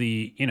 all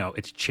the,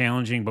 it's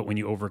challenging, but when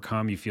you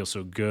overcome, you feel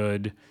so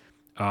good.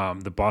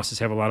 The bosses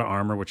have a lot of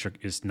armor, which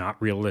is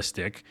not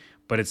realistic,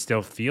 but it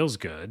still feels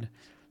good.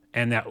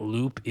 And that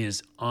loop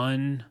is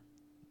undeniable.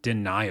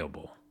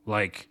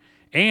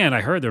 And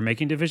I heard they're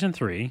making Division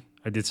 3.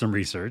 I did some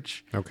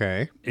research.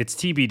 Okay. It's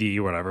TBD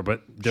or whatever,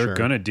 but they're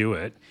going to do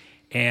it.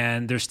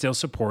 And they're still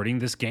supporting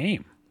this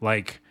game.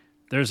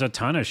 There's a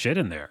ton of shit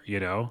in there,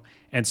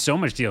 and so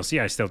much DLC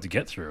I still have to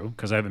get through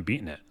because I haven't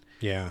beaten it.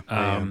 Yeah.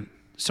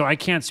 So I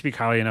can't speak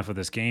highly enough of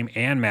this game.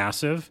 And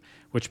Massive,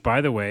 which, by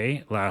the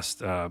way,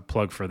 last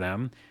plug for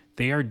them,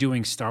 they are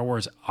doing Star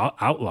Wars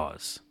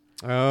Outlaws.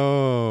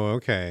 Oh,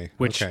 okay.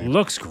 Which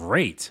looks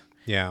great.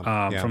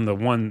 Yeah. From the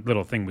one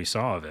little thing we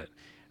saw of it.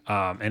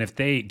 And if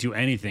they do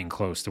anything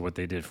close to what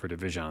they did for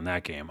Division on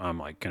that game, I'm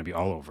going to be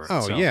all over it.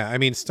 Oh, yeah. I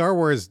mean, Star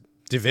Wars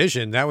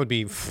Division, that would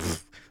be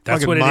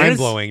that's what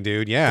mind-blowing,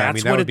 dude. Yeah.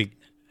 That would be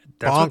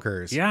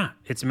bonkers.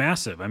 It's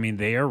massive. I mean,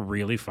 they are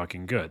really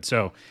fucking good.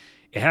 So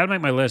it had to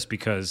make my list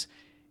because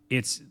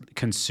it's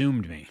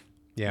consumed me.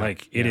 Yeah.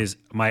 It is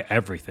my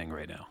everything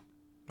right now.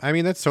 I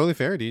mean, that's totally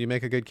fair, dude. You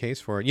make a good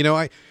case for it.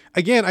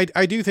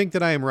 I do think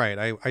that I am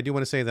right. I do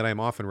want to say that I'm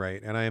often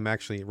right, and I am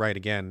actually right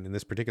again in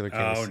this particular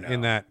case. Oh, no.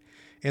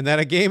 In that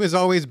a game is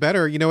always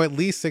better, at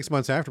least 6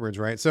 months afterwards,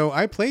 right? So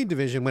I played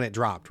Division when it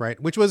dropped, right?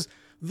 Which was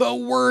the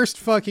worst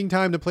fucking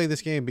time to play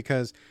this game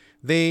because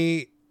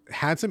they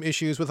had some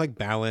issues with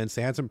balance.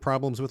 They had some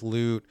problems with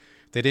loot.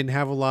 They didn't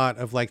have a lot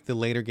of the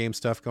later game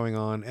stuff going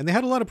on, and they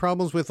had a lot of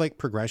problems with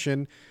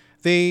progression.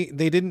 They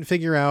didn't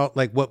figure out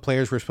what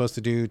players were supposed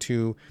to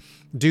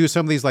do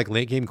some of these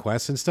late game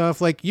quests and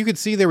stuff. You could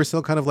see they were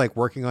still kind of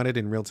working on it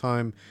in real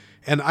time.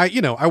 And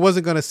I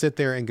wasn't going to sit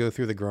there and go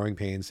through the growing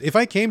pains. If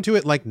I came to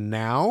it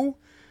now,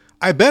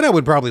 I bet I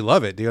would probably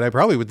love it, dude. I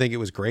probably would think it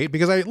was great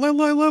because I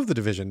love the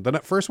Division. The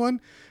first one,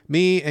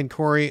 me and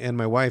Corey and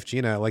my wife,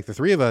 Gina, the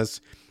three of us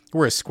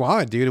were a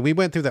squad, dude. And we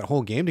went through that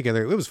whole game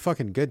together. It was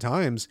fucking good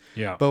times.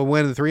 Yeah. But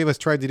when the three of us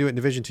tried to do it in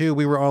Division 2,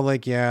 we were all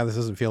yeah, this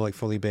doesn't feel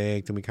fully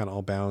baked. And we kind of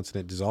all bounced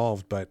and it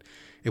dissolved. But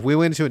if we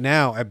went into it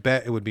now, I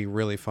bet it would be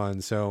really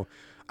fun. So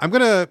I'm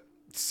going to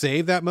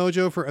save that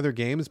mojo for other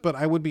games, but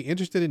I would be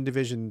interested in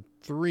Division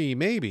 3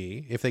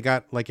 maybe if they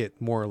got it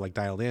more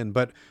dialed in.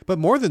 But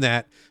more than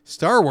that,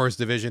 Star Wars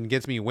Division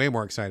gets me way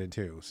more excited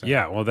too. So.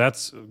 Yeah, well, I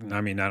don't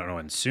know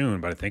when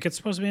soon, but I think it's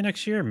supposed to be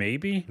next year,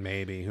 maybe.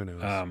 Maybe, who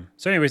knows?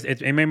 So anyways,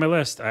 it made my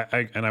list,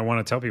 and I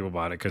want to tell people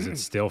about it because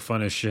it's still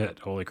fun as shit.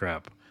 Holy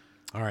crap.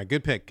 All right,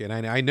 good pick. And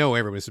I know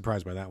everybody's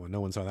surprised by that one. No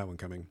one saw that one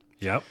coming.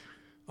 Yep.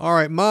 All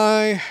right,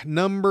 my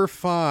number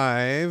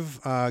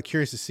 5.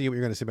 Curious to see what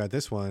you're going to say about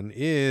this one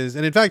is,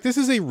 and in fact, this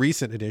is a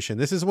recent addition.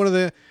 This is one of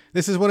the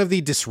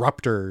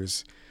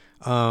disruptors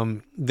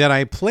that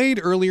I played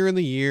earlier in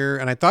the year,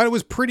 and I thought it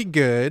was pretty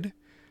good,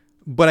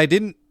 but I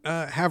didn't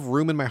have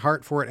room in my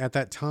heart for it at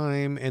that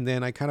time, and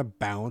then I kind of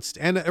bounced.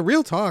 And a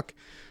real talk,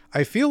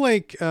 I feel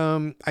like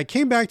I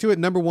came back to it,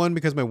 number one,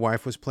 because my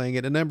wife was playing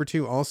it, and number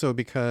two, also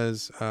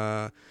because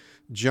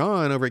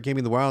John over at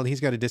Gaming the Wild, he's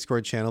got a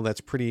Discord channel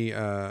that's pretty,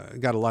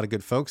 got a lot of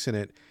good folks in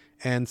it.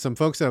 And some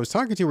folks that I was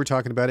talking to were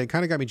talking about it. It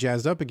kind of got me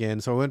jazzed up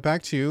again. So I went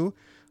back to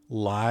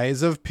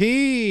Lies of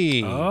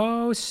P.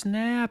 Oh,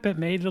 snap. It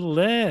made the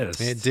list.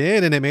 It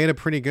did, and it made a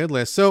pretty good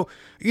list. So,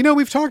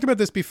 we've talked about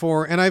this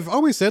before, and I've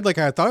always said, like,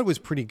 I thought it was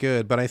pretty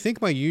good, but I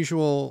think my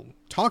usual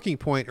talking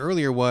point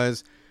earlier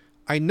was,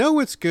 I know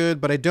it's good,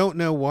 but I don't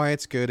know why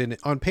it's good, and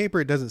on paper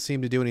it doesn't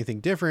seem to do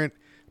anything different,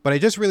 but I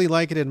just really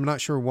like it, and I'm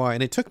not sure why.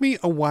 And it took me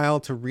a while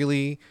to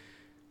really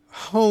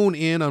hone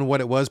in on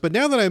what it was, but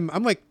now that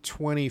I'm like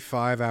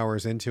 25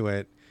 hours into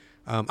it,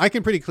 I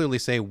can pretty clearly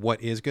say what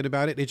is good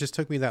about it. It just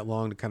took me that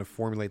long to kind of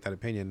formulate that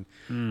opinion.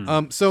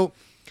 So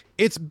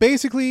it's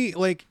basically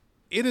like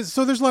it is.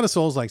 So there's a lot of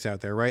Souls-likes out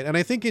there, right? And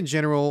I think in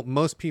general,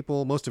 most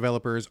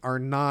developers are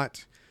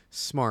not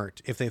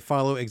smart if they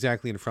follow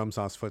exactly in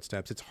FromSoft's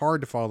footsteps. It's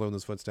hard to follow in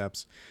those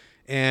footsteps.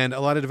 And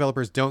a lot of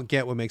developers don't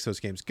get what makes those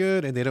games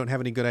good, and they don't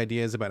have any good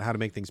ideas about how to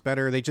make things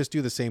better. They just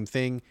do the same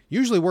thing,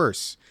 usually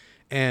worse.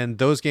 And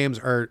those games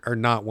are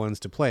not ones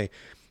to play.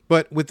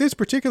 But with this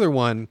particular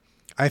one,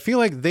 I feel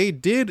like they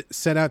did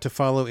set out to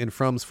follow in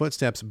From's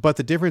footsteps, but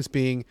the difference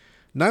being,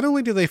 not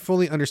only do they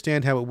fully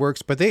understand how it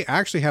works, but they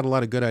actually had a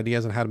lot of good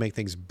ideas on how to make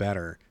things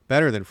better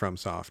than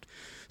FromSoft.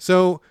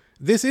 So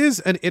this is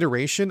an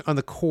iteration on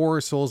the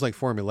core Souls-like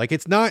formula. Like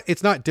it's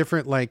not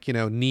different like,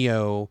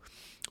 Neo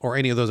or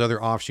any of those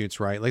other offshoots,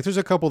 right? Like there's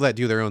a couple that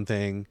do their own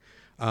thing,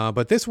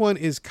 but this one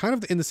is kind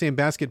of in the same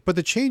basket, but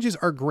the changes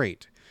are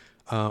great.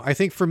 I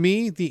think for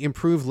me, the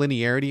improved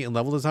linearity and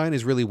level design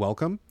is really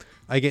welcome.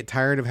 I get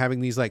tired of having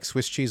these like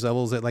Swiss cheese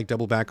levels that like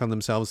double back on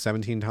themselves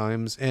 17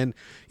 times. And,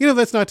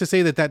 that's not to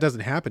say that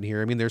doesn't happen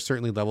here. I mean, there's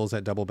certainly levels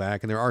that double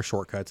back and there are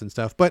shortcuts and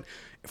stuff, but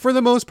for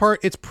the most part,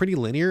 it's pretty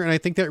linear. And I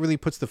think that really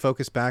puts the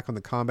focus back on the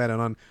combat and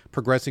on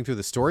progressing through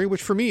the story,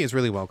 which for me is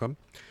really welcome.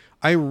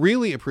 I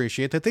really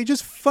appreciate that they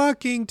just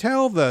fucking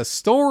tell the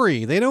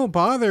story. They don't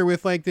bother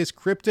with like this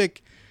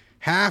cryptic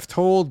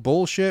half-told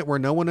bullshit where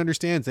no one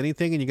understands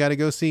anything and you got to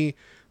go see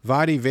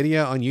Vadi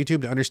Vidya on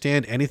YouTube to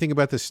understand anything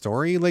about the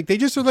story. Like they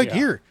just are like,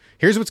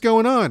 here's what's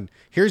going on.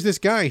 Here's this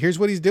guy. Here's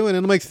what he's doing.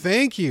 And I'm like,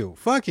 thank you.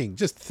 Fucking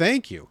just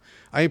thank you.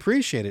 I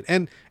appreciate it.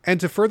 And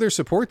to further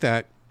support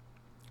that,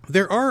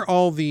 there are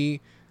all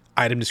the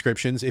item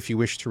descriptions if you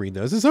wish to read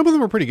those. And some of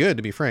them are pretty good,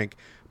 to be frank,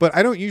 but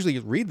I don't usually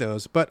read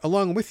those. But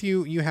along with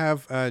you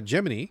have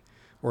Gemini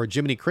or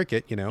Jiminy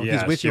Cricket,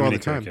 he's with you all the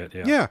time.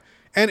 Cricket, yeah.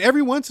 And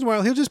every once in a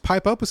while, he'll just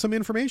pipe up with some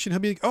information. He'll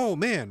be like, oh,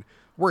 man,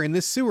 we're in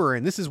this sewer,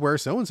 and this is where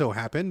so-and-so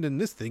happened,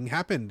 and this thing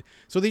happened.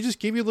 So they just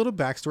give you a little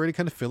backstory to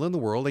kind of fill in the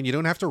world, and you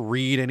don't have to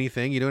read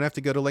anything. You don't have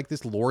to go to, like,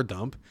 this lore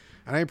dump.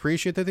 And I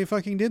appreciate that they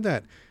fucking did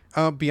that.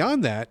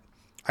 Beyond that,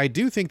 I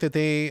do think that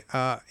they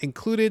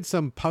included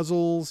some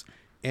puzzles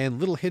and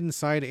little hidden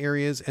side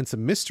areas and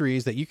some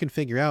mysteries that you can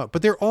figure out.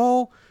 But they're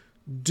all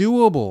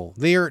doable.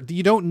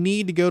 You don't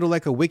need to go to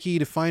like a wiki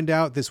to find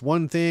out this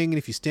one thing. And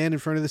if you stand in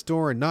front of this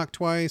door and knock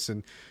twice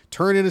and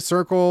turn in a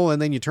circle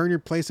and then you turn your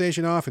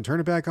PlayStation off and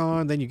turn it back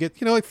on, then you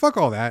get, like fuck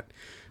all that.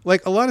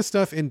 Like a lot of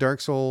stuff in Dark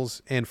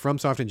Souls and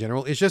FromSoft in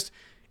general is just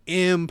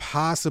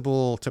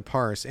impossible to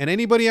parse. And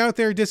anybody out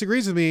there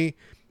disagrees with me,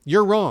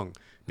 you're wrong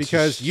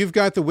because you've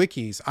got the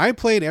wikis. I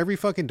played every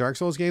fucking Dark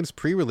Souls games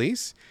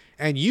pre-release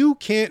and you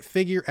can't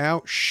figure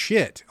out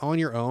shit on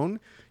your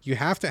own. You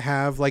have to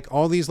have like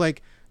all these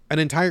like an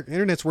entire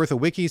internet's worth of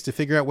wikis to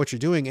figure out what you're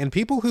doing. And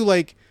people who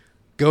like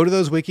go to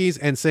those wikis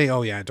and say,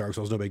 oh yeah, Dark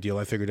Souls, no big deal.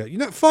 I figured it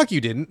out. Fuck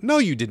you didn't. No,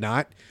 you did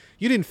not.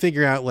 You didn't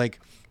figure out like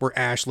where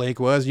Ash Lake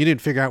was. You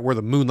didn't figure out where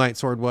the Moonlight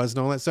Sword was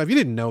and all that stuff. You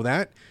didn't know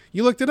that.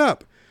 You looked it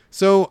up.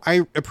 So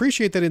I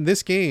appreciate that in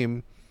this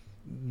game,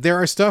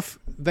 there are stuff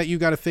that you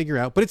got to figure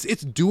out, but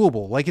it's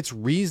doable. Like it's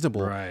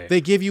reasonable. Right. They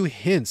give you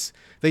hints.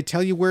 They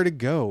tell you where to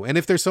go. And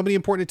if there's somebody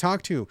important to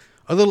talk to,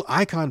 a little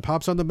icon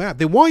pops on the map.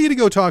 They want you to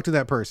go talk to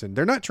that person.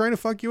 They're not trying to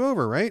fuck you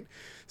over, right?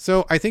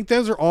 So I think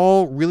those are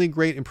all really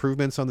great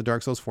improvements on the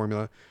Dark Souls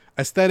formula.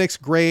 Aesthetics,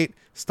 great.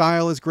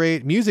 Style is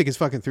great. Music is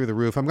fucking through the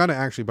roof. I'm going to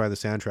actually buy the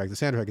soundtrack. The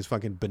soundtrack is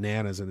fucking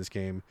bananas in this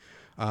game.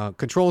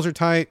 Controls are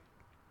tight.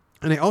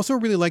 And I also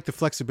really like the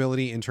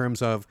flexibility in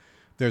terms of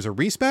there's a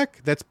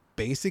respec that's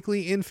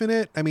basically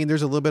infinite. I mean,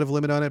 there's a little bit of a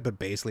limit on it, but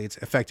basically it's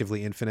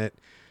effectively infinite.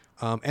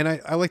 And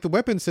I like the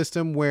weapon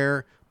system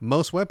where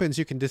most weapons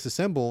you can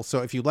disassemble.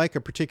 So if you like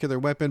a particular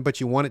weapon,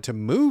 but you want it to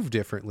move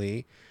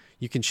differently,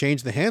 you can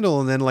change the handle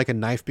and then like a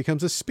knife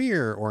becomes a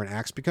spear or an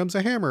axe becomes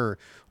a hammer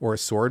or a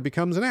sword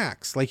becomes an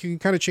axe. Like you can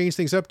kind of change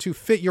things up to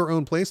fit your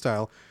own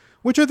playstyle,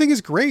 which I think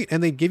is great.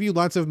 And they give you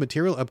lots of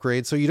material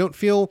upgrades. So you don't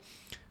feel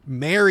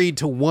married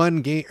to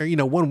one game or,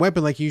 one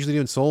weapon like you usually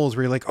do in Souls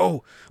where you're like,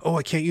 oh,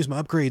 I can't use my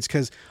upgrades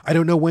because I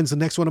don't know when's the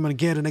next one I'm going to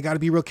get. And I got to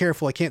be real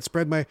careful. I can't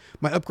spread my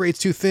upgrades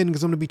too thin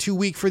because I'm going to be too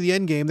weak for the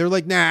end game. They're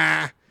like,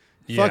 nah,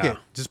 Fuck Yeah. it.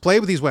 Just play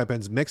with these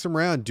weapons, mix them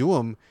around, do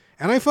them.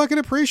 And I fucking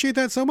appreciate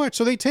that so much.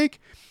 So they take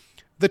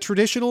the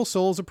traditional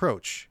Souls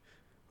approach,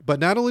 but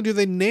not only do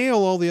they nail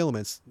all the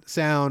elements,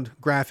 sound,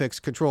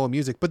 graphics, control, and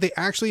music, but they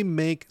actually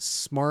make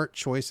smart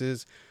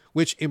choices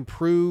which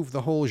improve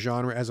the whole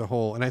genre as a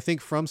whole. And I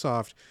think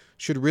FromSoft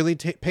should really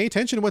pay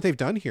attention to what they've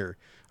done here.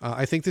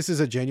 I think this is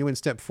a genuine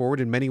step forward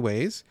in many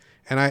ways.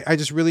 And I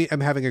just really am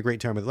having a great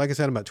time with it. Like I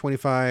said, I'm about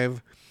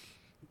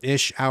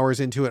 25-ish hours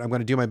into it. I'm going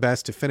to do my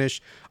best to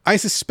finish. I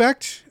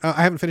suspect,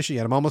 I haven't finished it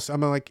yet.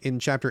 I'm like in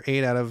chapter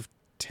 8 out of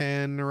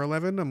 10 or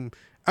 11.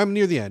 I'm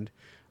near the end.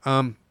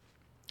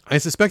 I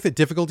suspect that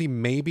difficulty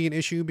may be an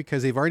issue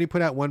because they've already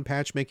put out one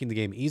patch making the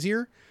game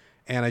easier.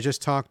 And I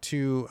just talked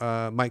to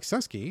Mike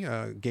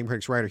Susky, Game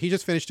Critics writer. He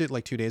just finished it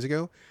like 2 days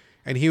ago.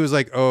 And he was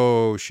like,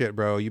 oh, shit,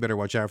 bro, you better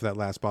watch out for that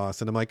last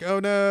boss. And I'm like,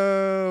 oh,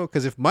 no.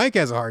 Because if Mike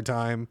has a hard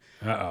time,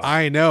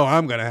 I know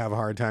I'm going to have a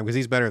hard time because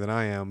he's better than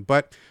I am.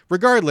 But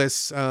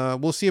regardless,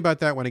 we'll see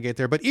about that when I get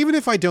there. But even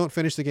if I don't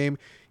finish the game,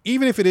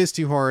 even if it is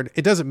too hard,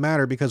 it doesn't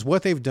matter because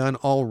what they've done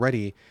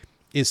already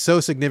is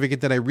so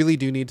significant that I really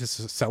do need to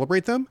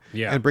celebrate them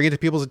and bring it to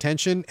people's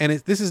attention. And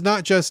this is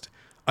not just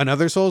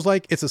another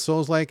Souls-like. It's a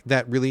Souls-like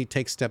that really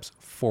takes steps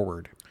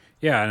forward.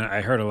 Yeah, and I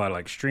heard a lot of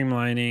like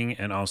streamlining,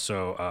 and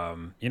also,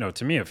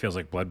 to me, it feels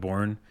like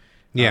Bloodborne.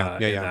 In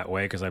that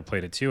way, because I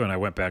played it too, and I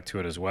went back to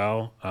it as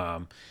well,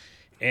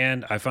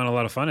 and I found a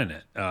lot of fun in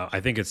it.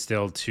 I think it's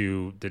still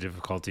the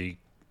difficulty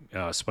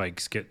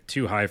spikes get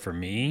too high for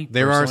me.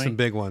 There personally. are some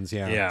big ones,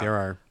 yeah, there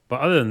are.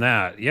 But other than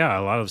that, a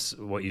lot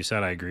of what you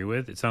said I agree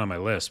with. It's not on my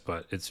list,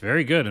 but it's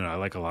very good, and I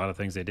like a lot of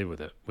things they did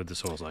with it, with the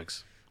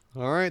Souls-likes.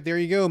 All right, there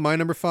you go. My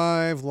number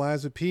 5,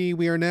 Lies of P.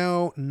 We are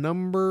now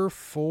number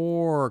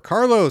 4.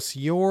 Carlos,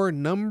 your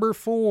number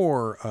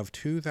 4 of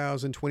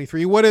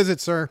 2023. What is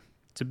it, sir?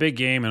 It's a big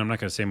game, and I'm not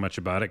going to say much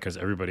about it because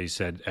everybody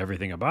said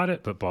everything about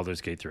it, but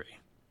Baldur's Gate 3.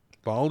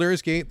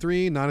 Baldur's Gate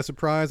 3, not a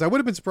surprise. I would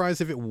have been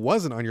surprised if it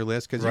wasn't on your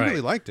list because you really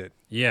liked it.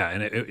 Yeah,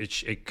 and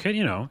it could,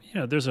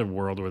 there's a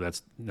world where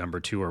that's number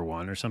 2 or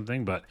 1 or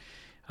something, but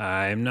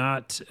I'm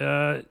not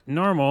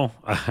normal.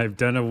 I've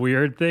done a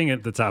weird thing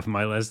at the top of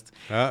my list.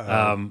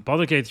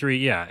 Baldur's Gate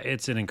 3,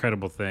 it's an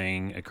incredible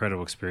thing,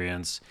 incredible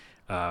experience.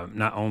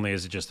 Not only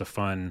is it just a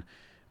fun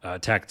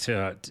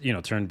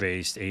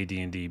turn-based,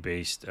 AD&D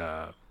based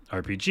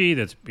RPG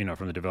that's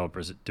from the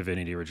developers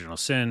Divinity Original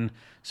Sin.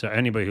 So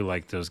anybody who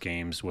liked those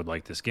games would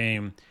like this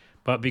game.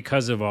 But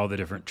because of all the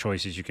different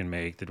choices you can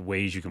make, the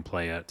ways you can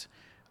play it,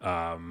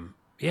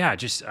 it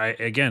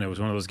was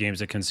one of those games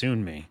that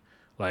consumed me.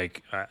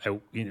 Like,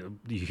 you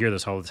hear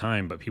this all the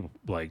time, but people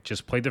like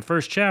just played the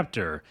first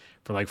chapter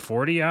for like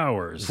 40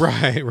 hours.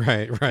 Right.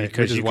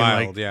 Because you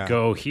can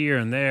go here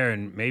and there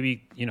and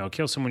maybe,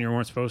 kill someone you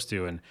weren't supposed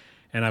to.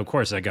 And of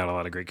course, I got a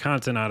lot of great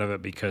content out of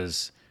it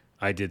because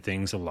I did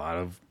things a lot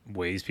of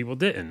ways people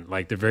didn't.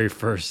 Like the very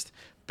first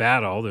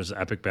battle, there's an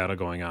epic battle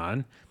going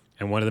on.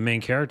 And one of the main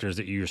characters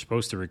that you're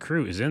supposed to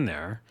recruit is in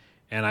there.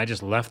 And I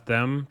just left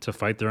them to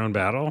fight their own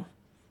battle.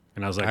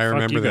 And I was like, I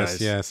remember you this.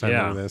 guys. Yes, I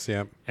remember this.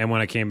 Yep. And when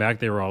I came back,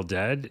 they were all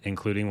dead,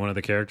 including one of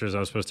the characters I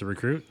was supposed to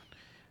recruit.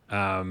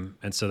 And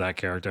so that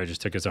character, I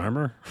just took his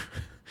armor.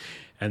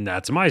 And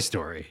that's my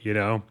story,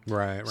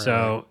 Right.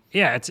 So,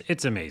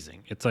 it's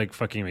amazing. It's like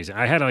fucking amazing.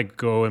 I had to like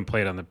go and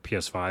play it on the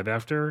PS5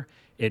 after.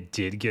 It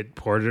did get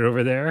ported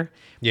over there.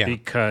 Yeah.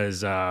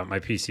 Because my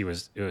PC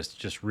was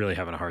just really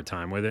having a hard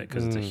time with it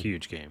because it's a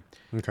huge game.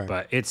 Okay.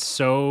 But it's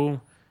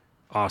so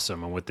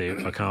awesome on what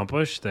they've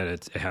accomplished that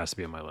it has to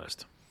be on my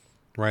list.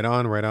 Right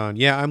on.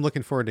 Yeah, I'm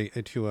looking forward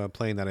to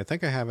playing that. I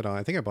think I have it on.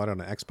 I think I bought it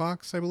on an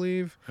Xbox, I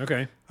believe.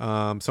 Okay. So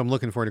I'm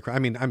looking forward to. I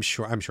mean, I'm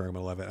sure I'm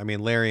gonna love it. I mean,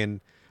 Larian.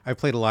 I've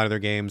played a lot of their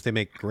games. They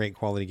make great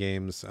quality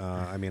games.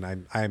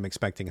 I'm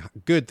expecting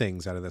good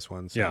things out of this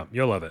one. So. Yeah,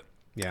 you'll love it.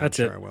 Yeah, that's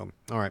I'm sure it. I will.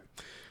 All right.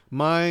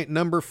 My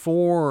number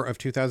 4 of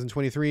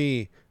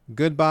 2023.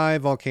 Goodbye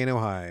Volcano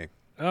High.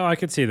 Oh, I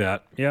could see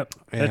that. Yep.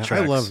 Yeah, that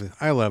tracks.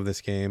 I love this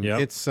game. Yep.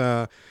 It's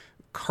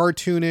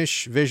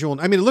cartoonish visual.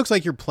 I mean, it looks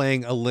like you're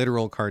playing a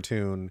literal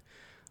cartoon.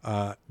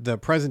 The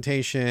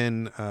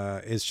presentation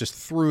is just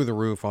through the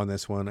roof on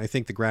this one. I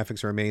think the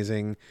graphics are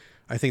amazing.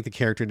 I think the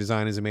character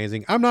design is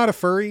amazing. I'm not a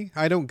furry.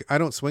 I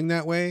don't swing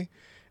that way.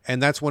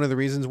 And that's one of the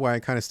reasons why I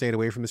kind of stayed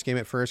away from this game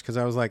at first, because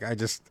I was like, I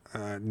just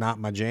not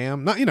my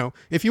jam. Not,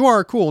 if you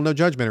are, cool, no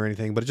judgment or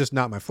anything, but it's just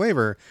not my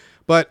flavor.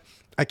 But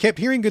I kept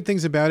hearing good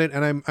things about it,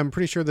 and I'm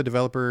pretty sure the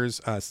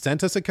developers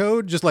sent us a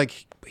code, just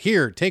like,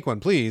 here, take one,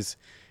 please.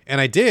 And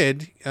I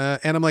did,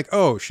 and I'm like,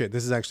 oh shit,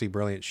 this is actually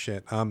brilliant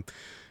shit.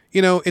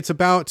 It's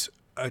about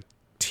a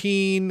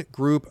teen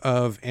group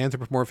of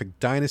anthropomorphic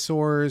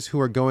dinosaurs who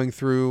are going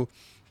through,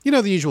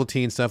 the usual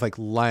teen stuff like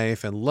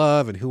life and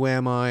love and who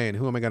am I and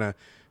who am I going to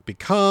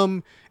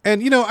become.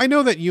 And, I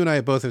know that you and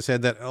I both have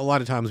said that a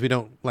lot of times we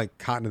don't like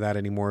cotton to that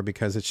anymore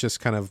because it's just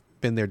kind of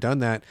been there, done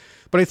that.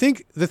 But I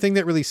think the thing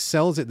that really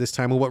sells it this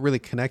time and what really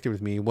connected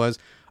with me was,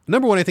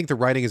 number one, I think the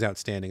writing is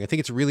outstanding. I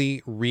think it's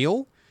really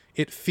real.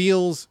 It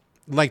feels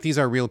like these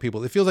are real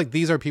people. It feels like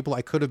these are people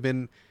I could have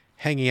been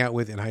hanging out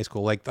with in high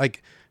school.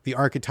 Like the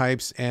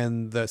archetypes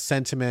and the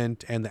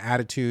sentiment and the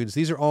attitudes.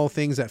 These are all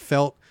things that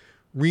felt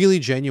really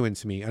genuine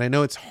to me. And I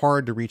know it's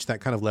hard to reach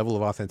that kind of level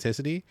of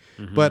authenticity,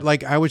 but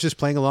like I was just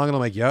playing along and I'm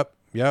like, yep,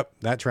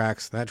 that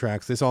tracks.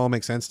 This all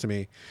makes sense to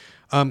me.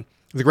 The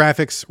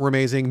graphics were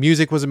amazing.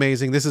 Music was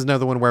amazing. This is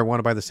another one where I want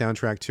to buy the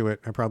soundtrack to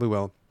it. I probably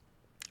will.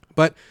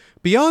 But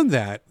beyond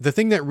that, the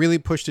thing that really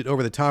pushed it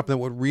over the top and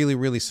what really,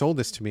 really sold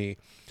this to me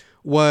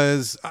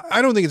was,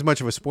 I don't think it's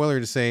much of a spoiler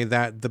to say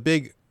that the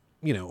big,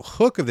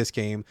 hook of this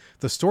game,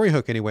 the story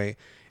hook anyway,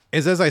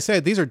 is, as I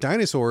said, these are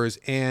dinosaurs,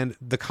 and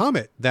the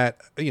comet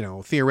that,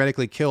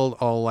 theoretically killed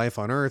all life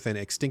on Earth and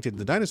extincted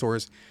the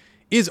dinosaurs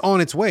is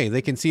on its way.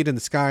 They can see it in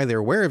the sky. They're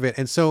aware of it.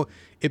 And so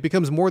it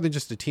becomes more than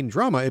just a teen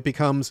drama. It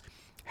becomes,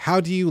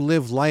 how do you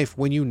live life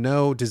when you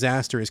know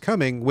disaster is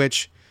coming?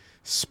 Which,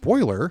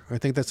 spoiler, I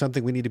think that's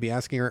something we need to be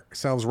asking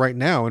ourselves right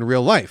now in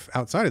real life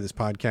outside of this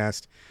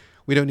podcast.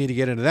 We don't need to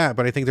get into that,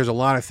 but I think there's a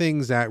lot of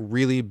things that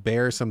really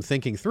bear some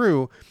thinking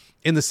through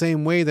in the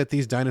same way that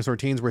these dinosaur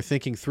teens were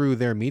thinking through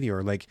their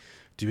meteor. Like,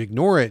 do you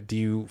ignore it? Do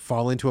you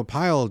fall into a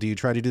pile? Do you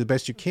try to do the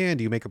best you can?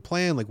 Do you make a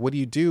plan? Like, what do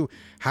you do?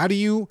 How do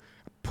you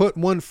put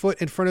one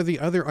foot in front of the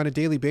other on a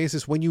daily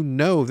basis when you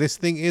know this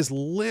thing is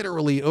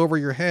literally over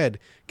your head,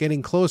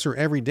 getting closer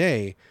every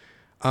day?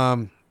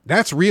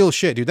 That's real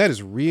shit, dude. That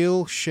is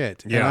real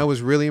shit. Yeah. And I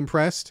was really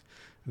impressed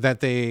that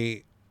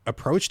they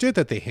approached it,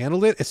 that they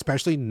handled it,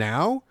 especially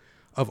now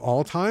of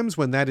all times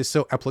when that is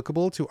so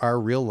applicable to our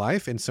real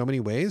life in so many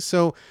ways.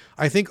 So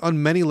I think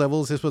on many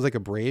levels, this was like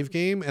a brave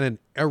game and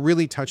a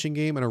really touching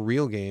game and a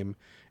real game.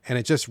 And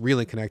it just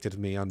really connected to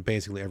me on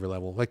basically every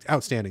level. Like,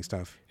 outstanding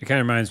stuff. It kind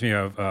of reminds me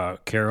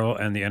of Carol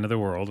and the End of the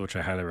World, which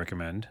I highly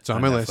recommend. It's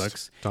on my list.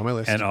 It's on my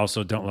list. And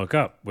also Don't Look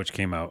Up, which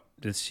came out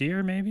this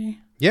year, maybe?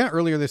 Yeah,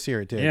 earlier this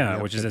year it did.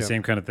 Yeah, which is the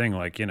same kind of thing.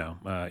 Like,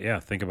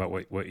 think about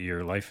what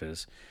your life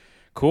is.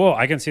 Cool.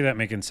 I can see that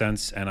making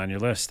sense. And on your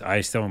list,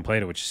 I still haven't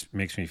played it, which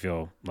makes me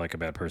feel like a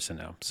bad person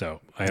now.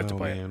 So I have to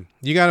play it.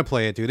 You got to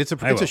play it, dude. It's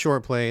a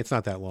short play. It's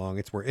not that long.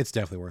 It's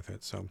definitely worth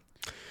it. So.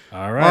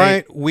 All right. All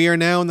right. We are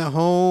now in the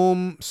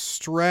home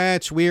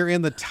stretch. We are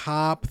in the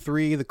top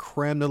 3, the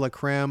creme de la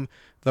creme,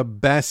 the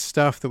best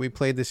stuff that we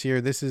played this year.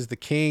 This is the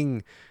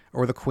king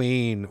or the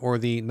queen or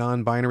the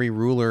non-binary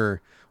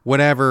ruler,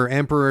 whatever,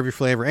 emperor of your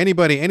flavor,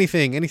 anybody,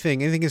 anything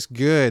is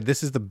good.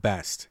 This is the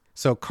best.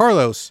 So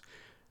Carlos,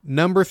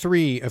 number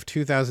 3 of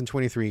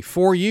 2023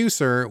 for you,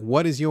 sir.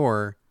 What is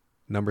your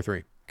number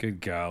 3?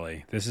 Good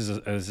golly. This is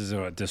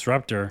a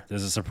disruptor.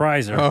 This is a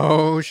surpriser.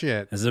 Oh,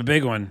 shit. This is a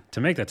big one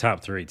to make the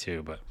top 3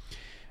 too. But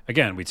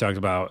again, we talked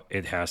about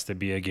it has to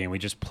be a game we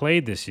just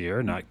played this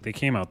year. They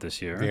came out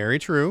this year. Very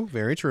true.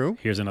 Very true.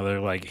 Here's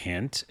another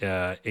hint.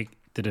 The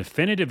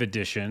definitive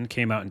edition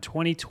came out in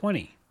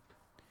 2020.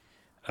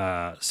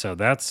 So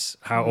that's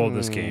how old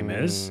this game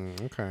is.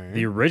 Okay.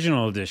 The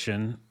original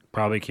edition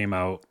probably came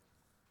out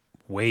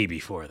way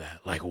before that.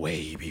 Like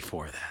way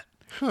before that.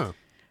 Huh.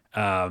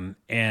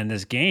 And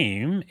this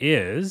game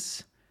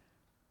is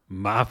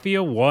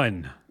Mafia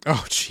 1.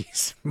 Oh,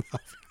 jeez.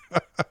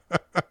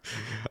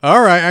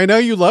 All right. I know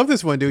you love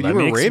this one, dude. You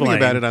were raving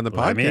about it on the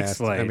podcast. Let me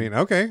explain. I mean,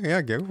 okay.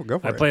 Yeah, go for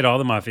it. I played all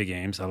the Mafia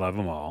games. I love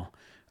them all.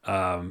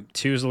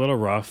 2 is a little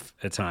rough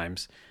at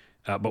times.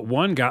 But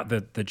 1 got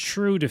the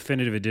true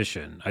definitive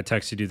edition. I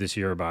texted you this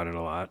year about it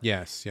a lot.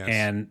 Yes.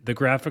 And the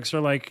graphics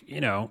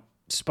are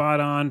spot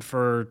on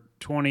for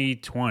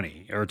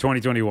 2020 or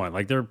 2021.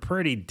 Like, they're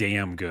pretty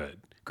damn good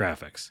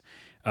graphics.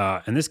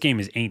 And this game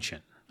is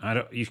ancient.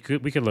 We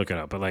could look it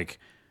up, but like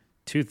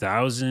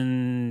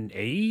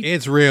 2008.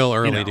 It's real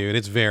early, dude.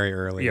 It's very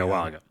early. Yeah, a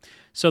while ago.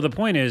 So the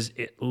point is,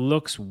 it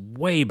looks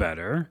way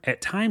better.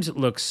 At times, it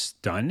looks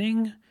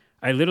stunning.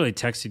 I literally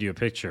texted you a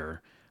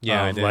picture.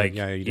 Yeah, of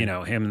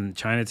him in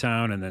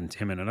Chinatown and then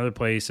him in another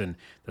place and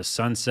the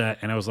sunset,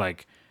 and I was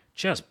like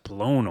just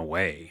blown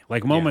away.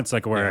 Like moments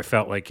where I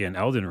felt like in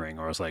Elden Ring,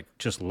 or I was like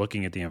just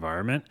looking at the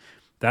environment.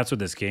 That's what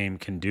this game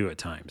can do at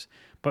times.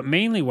 But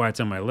mainly why it's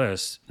on my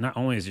list, not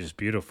only is it just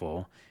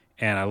beautiful,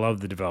 and I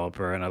love the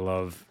developer, and I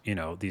love,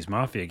 these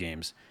Mafia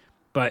games,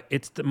 but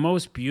it's the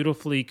most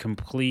beautifully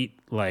complete,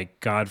 like,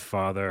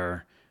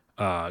 Godfather,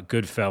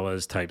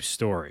 Goodfellas type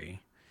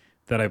story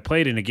that I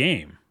played in a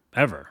game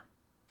ever.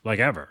 Like,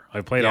 ever.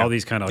 I've played all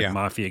these kind of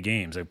Mafia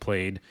games. I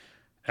played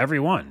every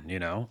one,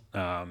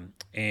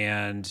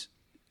 and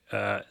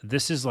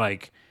this is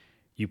like,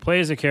 you play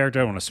as a character.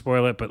 I don't want to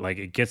spoil it, but like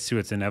it gets to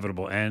its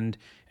inevitable end,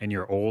 and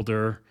you're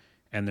older,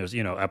 and there's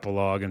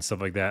epilogue and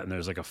stuff like that, and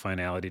there's like a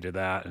finality to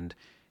that, and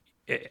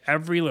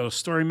every little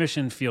story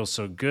mission feels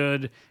so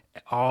good.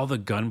 All the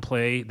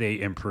gunplay, they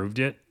improved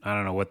it. I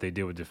don't know what they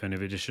did with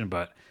Definitive Edition,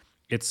 but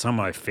it's some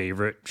of my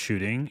favorite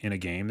shooting in a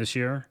game this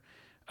year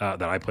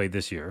that I played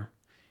this year,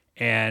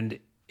 and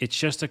it's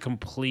just a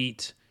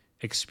complete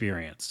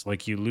experience.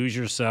 Like, you lose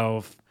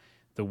yourself,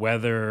 the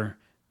weather.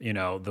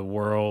 The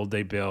world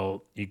they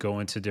built, you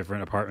go into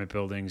different apartment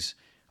buildings,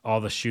 all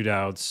the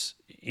shootouts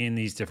in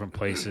these different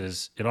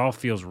places. It all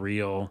feels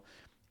real,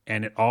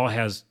 and it all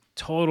has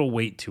total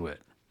weight to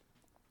it.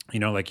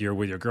 Like you're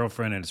with your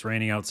girlfriend and it's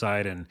raining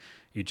outside and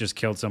you just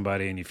killed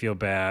somebody and you feel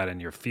bad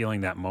and you're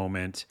feeling that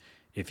moment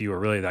if you were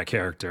really that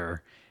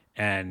character.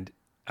 And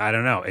I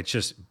don't know, it's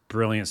just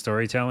brilliant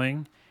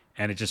storytelling,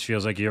 and it just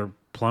feels like you're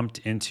plumped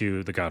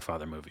into the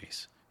Godfather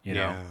movies, you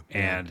know?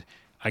 And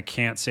I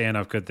can't say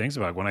enough good things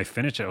about it. When I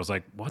finished it, I was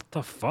like, what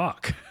the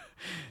fuck?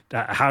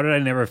 How did I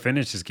never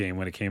finish this game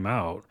when it came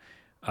out?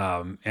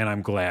 And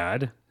I'm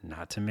glad,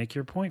 not to make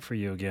your point for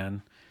you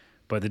again,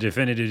 but the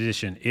definitive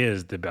edition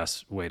is the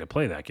best way to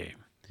play that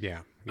game.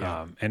 Yeah.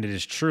 And it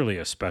is truly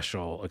a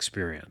special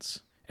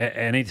experience at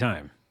any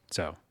time.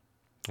 So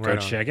go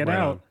check it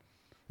out.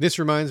 This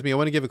reminds me, I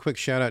want to give a quick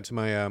shout out to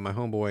my my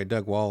homeboy,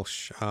 Doug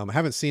Walsh. I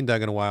haven't seen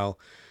Doug in a while,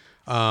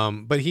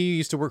 but he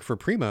used to work for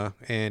Prima,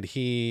 and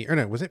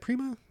was it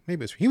Prima?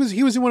 Maybe he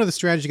was one of the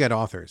strategy guide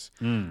authors.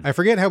 I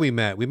forget how we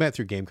met. We met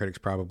through Game Critics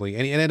probably,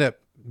 and it ended up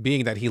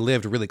being that he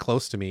lived really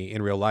close to me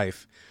in real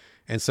life.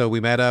 And so we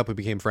met up, we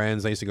became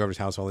friends. I used to go over to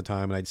his house all the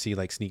time, and I'd see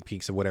like sneak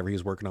peeks of whatever he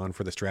was working on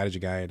for the strategy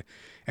guide.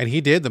 And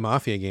he did the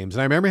Mafia games.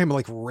 And I remember him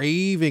like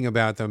raving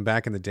about them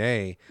back in the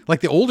day,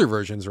 like the older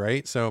versions,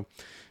 right? So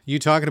you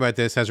talking about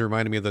this has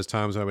reminded me of those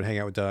times when I would hang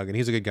out with Doug, and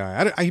he's a good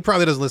guy. He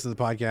probably doesn't listen to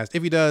the podcast.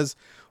 If he does,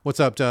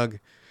 what's up, Doug?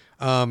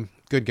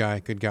 Good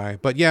guy.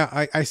 But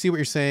yeah, I see what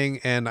you're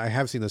saying, and I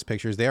have seen those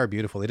pictures. They are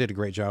beautiful. They did a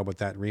great job with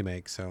that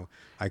remake. So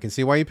I can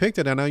see why you picked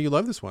it. I know you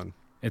love this one.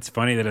 It's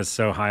funny that it's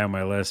so high on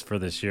my list for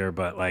this year,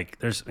 but like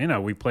there's,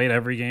 we played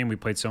every game, we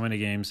played so many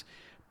games,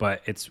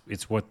 but it's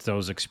what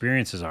those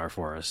experiences are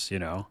for us,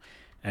 And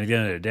at the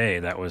end of the day,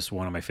 that was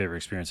one of my favorite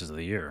experiences of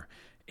the year.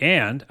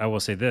 And I will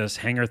say this,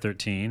 Hangar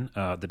 13,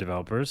 the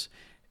developers,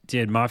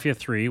 did Mafia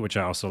 3, which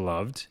I also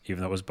loved,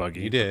 even though it was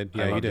buggy. You did.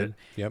 Yeah, you did. It.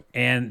 Yep.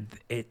 And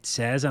it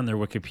says on their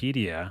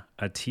Wikipedia,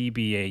 a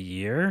TBA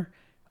year,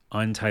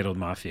 untitled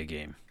Mafia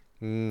game.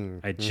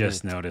 I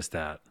just noticed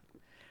that.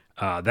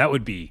 That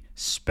would be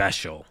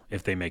special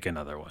if they make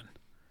another one.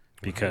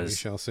 Because we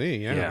shall see.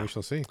 Yeah, we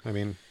shall see. I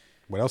mean,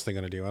 what else are they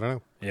going to do? I don't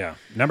know. Yeah.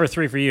 Number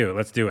 3 for you.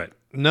 Let's do it.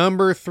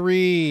 Number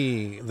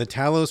 3, the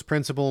Talos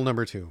Principle,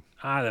 number 2.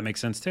 That makes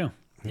sense too.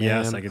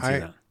 Yes, I can see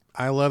that.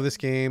 I love this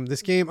game.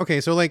 Okay,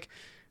 so like,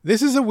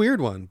 this is a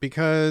weird one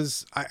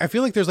because I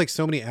feel like there's like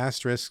so many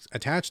asterisks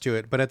attached to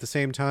it, but at the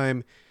same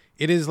time,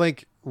 it is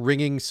like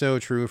ringing so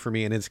true for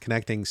me, and it's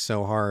connecting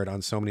so hard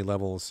on so many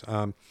levels.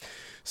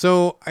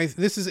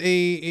 This is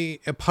a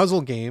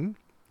puzzle game,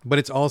 but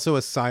it's also a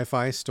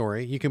sci-fi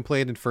story. You can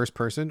play it in first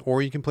person,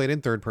 or you can play it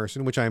in third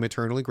person, which I'm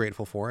eternally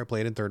grateful for. I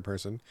played in third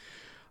person.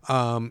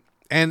 And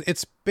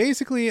it's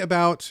basically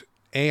about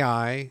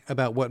AI,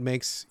 about what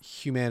makes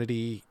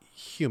humanity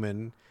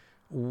human,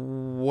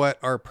 what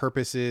our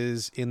purpose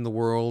is in the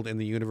world, in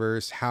the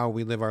universe, how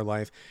we live our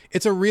life.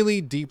 It's a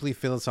really deeply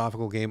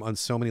philosophical game on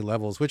so many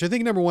levels, which I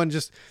think, number one,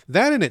 just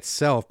that in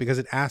itself, because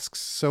it asks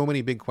so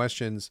many big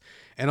questions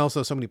and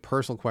also so many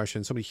personal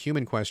questions, so many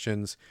human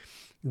questions,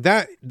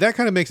 that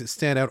kind of makes it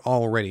stand out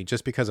already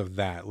just because of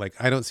that. Like,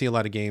 I don't see a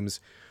lot of games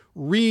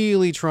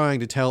really trying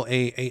to tell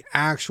a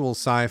actual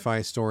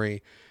sci-fi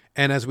story.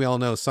 And as we all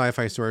know,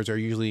 sci-fi stories are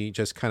usually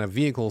just kind of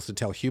vehicles to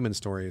tell human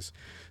stories.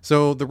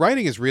 So the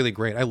writing is really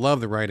great. I love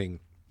the writing.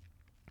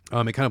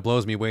 It kind of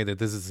blows me away that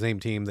this is the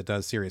same team that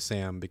does Serious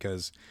Sam,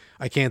 because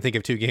I can't think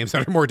of two games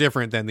that are more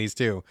different than these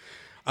two.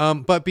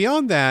 But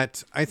beyond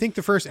that, I think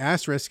the first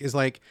asterisk is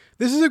like,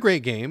 this is a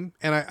great game.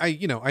 And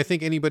I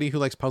think anybody who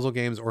likes puzzle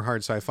games or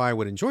hard sci-fi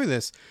would enjoy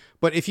this.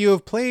 But if you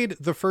have played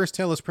the first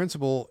Talos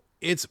Principle,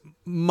 it's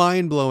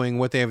mind-blowing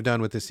what they have done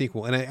with the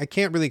sequel. And I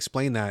can't really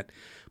explain that.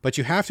 But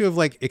you have to have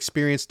like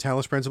experienced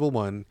Talos Principle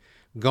 1,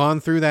 gone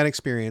through that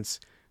experience,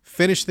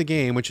 finished the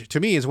game, which to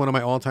me is one of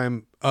my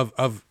all-time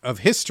of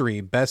history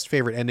best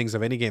favorite endings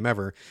of any game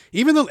ever.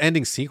 Even the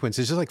ending sequence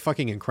is just like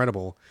fucking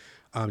incredible.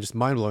 Just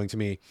mind-blowing to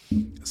me.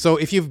 So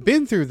if you've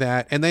been through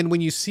that, and then when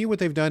you see what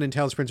they've done in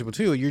Talos Principle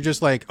 2, you're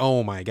just like,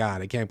 oh my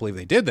God, I can't believe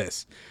they did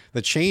this.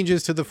 The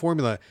changes to the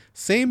formula,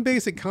 same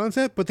basic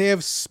concept, but they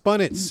have spun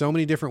it so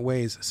many different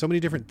ways, so many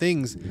different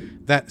things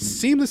that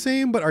seem the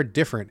same but are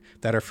different,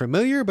 that are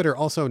familiar but are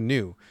also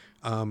new.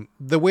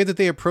 The way that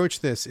they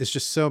approach this is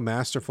just so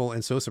masterful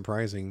and so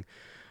surprising.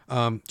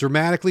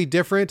 Dramatically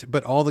different,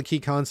 but all the key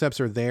concepts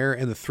are there,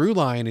 and the through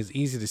line is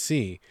easy to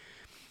see.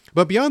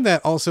 But beyond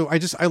that, also,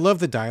 I love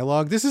the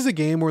dialogue. This is a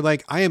game where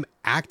like I am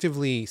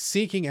actively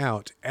seeking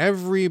out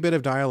every bit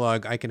of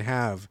dialogue I can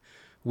have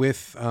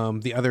with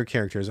the other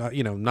characters.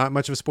 Not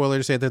much of a spoiler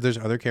to say that there's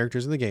other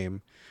characters in the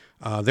game.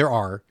 There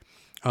are.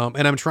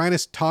 And I'm trying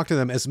to talk to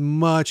them as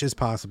much as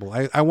possible.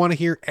 I want to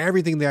hear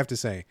everything they have to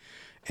say.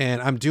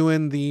 And I'm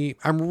doing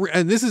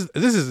and this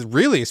is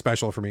really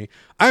special for me.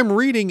 I'm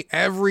reading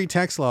every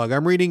text log.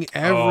 I'm reading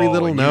every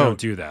little note. You don't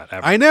do that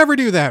ever. I never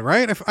do that,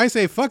 right? If I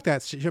say fuck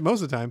that shit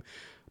most of the time.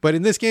 But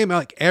in this game, I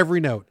like every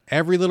note,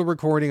 every little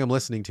recording I'm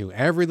listening to,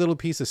 every little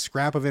piece of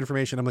scrap of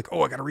information. I'm like,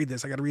 oh, I got to read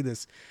this.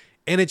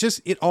 And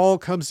it all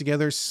comes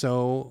together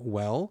so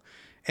well.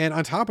 And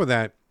on top of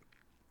that,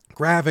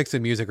 graphics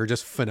and music are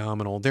just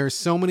phenomenal. There's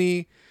so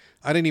many,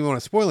 I didn't even want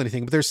to spoil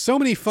anything, but there's so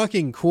many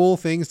fucking cool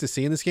things to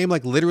see in this game,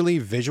 like literally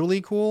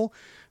visually cool.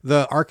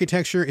 The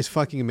architecture is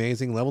fucking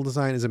amazing. Level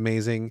design is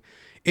amazing.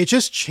 it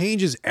just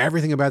changes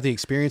everything about the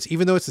experience,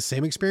 even though it's the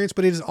same experience,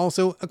 but it is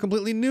also a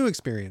completely new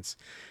experience.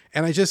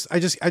 And I just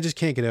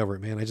can't get over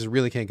it, man. I just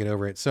really can't get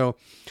over it. So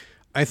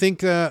I think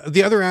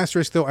the other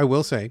asterisk, though, I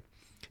will say,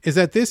 is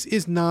that this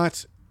is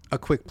not a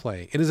quick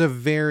play. It is a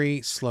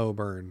very slow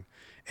burn.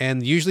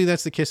 And usually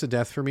that's the kiss of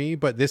death for me.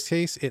 But this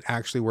case, it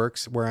actually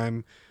works where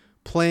I'm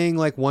playing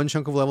like one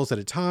chunk of levels at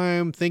a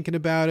time, thinking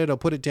about it. I'll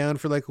put it down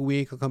for like a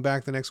week. I'll come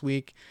back the next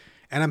week.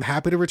 And I'm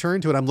happy to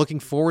return to it. I'm looking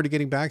forward to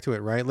getting back to it,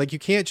 right? Like, you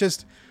can't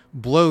just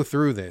blow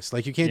through this.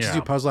 Like, you can't just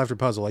do puzzle after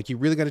puzzle. Like, you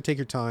really got to take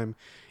your time.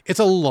 It's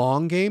a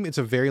long game. It's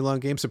a very long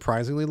game,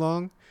 surprisingly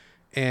long.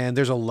 And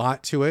there's a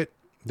lot to it.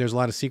 There's a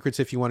lot of secrets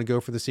if you want to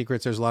go for the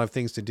secrets. There's a lot of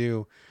things to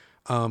do.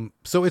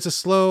 So it's a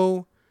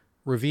slow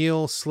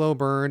reveal, slow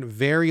burn,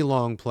 very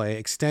long play,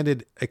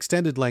 extended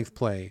length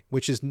play,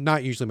 which is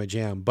not usually my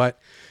jam, but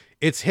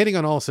it's hitting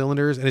on all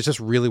cylinders and it's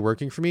just really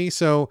working for me.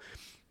 So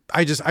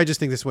I just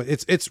think this one,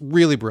 it's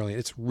really brilliant.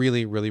 It's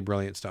really, really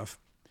brilliant stuff.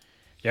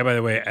 Yeah, by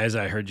the way, as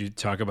I heard you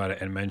talk about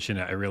it and mention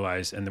it, I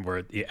realized, and we're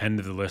at the end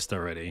of the list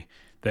already,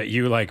 that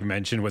you like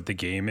mentioned what the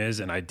game is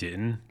and I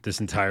didn't this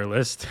entire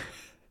list.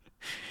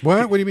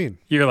 What do you mean?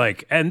 You're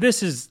like, and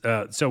this is,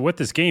 so what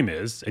this game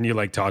is, and you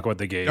like talk about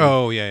the game.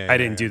 Oh, yeah. I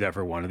didn't do that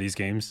for one of these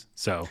games,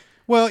 so.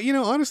 Well,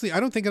 honestly, I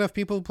don't think enough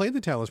people played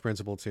the Talos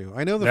Principle too.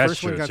 I know the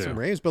first one got some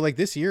raves, but like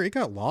this year it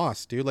got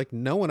lost, dude. Like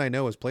no one I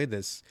know has played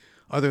this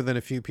other than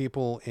a few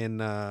people in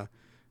the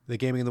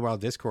Gaming in the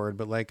Wild Discord.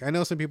 But like I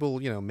know some people,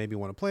 maybe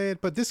want to play it,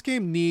 but this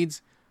game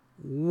needs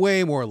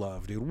way more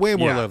love, dude. Way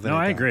more love than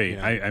I agree.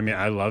 I mean,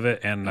 I love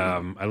it, and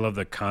I love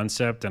the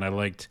concept, and I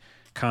liked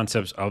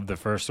concepts of the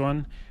first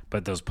one,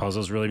 but those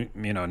puzzles really,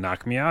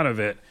 knock me out of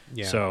it.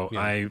 Yeah, so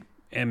I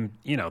am,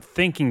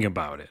 thinking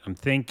about it. I'm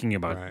thinking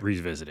about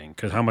revisiting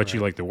because how much you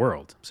like the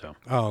world. So.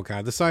 Oh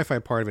God, the sci-fi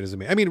part of it is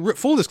amazing. I mean,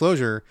 full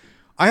disclosure,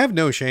 I have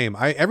no shame.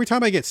 Every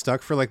time I get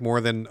stuck for like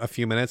more than a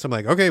few minutes, I'm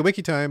like, okay,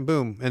 wiki time,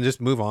 boom, and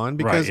just move on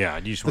because you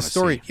just the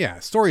story,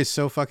 story is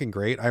so fucking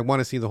great. I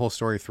want to see the whole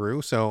story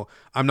through, so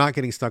I'm not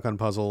getting stuck on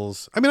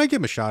puzzles. I mean, I give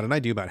them a shot, and I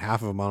do about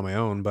half of them on my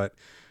own, but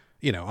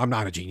I'm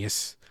not a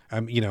genius.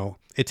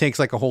 It takes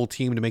like a whole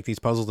team to make these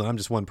puzzles, and I'm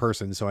just one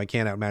person, so I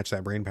can't outmatch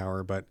that brain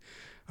power. But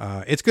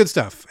it's good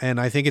stuff,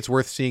 and I think it's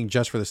worth seeing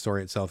just for the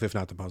story itself, if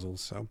not the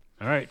puzzles. So,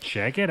 all right,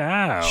 check it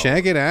out.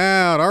 Check it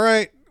out. All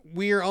right,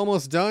 we are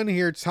almost done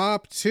here.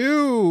 Top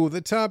two.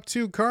 The top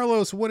two.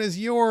 Carlos, what is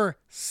your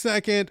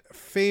second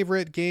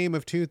favorite game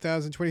of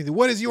 2023?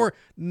 What is your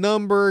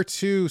number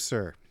two,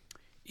 sir?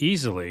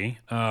 Easily.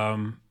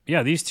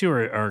 These two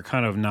are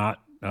kind of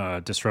not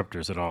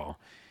disruptors at all.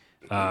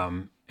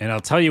 And I'll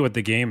tell you what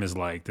the game is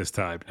like this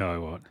time.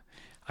 No,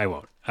 I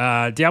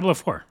won't. Diablo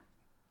 4.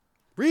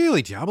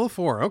 Really? Diablo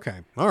 4? Okay.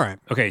 All right.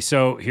 Okay,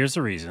 so here's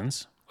the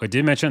reasons. I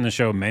did mention on the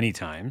show many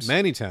times.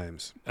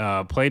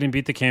 Played and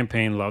beat the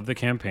campaign, loved the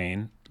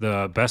campaign.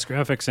 The best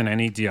graphics in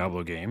any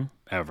Diablo game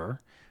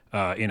ever.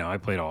 I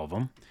played all of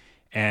them.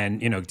 And,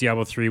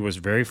 Diablo 3 was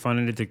very fun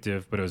and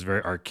addictive, but it was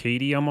very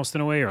arcadey almost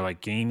in a way, or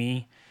like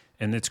gamey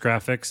in its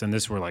graphics. And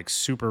this were like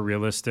super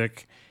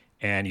realistic.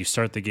 And you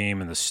start the game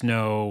in the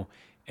snow,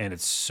 and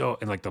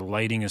the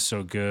lighting is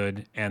so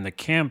good. And the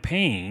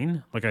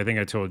campaign, like I think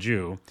I told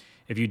you,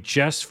 if you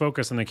just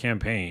focus on the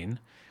campaign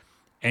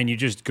and you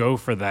just go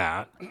for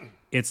that,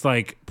 it's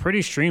like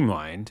pretty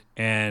streamlined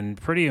and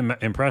pretty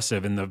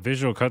impressive. And the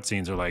visual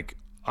cutscenes are like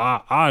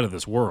out of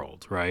this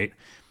world, right?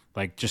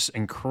 Like just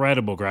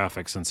incredible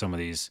graphics in some of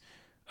these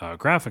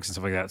graphics and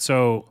stuff like that.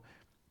 So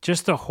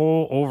just the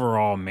whole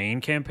overall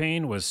main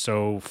campaign was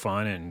so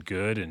fun and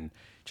good and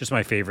just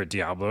my favorite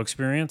Diablo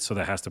experience. So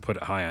that has to put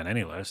it high on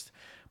any list.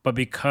 But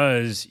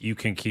because you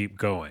can keep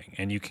going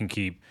and you can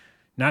keep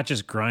not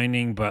just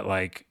grinding, but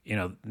like,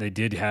 they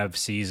did have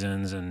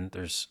seasons and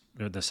there's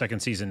the second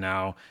season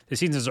now. The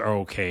seasons are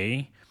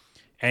okay.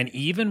 And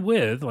even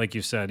with, like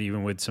you said,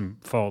 even with some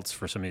faults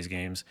for some of these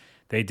games,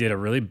 they did a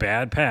really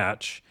bad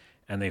patch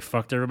and they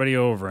fucked everybody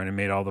over and it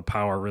made all the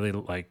power really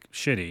like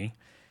shitty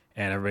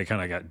and everybody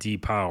kind of got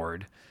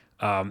depowered.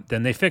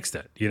 Then they fixed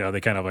it.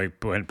 They kind of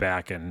like went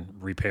back and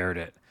repaired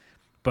it.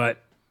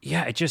 But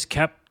yeah,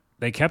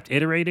 they kept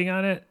iterating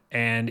on it,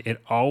 and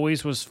it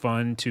always was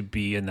fun to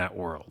be in that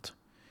world.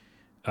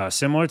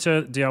 Similar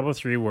to Diablo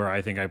 3, where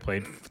I think I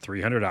played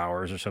 300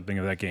 hours or something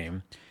of that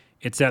game.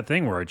 It's that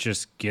thing where it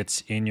just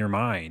gets in your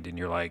mind, and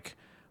you're like,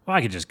 well,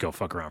 I could just go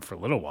fuck around for a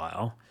little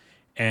while.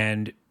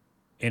 And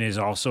it is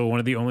also one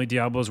of the only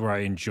Diablos where I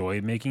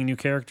enjoy making new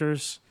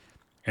characters,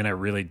 and I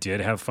really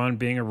did have fun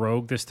being a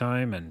rogue this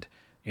time and,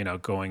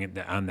 going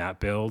on that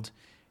build.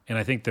 And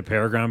I think the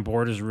Paragon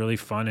board is really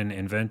fun and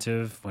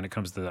inventive when it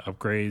comes to the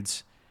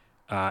upgrades.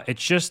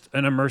 It's just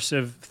an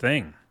immersive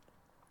thing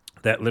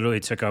that literally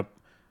took up,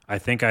 I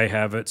think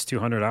it's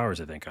 200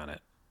 hours, I think, on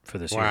it for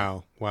this year.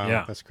 Wow.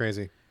 Yeah. That's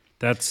crazy.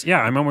 I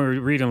remember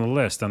reading the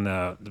list on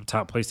the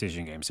top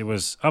PlayStation games. It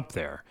was up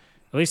there,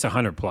 at least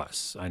 100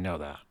 plus. I know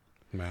that.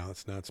 Wow,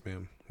 that's nuts,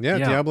 man. Yeah,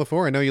 Diablo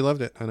 4. I know you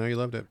loved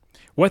it.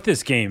 What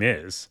this game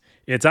is,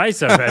 it's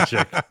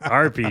isometric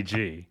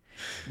RPG.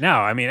 No,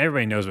 I mean,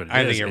 everybody knows what it is.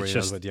 I think everybody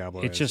knows what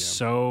Diablo is. It's just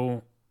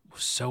so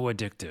was so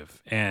addictive,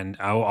 and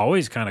I'll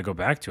always kind of go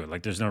back to it.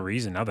 Like, there's no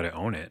reason now that I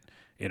own it.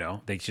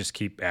 They just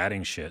keep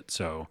adding shit.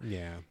 So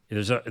Yeah.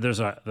 there's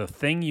the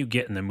thing you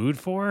get in the mood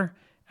for,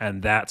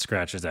 and that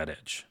scratches that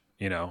itch.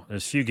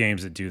 There's few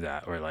games that do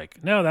that. Where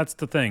like, no, that's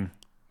the thing.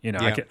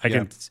 I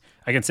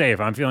can say if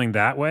I'm feeling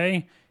that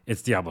way,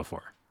 it's Diablo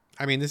 4.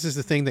 I mean, this is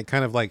the thing that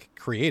kind of like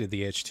created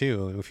the itch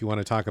too. If you want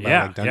to talk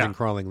about like dungeon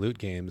crawling loot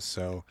games,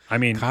 so I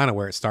mean, kind of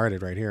where it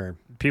started right here.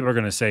 People are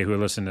going to say who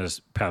listen to this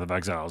Path of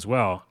Exile as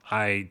well.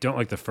 I don't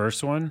like the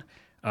first one,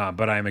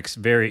 but I'm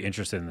very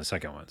interested in the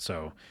second one.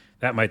 So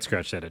that might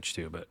scratch that itch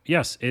too. But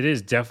yes, it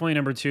is definitely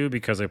number 2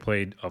 because I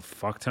played a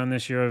fuck ton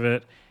this year of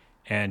it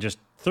and just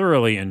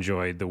thoroughly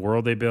enjoyed the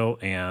world they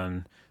built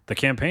and the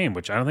campaign,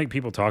 which I don't think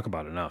people talk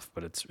about enough,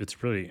 but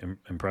it's really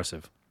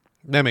impressive.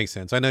 That makes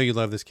sense. I know you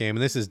love this game,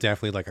 and this is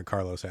definitely like a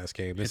Carlos-ass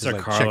game. This It's is a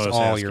like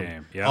Carlos-ass checks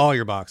game. Yep. all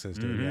your boxes,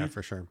 dude. Yeah,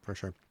 for sure.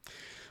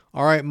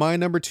 All right, my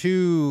number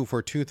 2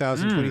 for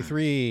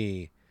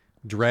 2023,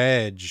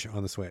 Dredge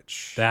on the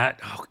Switch.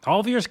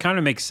 All of yours kind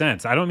of makes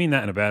sense. I don't mean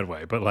that in a bad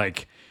way, but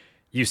like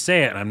you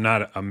say it, and I'm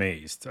not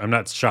amazed. I'm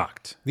not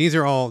shocked. These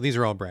are all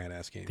Brad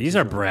ass games. These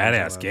are Brad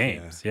ass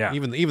games. Yeah.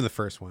 Even the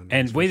first one.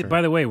 And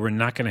by the way, we're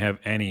not going to have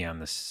any on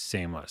the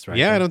same list, right?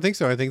 Yeah, I don't think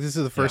so. I think this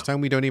is the first time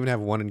we don't even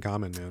have one in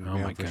common, man. Oh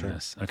my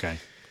goodness. Sure. Okay.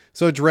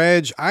 So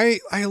Dredge, I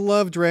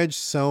love Dredge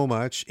so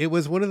much. It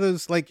was one of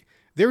those like.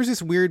 There was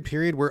this weird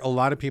period where a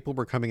lot of people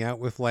were coming out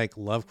with like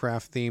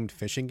Lovecraft themed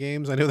fishing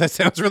games. I know that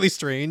sounds really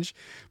strange,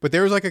 but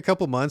there was like a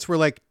couple months where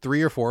like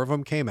 3 or 4 of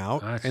them came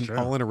out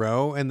all in a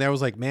row. And there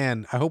was like,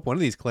 man, I hope one of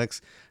these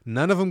clicks.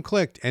 None of them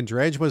clicked. And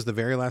Dredge was the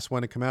very last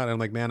one to come out. And I'm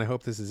like, man, I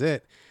hope this is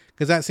it.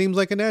 Because that seems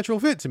like a natural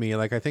fit to me.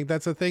 Like, I think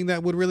that's a thing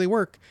that would really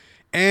work.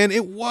 And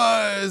it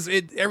was.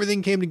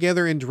 Everything came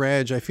together in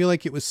Dredge. I feel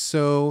like it was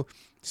so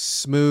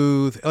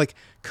smooth, like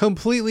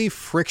completely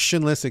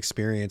frictionless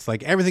experience.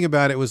 Like everything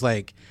about it was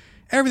like,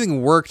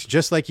 everything worked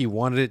just like you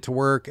wanted it to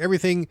work.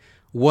 Everything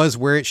was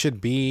where it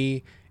should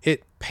be.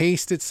 It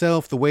paced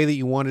itself the way that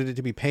you wanted it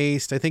to be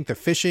paced. I think the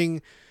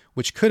fishing,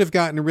 which could have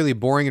gotten really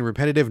boring and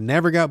repetitive,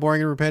 never got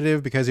boring and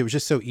repetitive because it was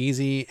just so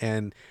easy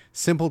and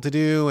simple to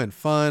do and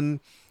fun.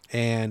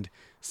 And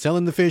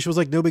selling the fish was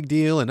like no big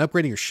deal. And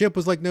upgrading your ship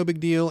was like no big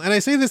deal. And I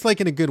say this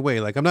like in a good way.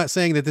 Like, I'm not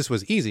saying that this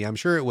was easy. I'm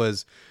sure it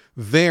was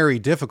very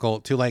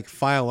difficult to like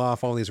file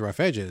off all these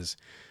rough edges.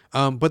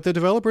 But the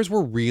developers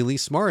were really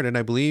smart, and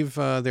I believe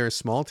they're a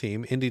small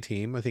team, indie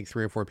team, I think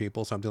 3 or 4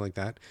 people, something like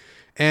that.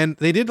 And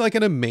they did like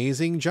an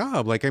amazing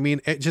job. Like, I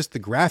mean, just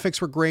the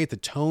graphics were great. The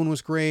tone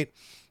was great.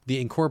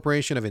 The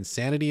incorporation of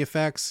insanity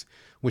effects,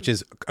 which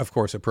is, of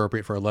course,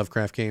 appropriate for a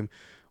Lovecraft game,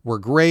 were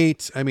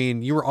great. I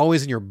mean, you were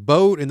always in your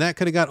boat, and that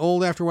could have got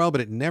old after a while, but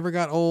it never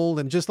got old.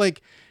 And just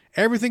like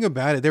everything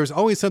about it, there was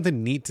always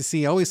something neat to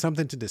see, always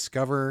something to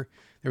discover.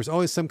 There was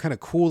always some kind of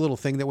cool little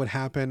thing that would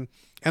happen.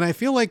 And I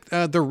feel like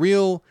the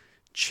real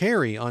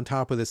cherry on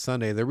top of this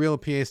sundae, the real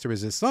pièce de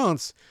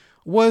résistance,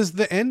 was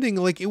the ending.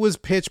 Like, it was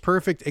pitch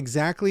perfect,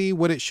 exactly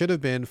what it should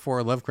have been for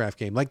a Lovecraft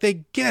game. Like,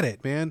 they get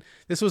it, man.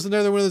 This was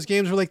another one of those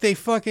games where like they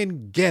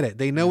fucking get it.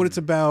 They know what it's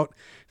about.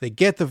 They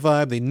get the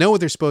vibe. They know what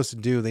they're supposed to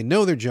do. They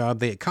know their job.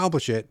 They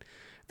accomplish it.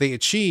 They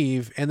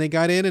achieve, and they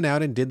got in and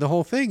out and did the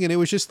whole thing. And it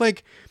was just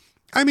like,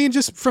 I mean,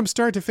 just from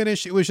start to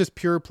finish, it was just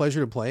pure pleasure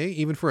to play,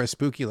 even for a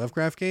spooky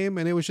Lovecraft game.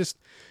 And it was just,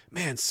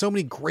 man, so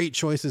many great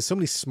choices, so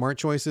many smart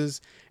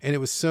choices. And it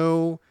was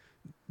so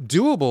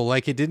doable.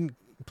 Like, it didn't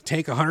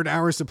take 100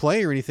 hours to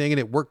play or anything. And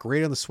it worked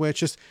great on the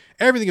Switch. Just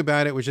everything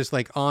about it was just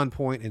like on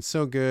point and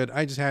so good.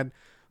 I just had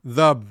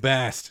the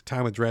best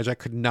time with Dredge. I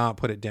could not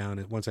put it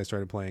down once I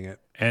started playing it.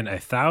 And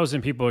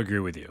 1,000 people agree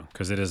with you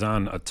because it is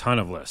on a ton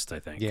of lists, I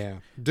think. Yeah.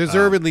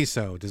 Deservedly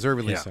so.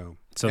 Deservedly so.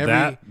 So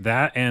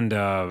that and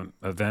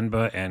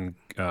Venba and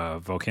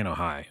Volcano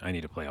High, I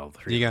need to play all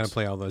 3. You got to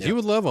play all those. Yep. You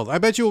would love all those. I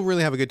bet you will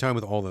really have a good time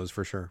with all those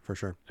for sure. For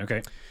sure.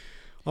 Okay.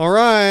 All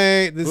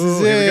right. This is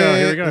it.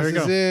 Here we go.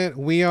 This is it.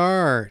 We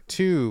are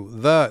to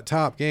the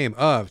top game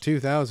of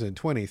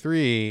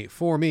 2023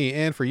 for me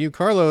and for you,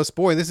 Carlos.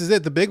 Boy, this is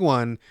it. The big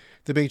one.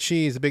 The big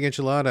cheese. The big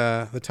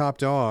enchilada. The top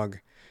dog.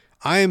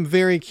 I am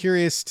very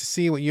curious to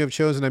see what you have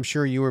chosen. I'm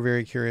sure you are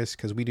very curious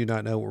because we do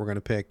not know what we're going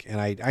to pick.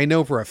 And I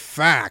know for a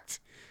fact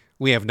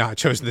we have not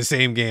chosen the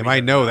same game.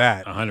 I know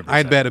that. 100%.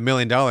 I'd bet $1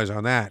 million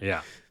on that.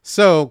 Yeah.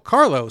 So,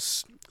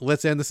 Carlos,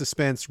 let's end the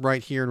suspense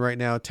right here and right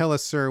now. Tell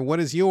us, sir, what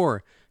is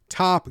your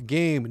top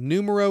game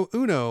numero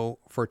uno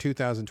for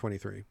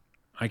 2023?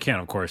 I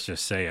can't, of course,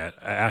 just say it.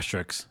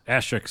 Asterix.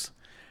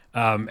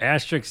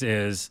 Asterix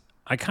is,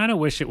 I kind of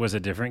wish it was a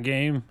different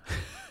game.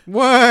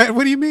 What?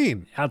 What do you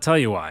mean? I'll tell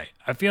you why.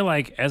 I feel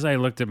like as I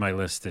looked at my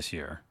list this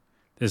year,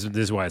 this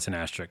is why it's an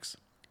asterisk.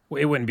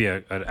 It wouldn't be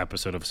an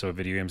episode of So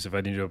Videogames if I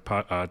didn't do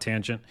a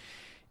tangent.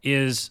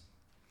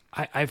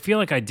 I feel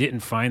like I didn't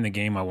find the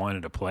game I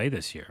wanted to play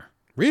this year.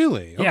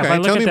 Really? Okay. Yeah,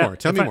 Tell me more.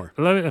 Tell me more.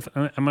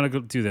 I'm going to go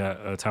do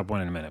the top one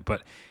in a minute.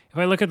 But if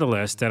I look at the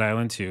list, Dead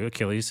Island 2,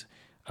 Achilles,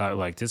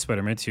 liked it.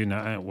 Spider-Man 2,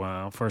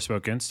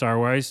 Forspoken, Star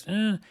Wars,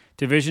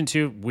 Division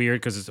 2, weird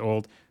because it's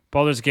old.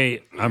 Baldur's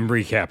Gate, I'm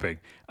recapping.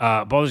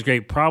 Baldur's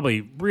Gate,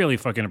 probably really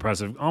fucking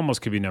impressive.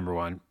 Almost could be number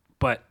one,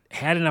 but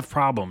had enough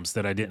problems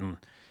that I didn't.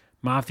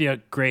 Mafia,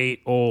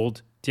 great,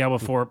 old. Diablo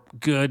 4,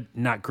 good,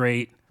 not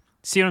great.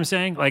 See what I'm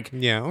saying? Like,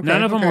 Yeah, okay,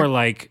 none of them okay. were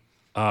like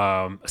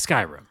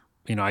Skyrim.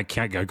 I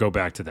can't go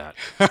back to that.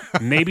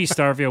 Maybe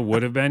Starfield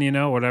would have been,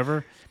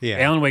 whatever. Yeah.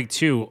 Alan Wake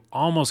 2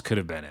 almost could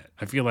have been it.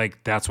 I feel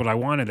like that's what I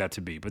wanted that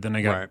to be, but then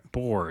I got Right.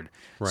 bored.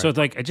 Right. So,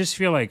 like, I just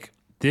feel like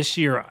this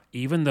year,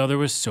 even though there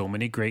was so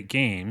many great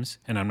games,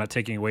 and I'm not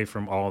taking away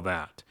from all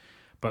that,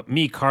 but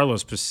me, Carlos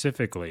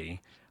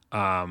specifically,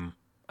 I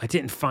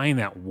didn't find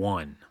that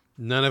one.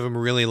 None of them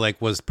really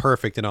was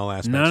perfect in all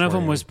aspects. None of for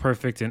them you. was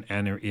perfect, and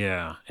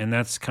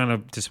that's kind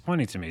of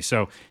disappointing to me.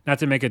 So, not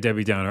to make a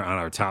Debbie Downer on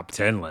our top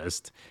 10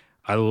 list,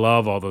 I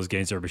love all those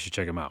games. Everybody should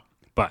check them out.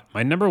 But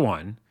my number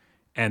one,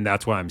 and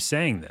that's why I'm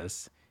saying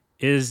this,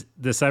 is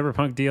the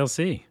Cyberpunk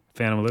DLC,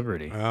 Phantom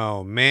Liberty.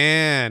 Oh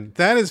man,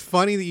 that is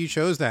funny that you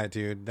chose that,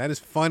 dude. That is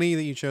funny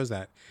that you chose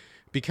that.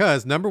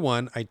 Because number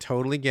one, I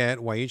totally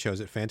get why you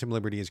chose it. Phantom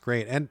Liberty is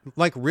great. And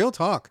real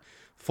talk,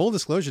 full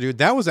disclosure, dude,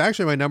 that was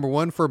actually my number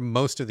one for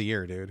most of the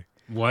year, dude.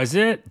 Was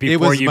it? Before It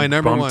was you my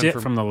number bumped one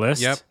it from the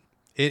list? Yep.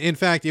 In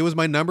fact, it was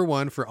my number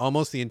one for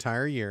almost the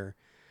entire year.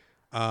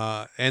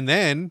 And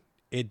then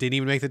it didn't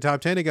even make the top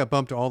 10. It got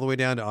bumped all the way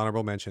down to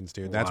honorable mentions,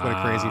 dude. That's what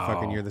a crazy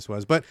fucking year this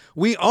was. But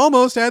we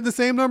almost had the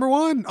same number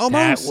one.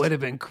 Almost. That would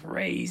have been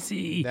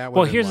crazy. That would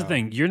Well, have been here's the wild.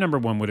 thing. Your number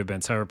one would have been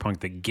Cyberpunk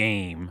the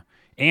game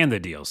and the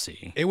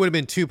DLC. It would have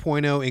been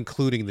 2.0,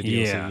 including the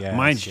DLC. Yeah, Yes,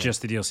 mine's yes.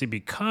 just the DLC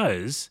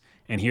because,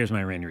 and here's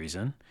my main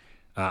reason.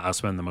 I'll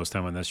spend the most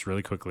time on this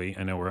really quickly.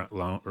 I know we're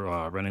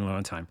running low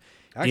on time.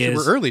 Actually,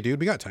 we're early, dude.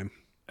 We got time.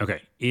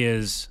 Okay,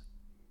 is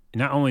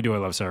not only do I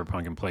love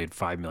Cyberpunk and played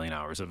 5 million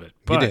hours of it,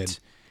 but did.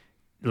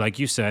 like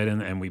you said,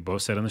 and we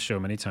both said on the show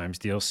many times,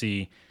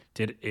 DLC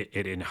did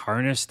it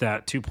harnessed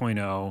that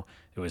 2.0.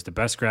 It was the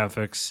best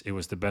graphics. It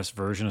was the best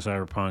version of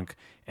Cyberpunk,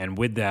 and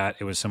with that,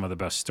 it was some of the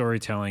best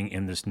storytelling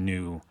in this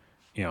new,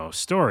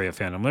 story of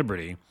Phantom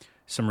Liberty.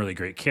 Some really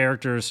great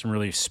characters, some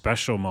really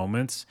special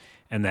moments,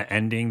 and the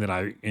ending that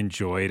I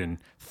enjoyed and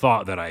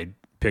thought that I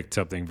picked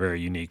something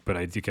very unique, but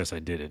I guess I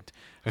didn't.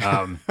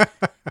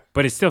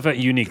 But it still felt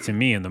unique to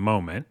me in the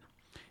moment,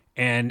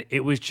 and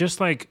it was just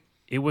like.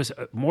 It was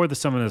more the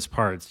sum of its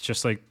parts,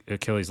 just like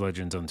Achilles'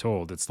 Legends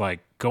Untold. It's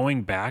like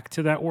going back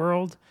to that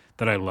world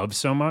that I love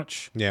so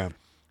much, Yeah.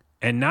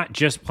 and not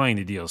just playing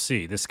the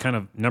DLC. This kind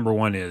of number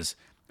one is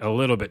a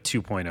little bit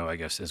 2.0, I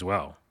guess, as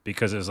well,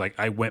 because it's like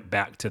I went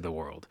back to the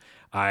world.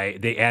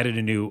 They added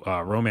a new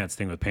romance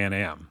thing with Pan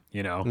Am.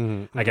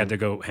 I got to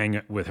go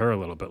hang with her a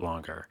little bit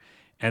longer,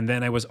 and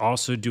then I was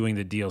also doing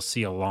the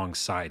DLC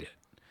alongside it.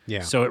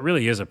 Yeah. So it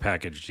really is a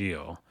package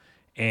deal,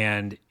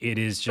 and it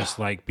is just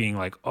like being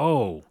like,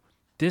 oh.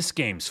 This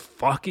game's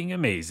fucking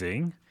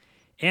amazing,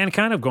 and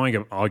kind of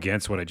going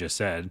against what I just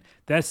said.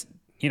 That's,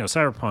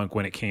 Cyberpunk,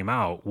 when it came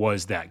out,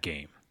 was that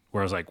game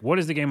where I was like, what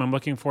is the game I'm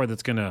looking for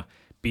that's going to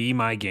be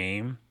my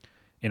game?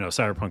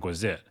 Cyberpunk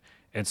was it.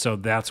 And so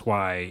that's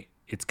why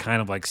it's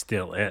kind of like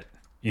still it,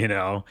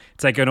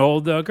 It's like an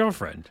old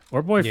girlfriend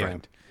or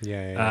boyfriend.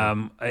 Yeah.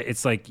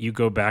 It's like you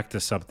go back to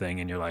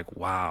something and you're like,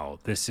 wow,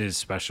 this is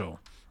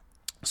special.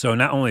 So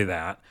not only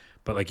that,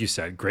 but like you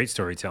said, great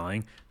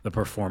storytelling. The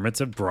performance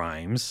of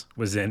Grimes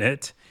was in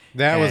it.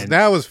 That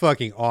was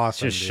fucking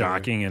awesome. Just dude.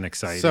 shocking and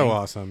exciting. So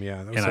awesome. Yeah.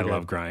 That was And so I good.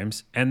 love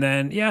Grimes. And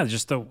then,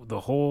 just the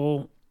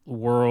whole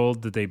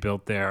world that they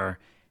built there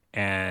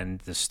and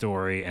the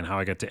story and how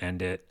I got to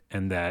end it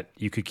and that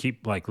you could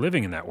keep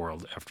living in that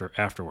world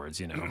afterwards,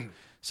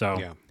 So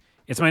Yeah.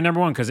 it's my number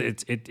one because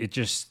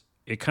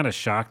it kind of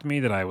shocked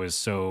me that I was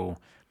so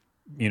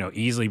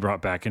easily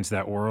brought back into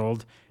that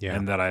world,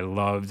 and that I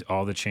loved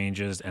all the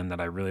changes, and that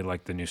I really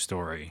liked the new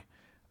story.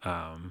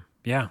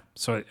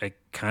 So I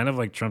kind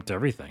of trumped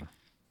everything.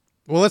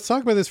 Well, let's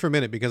talk about this for a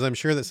minute because I'm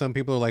sure that some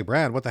people are like,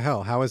 Brad, what the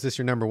hell? How is this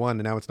your number one?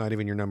 And now it's not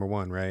even your number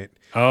one, right?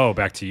 Oh,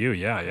 back to you.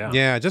 Yeah.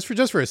 Yeah, just for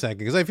a second,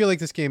 because I feel like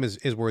this game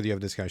is worthy of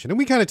discussion. And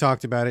we kind of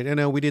talked about it. I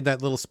know we did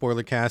that little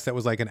spoiler cast that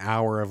was like an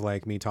hour of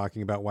me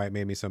talking about why it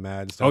made me so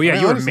mad and stuff. Oh yeah,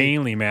 And you honestly, were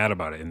mainly mad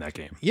about it in that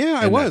game. Yeah,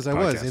 I was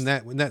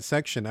podcast. in that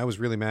section. I was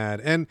really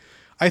mad, and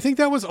I think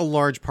that was a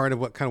large part of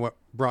what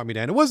brought me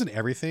down. It wasn't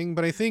everything,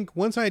 but I think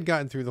once I had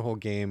gotten through the whole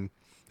game.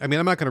 I mean,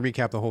 I'm not going to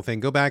recap the whole thing.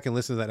 Go back and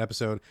listen to that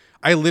episode.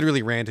 I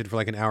literally ranted for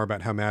an hour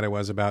about how mad I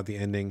was about the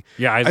ending.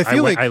 Yeah, I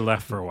feel I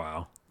left for a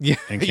while. Yeah,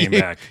 and came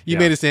back. You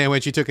made a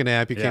sandwich. You took a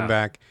nap. You Yeah. came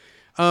back.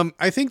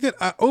 I think that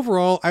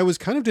overall, I was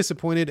kind of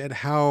disappointed at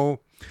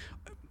how.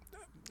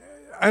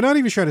 I'm not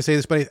even trying to say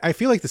this, but I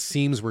feel like the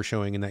seams were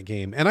showing in that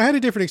game, and I had a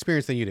different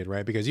experience than you did,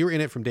 right? Because you were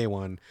in it from day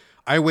one.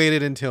 I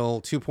waited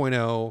until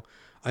 2.0,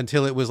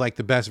 until it was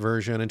the best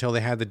version, until they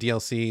had the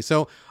DLC.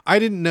 So I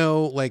didn't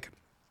know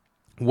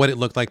what it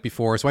looked like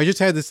before. So I just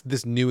had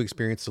this new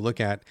experience to look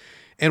at.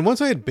 And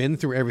once I had been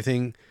through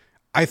everything,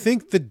 I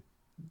think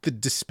the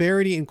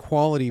disparity in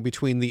quality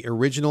between the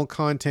original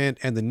content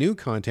and the new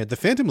content. The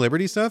Phantom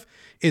Liberty stuff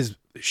is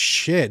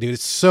shit, dude.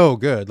 It's so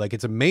good. Like,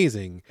 it's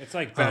amazing. It's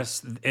like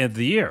best of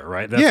the year,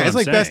 right? That's yeah, what it's I'm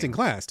like saying. best in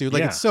class, dude.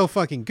 Like, Yeah. it's so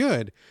fucking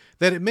good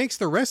that it makes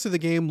the rest of the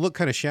game look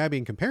kind of shabby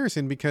in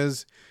comparison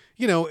because,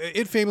 you know,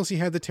 it famously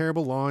had the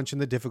terrible launch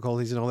and the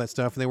difficulties and all that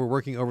stuff, and they were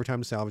working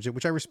overtime to salvage it,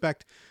 which I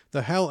respect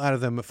the hell out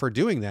of them for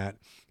doing that.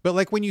 But,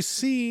 like, when you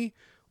see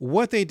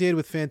what they did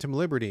with Phantom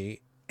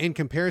Liberty in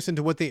comparison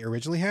to what they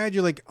originally had,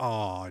 you're like,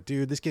 oh,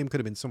 dude, this game could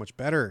have been so much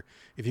better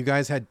if you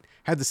guys had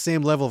the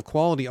same level of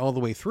quality all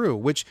the way through,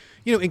 which,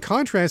 you know, in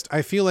contrast,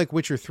 I feel like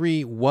Witcher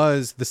 3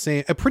 was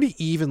a pretty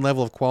even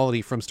level of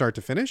quality from start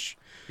to finish.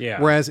 Yeah.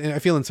 Whereas I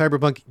feel in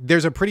Cyberpunk,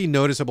 there's a pretty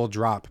noticeable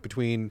drop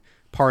between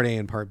part A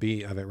and part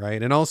B of it,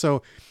 right? And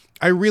also,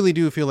 I really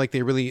do feel like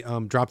they really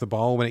dropped the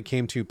ball when it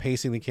came to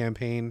pacing the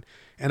campaign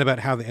and about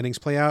how the endings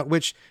play out,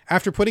 which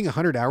after putting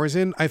 100 hours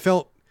in, I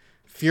felt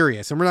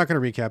furious. And we're not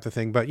going to recap the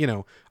thing, but, you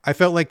know, I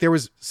felt like there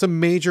was some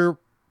major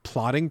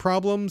plotting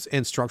problems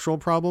and structural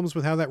problems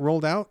with how that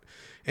rolled out.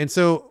 And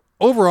so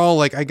overall,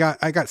 like, I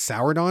got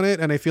soured on it,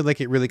 and I feel like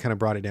it really kind of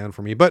brought it down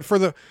for me. But for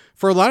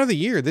a lot of the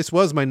year, this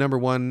was my number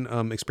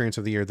one experience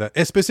of the year.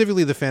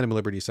 Specifically the Phantom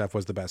Liberty stuff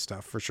was the best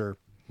stuff for sure.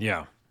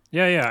 Yeah.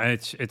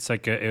 It's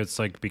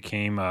like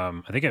became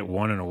I think it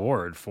won an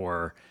award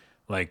for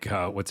like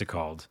what's it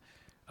called?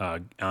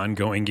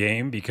 Ongoing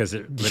game, because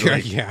it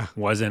literally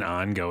was an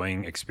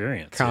ongoing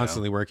experience.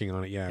 Constantly working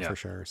on it, for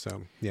sure.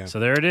 So yeah.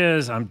 So there it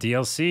is. I'm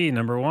DLC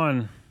number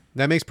 1.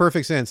 That makes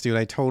perfect sense, dude.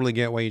 I totally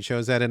get why you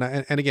chose that, and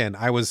again,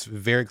 I was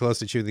very close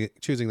to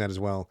choosing that as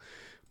well.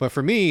 But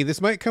for me, this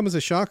might come as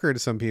a shocker to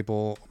some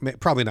people.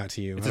 Probably not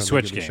to you. It's a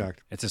Switch game.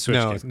 It's a Switch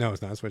game. No,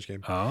 it's not a Switch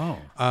game. Oh.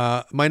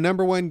 My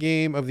number one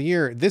game of the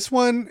year. This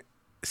one,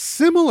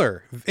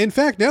 similar. In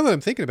fact, now that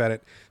I'm thinking about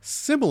it,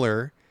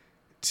 similar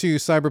to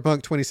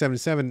Cyberpunk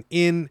 2077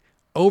 in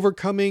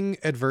overcoming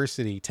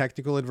adversity,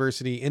 technical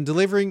adversity, and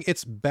delivering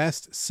its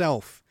best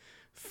self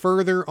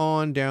further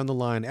on down the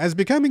line as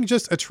becoming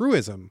just a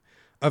truism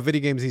of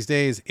video games these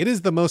days. It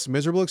is the most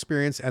miserable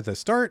experience at the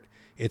start.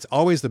 It's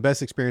always the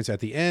best experience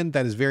at the end.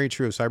 That is very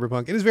true of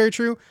Cyberpunk. It is very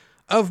true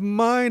of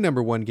my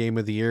number one game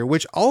of the year,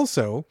 which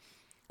also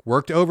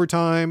worked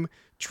overtime,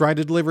 tried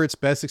to deliver its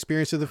best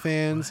experience to the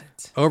fans,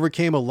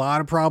 overcame a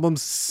lot of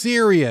problems,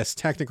 serious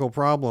technical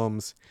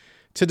problems,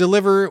 to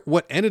deliver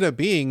what ended up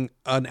being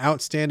an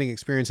outstanding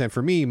experience. And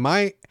for me,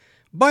 by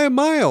a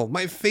mile,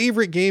 my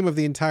favorite game of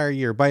the entire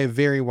year by a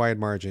very wide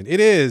margin. It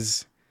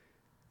is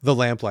the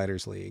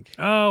Lamplighters League.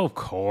 Oh, of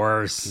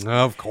course.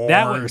 Of course.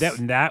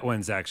 That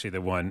one's actually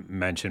the one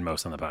mentioned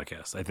most on the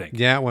podcast, I think.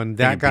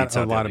 That got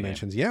a lot of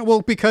mentions. Yeah,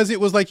 well, because it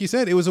was, like you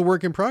said, it was a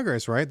work in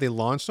progress, right? They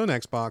launched on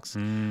Xbox.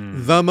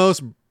 The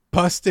most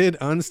busted,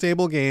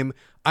 unstable game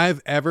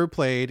I've ever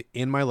played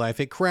in my life.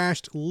 It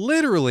crashed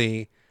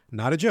literally,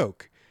 not a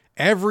joke,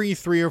 every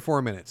 3 or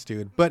 4 minutes,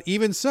 dude. But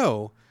even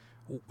so,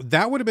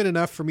 that would have been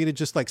enough for me to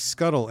just like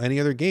scuttle any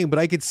other game. But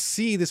I could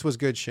see this was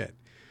good shit.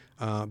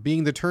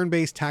 Being the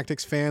turn-based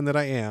tactics fan that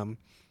I am,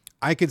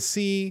 I could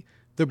see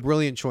the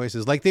brilliant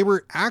choices. Like, they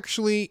were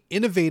actually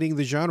innovating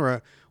the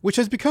genre, which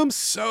has become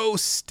so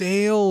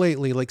stale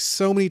lately. Like,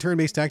 so many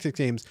turn-based tactics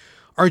games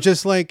are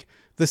just like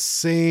the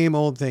same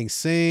old thing,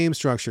 same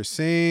structure,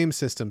 same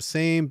system,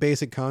 same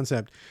basic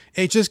concept.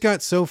 It just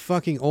got so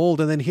fucking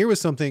old. And then here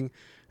was something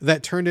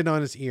that turned it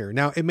on its ear.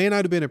 Now, it may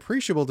not have been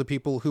appreciable to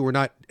people who were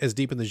not as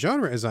deep in the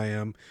genre as I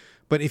am,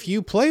 but if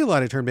you play a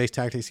lot of turn-based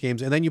tactics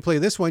games and then you play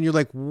this one, you're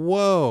like,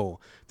 whoa,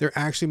 they're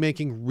actually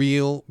making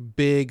real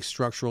big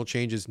structural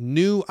changes,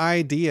 new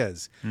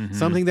ideas,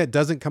 something that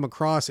doesn't come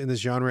across in this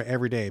genre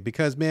every day.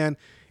 Because, man,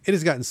 it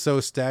has gotten so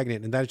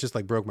stagnant, and that just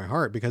like broke my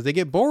heart because they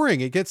get boring.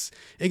 It gets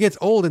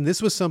old. And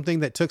this was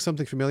something that took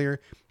something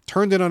familiar,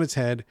 turned it on its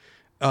head,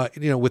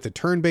 with the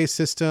turn-based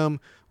system,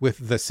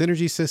 with the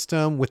synergy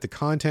system, with the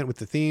content, with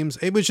the themes.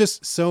 It was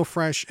just so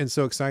fresh and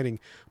so exciting,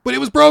 but it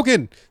was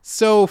broken.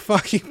 So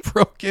fucking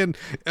broken.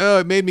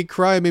 It made me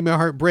cry. It made my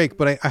heart break,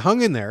 but I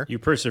hung in there. You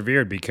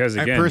persevered because,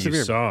 again,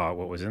 you saw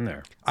what was in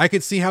there. I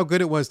could see how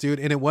good it was, dude.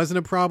 And it wasn't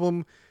a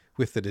problem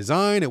with the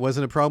design. It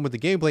wasn't a problem with the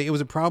gameplay. It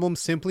was a problem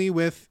simply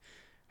with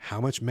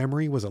how much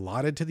memory was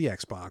allotted to the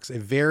Xbox. A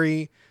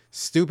very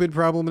stupid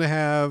problem to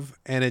have,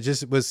 and it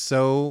just was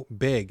so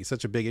big,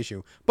 such a big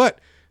issue. But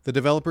the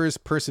developers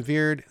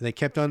persevered. They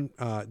kept on.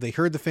 They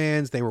heard the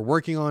fans. They were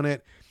working on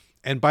it,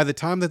 and by the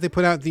time that they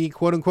put out the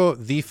quote unquote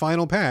the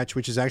final patch,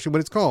 which is actually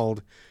what it's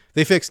called,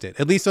 they fixed it.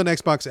 At least on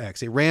Xbox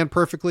X, it ran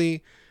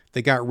perfectly.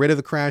 They got rid of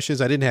the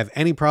crashes. I didn't have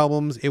any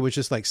problems. It was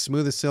just like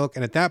smooth as silk.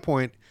 And at that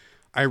point,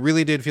 I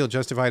really did feel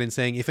justified in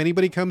saying, if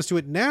anybody comes to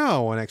it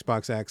now on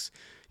Xbox X,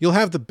 you'll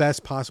have the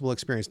best possible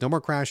experience. No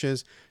more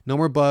crashes, no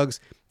more bugs.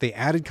 They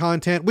added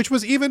content, which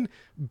was even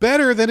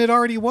better than it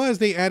already was.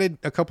 They added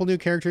a couple new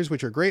characters,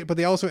 which are great, but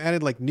they also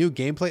added like new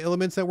gameplay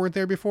elements that weren't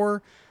there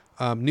before.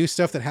 New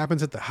stuff that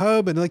happens at the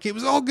hub, and like it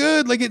was all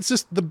good. Like, it's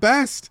just the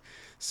best.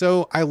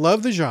 So I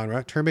love the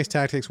genre. Turn-based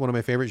tactics, one of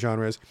my favorite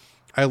genres.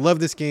 I love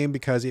this game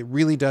because it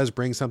really does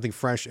bring something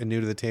fresh and new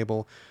to the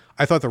table.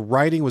 I thought the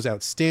writing was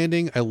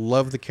outstanding. I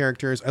love the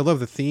characters. I love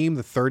the theme,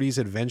 the 30s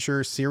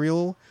adventure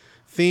serial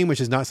theme,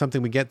 which is not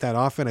something we get that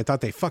often. I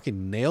thought they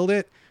fucking nailed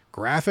it.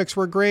 Graphics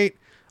were great.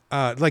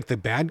 Like the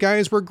bad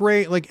guys were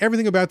great. Like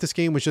everything about this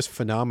game was just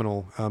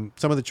phenomenal.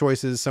 Some of the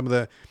choices, some of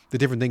the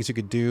different things you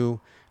could do.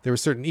 There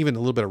was even a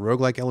little bit of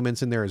roguelike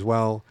elements in there as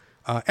well.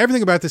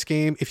 Everything about this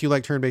game, if you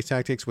like turn-based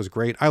tactics, was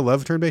great. I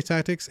love turn-based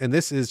tactics, and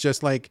this is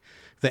just like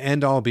the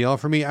end-all, be-all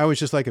for me. I was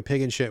just like a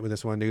pig in shit with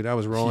this one, dude. I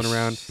was rolling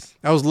around.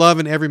 I was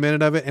loving every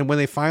minute of it, and when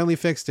they finally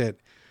fixed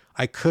it,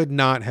 I could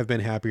not have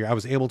been happier. I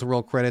was able to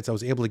roll credits. I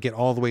was able to get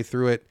all the way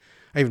through it.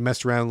 I even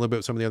messed around a little bit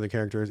with some of the other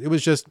characters. It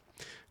was just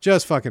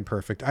fucking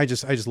perfect. I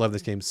just love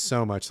this game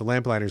so much. The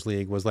Lamplighters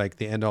League was like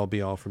the end-all,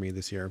 be-all for me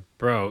this year.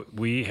 Bro,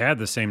 we had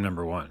the same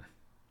number one.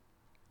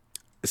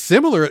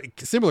 Similar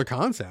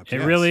concept. It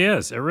really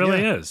is. It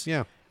really is.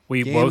 Yeah.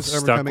 We Games both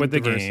stuck overcoming with the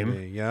diversity.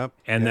 game. Yep.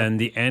 And then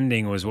the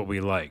ending was what we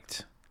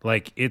liked.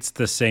 Like, it's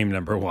the same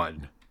number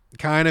one.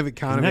 Kind of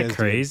Isn't that is,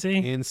 crazy?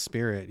 dude. In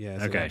spirit.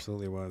 Yes, Okay. it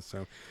absolutely was.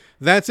 So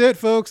that's it,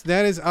 folks.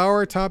 That is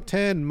our top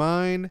 10.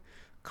 Mine,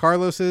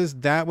 Carlos's.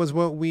 That was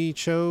what we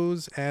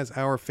chose as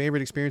our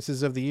favorite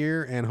experiences of the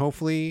year. And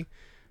hopefully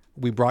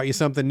we brought you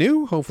something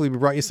new. Hopefully we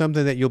brought you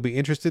something that you'll be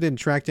interested in,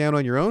 track down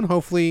on your own.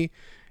 Hopefully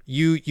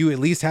you at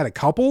least had a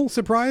couple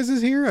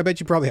surprises here. I bet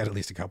you probably had at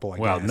least a couple. I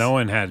guess. No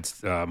one had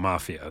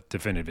Mafia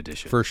Definitive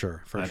Edition. For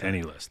sure. On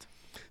any list.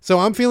 So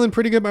I'm feeling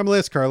pretty good about my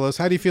list, Carlos.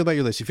 How do you feel about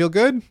your list? You feel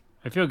good?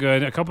 I feel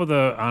good. A couple of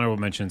the honorable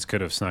mentions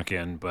could have snuck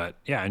in, but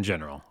yeah, in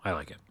general, I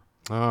like it.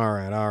 All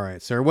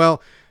right, sir.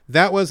 Well,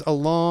 that was a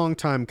long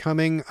time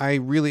coming. I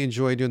really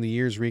enjoy doing the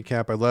year's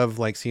recap. I love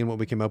seeing what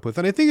we came up with.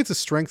 And I think it's a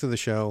strength of the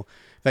show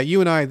that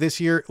you and I this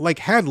year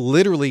had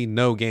literally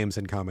no games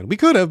in common. We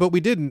could have, but we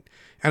didn't.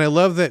 And I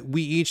love that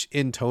we each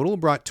in total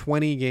brought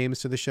 20 games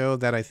to the show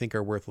that I think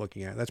are worth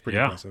looking at. That's pretty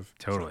impressive.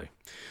 Totally.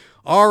 So.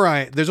 All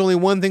right. There's only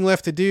one thing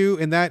left to do,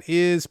 and that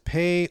is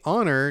pay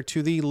honor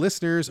to the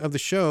listeners of the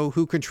show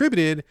who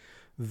contributed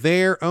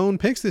their own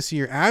picks this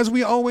year. As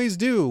we always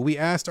do, we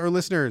asked our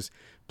listeners,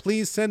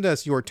 please send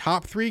us your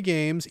top 3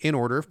 games in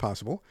order if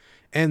possible,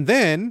 and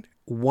then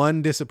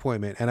one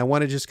disappointment. And I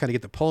want to just kind of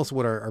get the pulse of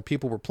what our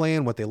people were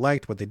playing, what they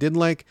liked, what they didn't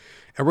like.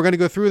 And we're going to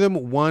go through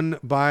them one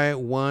by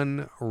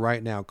one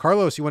right now.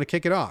 Carlos, you want to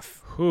kick it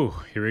off?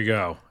 Here we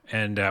go.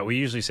 And we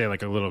usually say a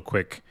little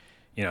quick,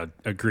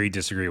 agree,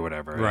 disagree,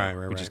 whatever. Right.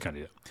 We just kind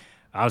of do.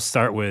 I'll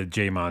start with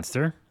J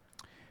Monster.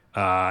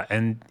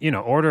 And,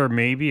 order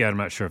maybe. I'm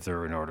not sure if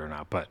they're in order or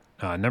not. But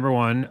number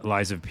 1,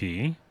 Lies of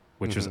P,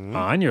 which was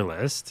on your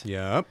list.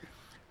 Yep.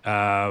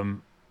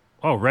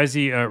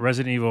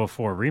 Resident Evil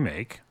 4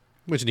 Remake.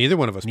 Which neither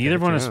one of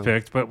us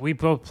picked, but we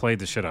both played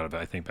the shit out of it,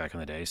 I think, back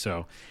in the day.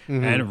 So,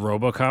 and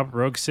RoboCop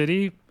Rogue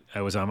City,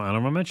 I was on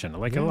honorable mention. I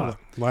like it a lot.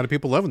 A lot of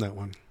people loving that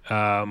one.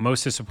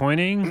 Most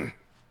disappointing,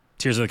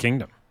 Tears of the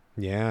Kingdom.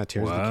 Yeah,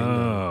 Tears of the Kingdom.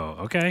 Oh,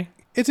 okay.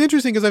 It's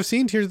interesting because I've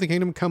seen Tears of the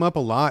Kingdom come up a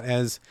lot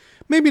as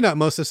maybe not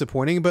most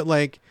disappointing, but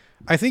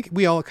I think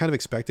we all kind of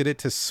expected it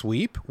to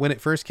sweep when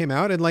it first came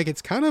out, and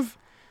it's kind of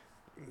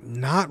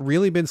not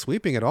really been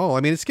sweeping at all. I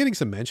mean, it's getting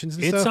some mentions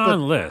and stuff. It's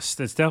on list.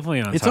 It's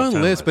definitely on. It's top on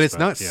 10 list, but it's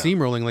not yeah.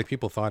 steamrolling like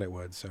people thought it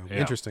would. So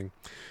interesting.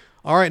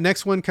 All right,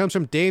 next one comes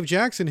from Dave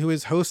Jackson, who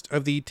is host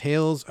of the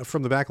Tales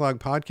from the Backlog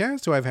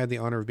podcast, who I've had the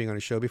honor of being on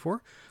his show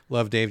before.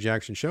 Love Dave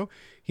Jackson's show.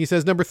 He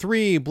says, number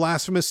 3,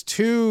 Blasphemous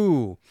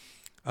 2.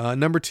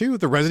 Number 2,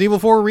 the Resident Evil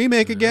 4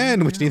 remake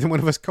again, which neither one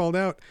of us called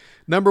out.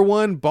 Number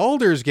 1,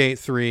 Baldur's Gate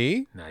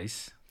 3.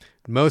 Nice.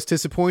 Most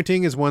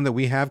disappointing is one that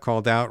we have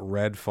called out,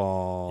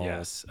 Redfall.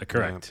 Yes,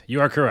 correct. You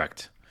are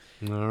correct.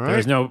 All right.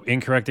 There's no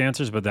incorrect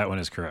answers, but that one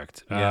is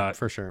correct. Yeah,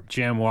 for sure.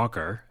 Jam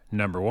Walker,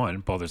 number 1,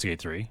 Baldur's Gate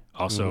 3,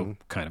 also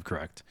kind of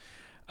correct.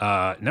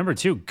 Number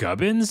 2,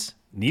 Gubbins.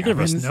 Neither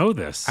of us know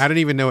this. I don't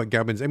even know what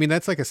Gubbins. I mean,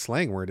 that's like a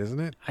slang word, isn't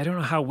it? I don't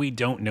know how we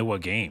don't know a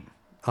game.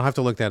 I'll have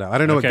to look that up. I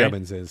don't know what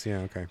Gubbins is.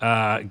 Yeah, okay.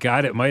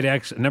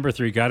 Number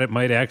 3, it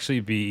might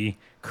actually be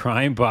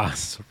Crime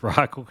Boss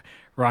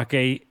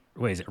Rocky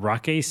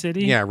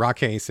City? Yeah,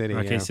 Rocky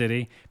City.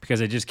 City,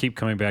 because I just keep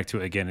coming back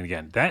to it again and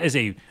again. That is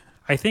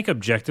I think,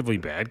 objectively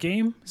bad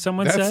game,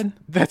 someone said.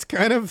 That's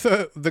kind of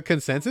the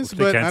consensus,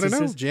 but I don't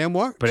know. Jam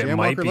Walker But it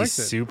might be likes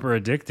super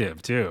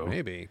addictive, too.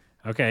 Maybe.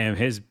 Okay, and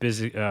his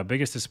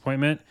biggest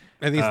disappointment...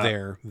 I think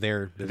it's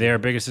their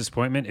biggest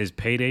disappointment is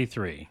Payday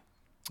 3.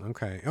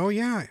 Okay. Oh,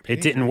 yeah.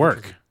 It didn't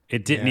work.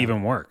 It didn't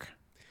even work.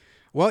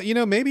 Well,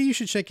 maybe you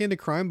should check into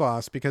Crime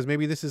Boss because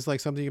maybe this is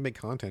something you can make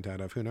content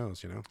out of. Who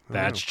knows,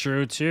 That's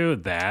true,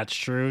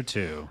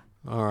 too.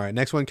 All right.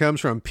 Next one comes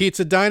from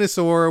Pizza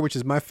Dinosaur, which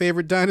is my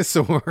favorite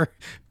dinosaur.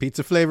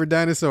 Pizza flavored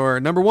dinosaur.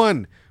 Number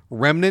 1,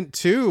 Remnant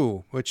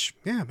 2, which,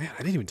 I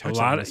didn't even touch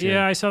that.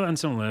 I saw that on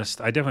some list.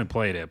 I definitely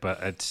played it,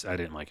 but I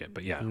didn't like it.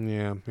 But yeah.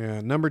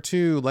 Yeah. Number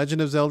 2,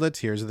 Legend of Zelda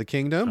Tears of the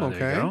Kingdom. Okay.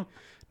 There you go.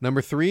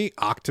 Number 3,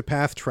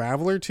 Octopath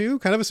Traveler 2.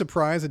 Kind of a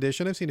surprise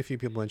edition. I've seen a few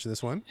people mention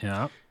this one.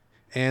 Yeah.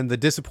 And the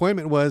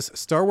disappointment was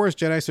Star Wars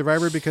Jedi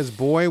Survivor because,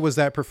 boy, was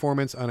that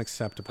performance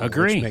unacceptable.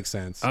 Agree. Which makes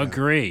sense.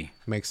 Agree. Yeah,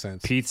 makes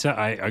sense. Pizza,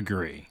 I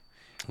agree.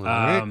 All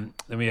right.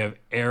 Then we have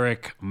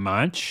Eric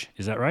Munch.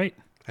 Is that right?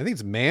 I think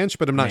it's Manch,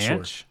 but I'm not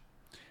sure.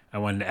 I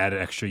wanted to add an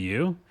extra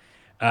U.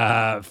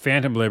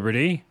 Phantom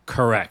Liberty,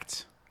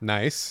 correct.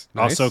 Nice.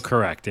 Also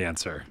correct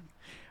answer.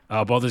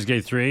 Baldur's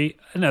Gate 3,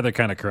 another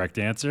kind of correct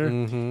answer.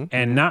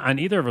 And not on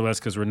either of our lists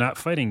because we're not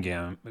fighting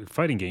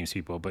games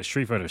people, but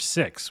Street Fighter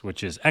 6,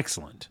 which is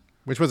excellent.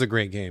 Which was a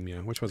great game,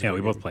 yeah.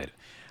 We both played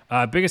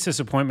it. Biggest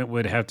disappointment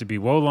would have to be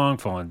Wolong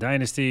Fallen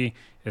Dynasty.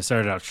 It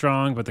started out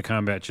strong, but the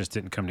combat just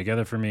didn't come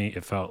together for me.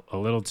 It felt a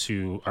little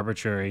too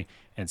arbitrary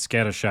and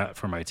scattershot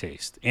for my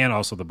taste. And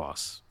also the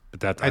boss.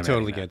 But I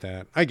totally get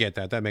that. I get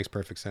that. That makes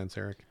perfect sense,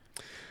 Eric.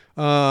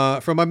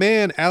 From my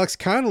man, Alex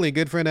Connolly,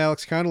 good friend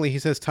Alex Connolly, he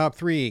says top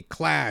 3,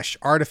 Clash,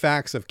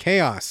 Artifacts of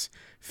Chaos.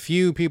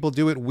 Few people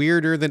do it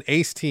weirder than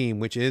Ace Team,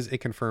 which is a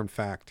confirmed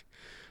fact.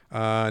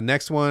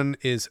 Next one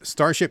is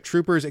Starship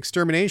Troopers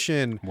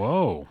Extermination.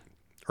 Whoa.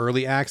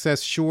 Early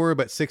access, sure,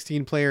 but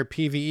 16-player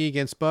PvE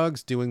against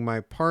bugs, doing my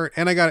part.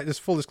 And I got it,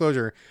 just full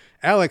disclosure,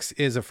 Alex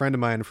is a friend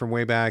of mine from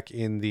way back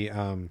in the...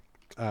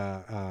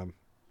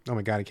 oh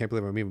my God, I can't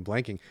believe I'm even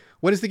blanking.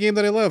 What is the game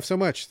that I love so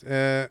much?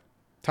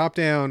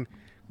 Top-down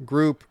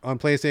group on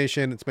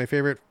PlayStation. It's my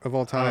favorite of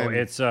all time. Oh,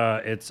 it's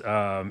Helldivers.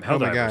 Oh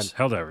my God.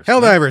 Helldivers.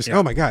 Helldivers. Yeah.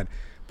 Oh my God.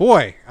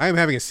 Boy, I'm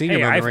having a senior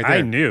moment right there.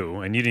 I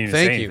knew, and you didn't even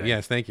Thank say you. anything.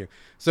 Yes, thank you.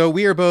 So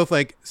we are both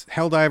like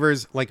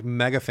Helldivers, like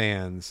mega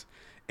fans.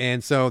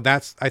 And so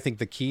that's, I think,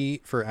 the key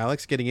for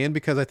Alex getting in,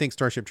 because I think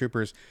Starship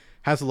Troopers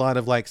has a lot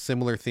of like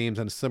similar themes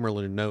and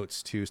similar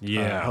notes to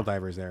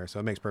Helldivers there. So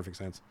it makes perfect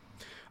sense.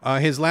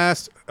 His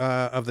last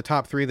of the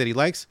top 3 that he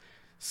likes,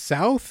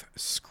 South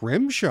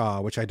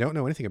Scrimshaw, which I don't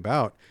know anything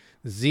about.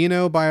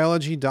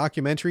 Xenobiology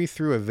documentary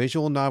through a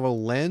visual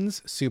novel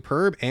lens,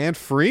 superb and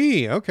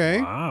free.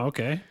 Okay. Wow,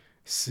 okay.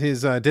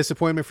 His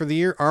disappointment for the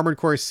year, Armored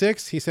Core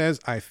 6. He says,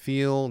 I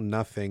feel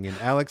nothing. And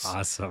Alex,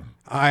 awesome.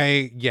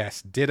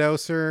 Yes, ditto,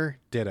 sir.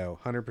 Ditto,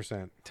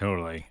 100%.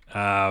 Totally.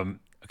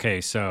 Okay,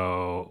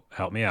 so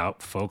help me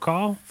out.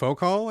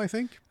 Focal, I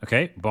think.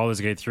 Okay, Baldur's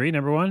Gate 3,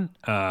 number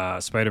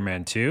 1.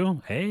 Spider-Man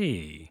 2.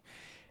 Hey.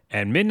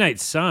 And Midnight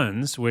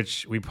Suns,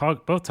 which we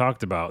both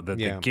talked about, that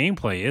the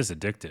gameplay is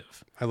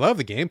addictive. I love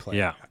the gameplay.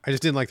 Yeah. I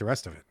just didn't like the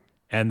rest of it.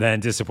 And then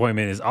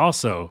disappointment is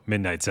also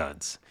Midnight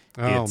Suns.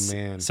 Oh, it's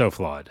man. So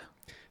flawed.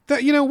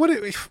 That, you know, what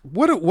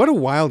a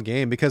wild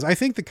game, because I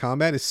think the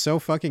combat is so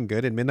fucking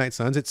good in Midnight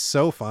Suns. It's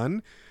so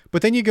fun.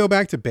 But then you go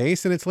back to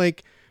base and it's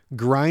like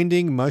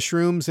grinding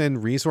mushrooms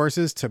and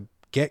resources to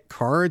get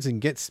cards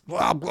and get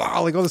blah,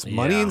 blah, like all this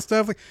money and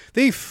stuff. Like,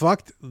 they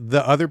fucked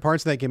the other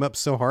parts of that game up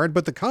so hard,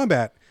 but the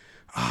combat,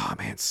 oh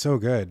man, so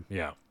good.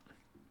 Yeah.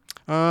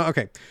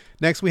 Okay.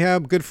 Next we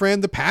have good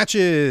friend The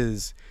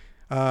Patches.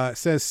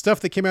 Says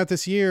stuff that came out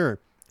this year.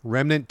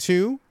 Remnant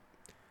 2.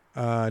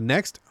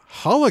 Next,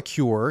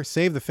 Holocure,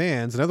 Save the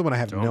Fans. Another one I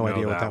have no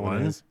idea what that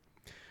one is.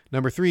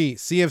 Number 3,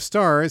 Sea of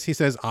Stars. He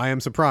says, I am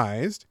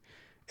surprised.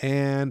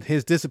 And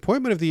his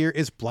disappointment of the year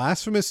is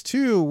Blasphemous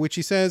 2, which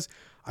he says,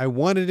 I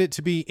wanted it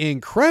to be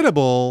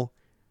incredible,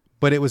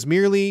 but it was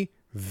merely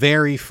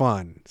very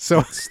fun. So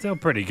it's still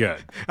pretty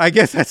good. I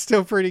guess that's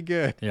still pretty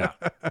good. Yeah.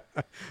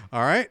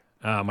 All right.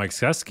 Mike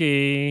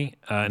Susky,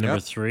 number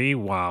 3,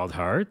 Wild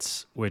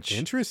Hearts, which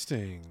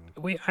interesting.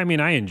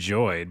 I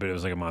enjoyed, but it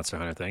was like a Monster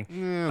Hunter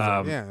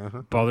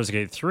thing. Baldur's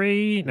Gate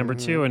 3, number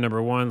 2, and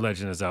number 1,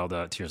 Legend of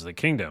Zelda: Tears of the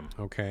Kingdom.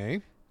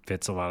 Okay.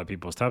 Fits a lot of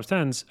people's top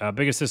 10s.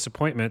 Biggest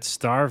disappointment,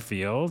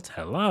 Starfield.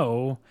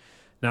 Hello.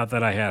 Not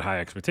that I had high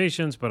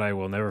expectations, but I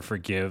will never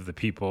forgive the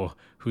people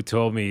who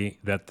told me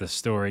that the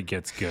story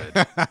gets good.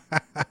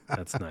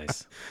 That's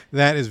nice.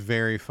 That is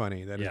very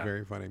funny. That is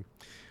very funny.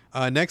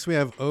 Next, we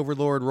have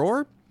Overlord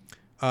Roar.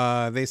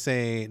 They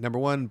say, number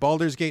 1,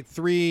 Baldur's Gate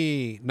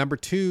 3. Number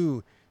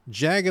 2,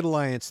 Jagged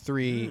Alliance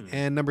 3.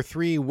 And number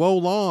 3,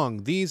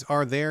 Wolong. These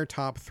are their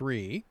top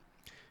 3.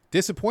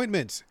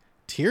 Disappointment,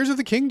 Tears of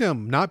the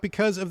Kingdom. Not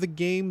because of the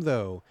game,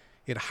 though.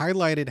 It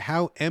highlighted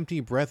how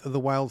empty Breath of the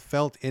Wild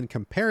felt in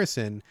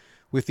comparison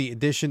with the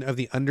addition of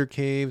the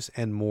Undercaves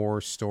and more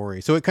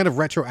story. So it kind of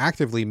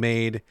retroactively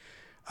made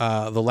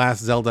the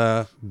last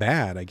Zelda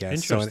bad, I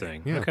guess.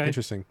 Interesting. So okay.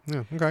 Interesting.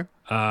 Yeah, okay.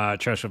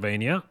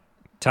 Trashylvania.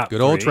 Top Good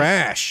 3. old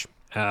trash.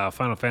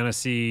 Final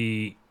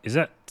Fantasy, is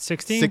that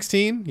 16?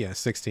 16? Yeah,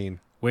 16.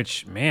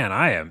 Which,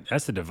 man,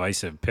 that's a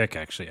divisive pick,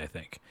 actually, I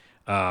think.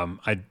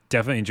 I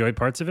definitely enjoyed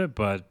parts of it,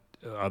 but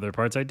other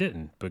parts I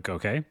didn't. But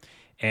okay.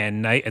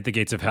 And Night at the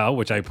Gates of Hell,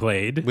 which I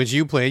played. Which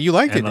you played. You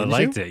liked it, didn't you? I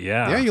liked it,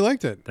 yeah. Yeah, you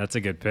liked it. That's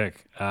a good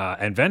pick.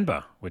 And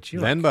Venba, which you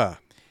Venba.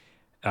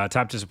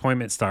 Top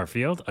disappointment,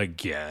 Starfield.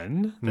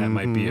 Again, that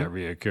might be a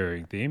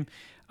reoccurring theme.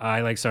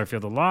 I like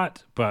Starfield a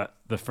lot, but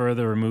the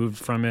further removed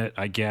from it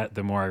I get,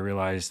 the more I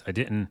realized I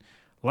didn't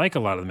like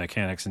a lot of the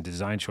mechanics and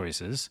design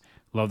choices.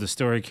 Love the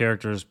story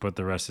characters, but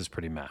the rest is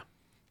pretty meh.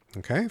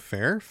 Okay,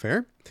 fair.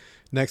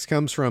 Next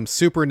comes from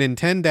Super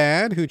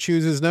Nintendad, who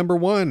chooses number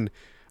 1,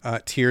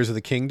 Tears of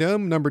the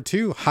Kingdom. Number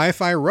 2,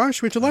 Hi-Fi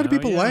Rush, which a lot of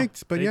people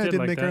liked, but They it did didn't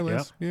like make that, our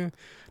list. Yeah.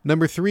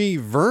 Number 3,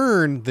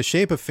 Vern, The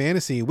Shape of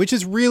Fantasy, which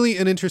is really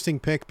an interesting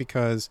pick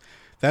because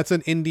that's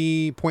an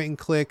indie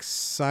point-and-click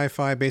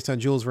sci-fi based on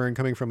Jules Verne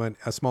coming from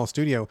a small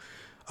studio.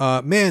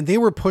 Man, they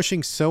were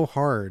pushing so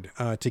hard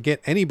to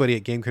get anybody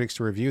at Game Critics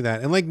to review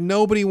that. And like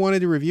nobody wanted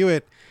to review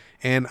it.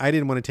 And I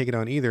didn't want to take it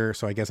on either.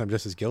 So I guess I'm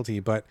just as guilty.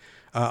 But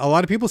a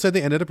lot of people said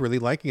they ended up really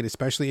liking it,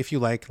 especially if you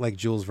like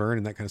Jules Verne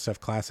and that kind of stuff,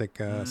 classic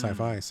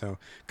sci-fi. So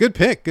good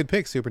pick,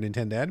 Super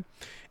Nintendo.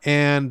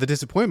 And the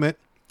disappointment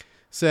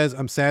says,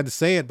 I'm sad to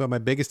say it, but my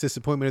biggest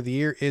disappointment of the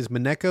year is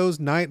Mineko's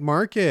Night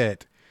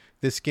Market.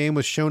 This game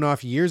was shown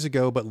off years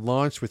ago, but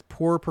launched with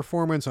poor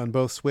performance on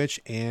both Switch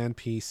and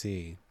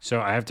PC.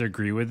 So I have to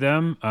agree with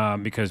them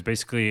because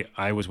basically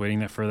I was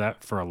waiting for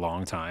that for a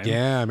long time.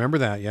 Yeah, I remember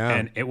that. Yeah.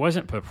 And it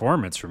wasn't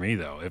performance for me,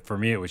 though. For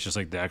me, it was just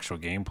like the actual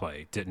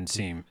gameplay didn't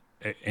seem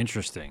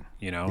interesting.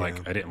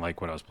 Like I didn't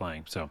like what I was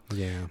playing. So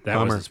that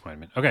was a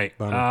disappointment. Okay.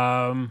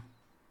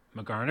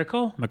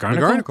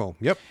 McGarnacle?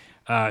 Yep.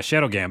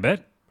 Shadow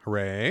Gambit.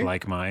 Hooray.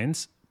 Like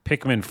Mines.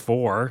 Pikmin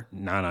 4,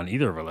 not on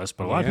either of our lists,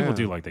 but a lot of people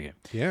do like the game.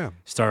 Yeah.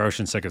 Star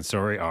Ocean Second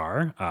Story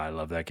R. I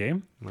love that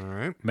game. All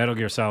right. Metal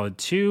Gear Solid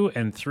 2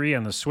 and 3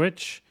 on the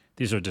Switch.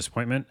 These are a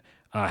disappointment,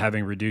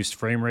 having reduced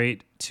frame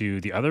rate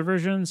to the other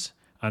versions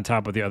on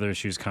top of the other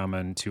issues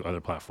common to other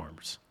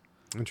platforms.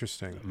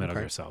 Interesting. Metal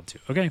Gear Solid 2.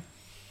 Okay.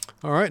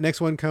 All right. Next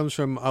one comes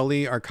from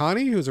Ali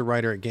Arkhani, who's a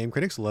writer at Game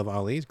Critics. Love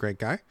Ali. He's a great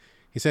guy.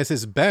 He says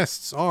his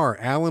bests are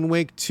Alan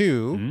Wake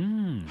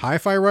 2,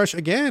 Hi-Fi Rush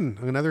again,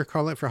 another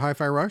call-out for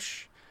Hi-Fi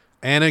Rush,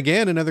 and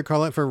again, another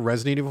call-out for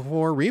Resident Evil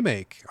 4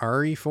 Remake,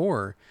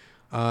 RE4.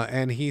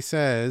 And he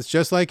says,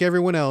 just like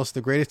everyone else, the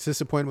greatest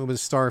disappointment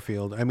was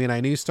Starfield. I mean, I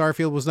knew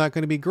Starfield was not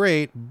going to be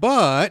great,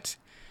 but...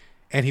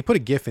 And he put a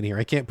GIF in here.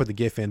 I can't put the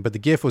GIF in, but the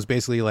GIF was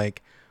basically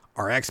like,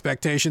 our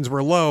expectations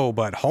were low,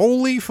 but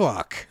holy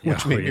fuck,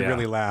 which made me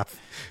really laugh.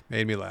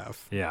 Made me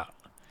laugh. Yeah.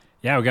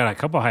 Yeah, we got a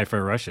couple Hi-Fi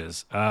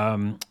Rushes.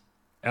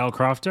 El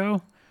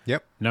Crofto.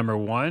 Yep. Number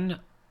 1.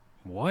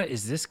 What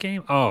is this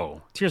game?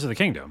 Oh, Tears of the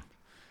Kingdom.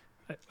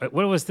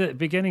 What was the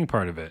beginning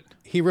part of it?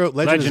 He wrote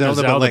Legend of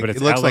Zelda, but it's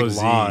it looks LOZ.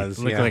 like Laws.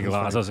 It looked like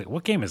Laws. I was like,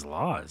 what game is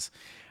Laws?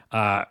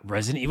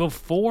 Resident Evil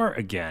 4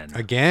 again.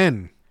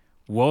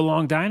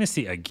 Wolong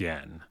Dynasty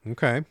again.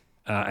 Okay.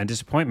 And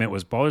disappointment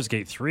was Baldur's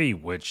Gate 3,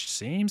 which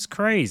seems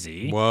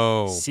crazy.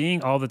 Whoa.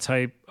 Seeing all the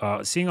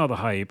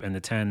hype and the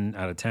 10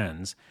 out of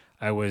 10s,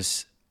 I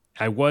was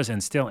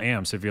and still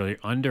am severely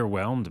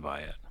underwhelmed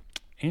by it.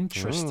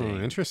 Interesting.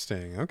 Oh,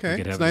 interesting. Okay. We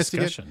could have a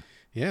discussion.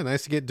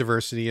 Nice to get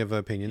diversity of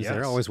opinions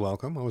there. Always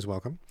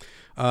welcome.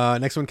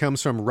 Next one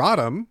comes from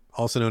Rodham,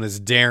 also known as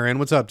Darren.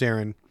 What's up,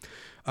 Darren?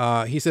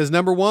 He says,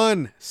 number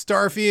 1,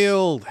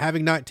 Starfield.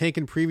 Having not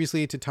taken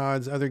previously to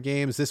Todd's other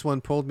games, this one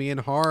pulled me in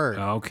hard.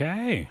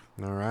 Okay.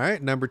 All right.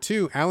 Number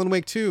 2, Alan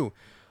Wake 2.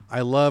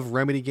 I love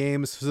Remedy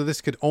games, so this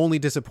could only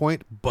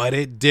disappoint, but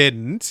it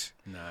didn't.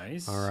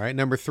 Nice. All right.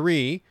 Number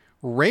 3,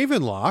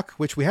 Ravenlock,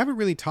 which we haven't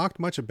really talked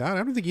much about.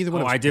 I don't think either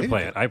one of us I did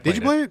play it. Did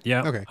you play it?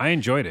 Yeah. Okay. I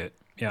enjoyed it.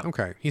 Yeah.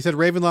 Okay. He said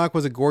Ravenlock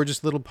was a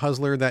gorgeous little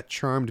puzzler that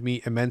charmed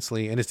me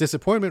immensely, and his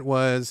disappointment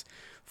was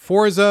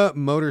Forza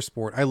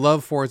Motorsport. I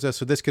love Forza,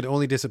 so this could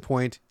only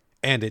disappoint,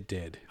 and it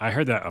did. I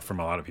heard that from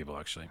a lot of people,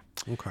 actually.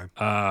 Okay.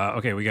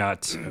 Okay, we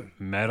got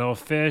Metal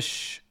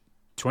Fish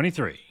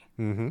 23.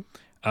 Mm-hmm.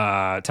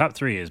 Top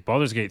 3 is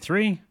Baldur's Gate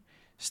 3,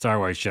 Star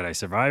Wars Jedi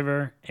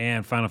Survivor,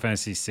 and Final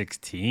Fantasy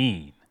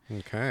 16.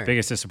 Okay.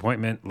 Biggest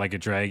disappointment, Like a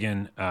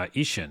Dragon,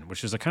 Ishin,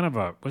 which is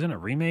wasn't a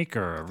remake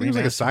or a remake? It was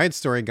like a side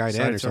story guide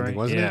or something,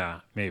 wasn't it?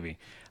 Yeah, maybe.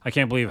 I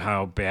can't believe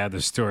how bad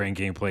the story and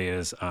gameplay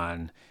is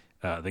on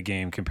the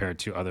game compared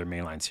to other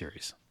mainline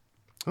series.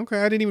 Okay,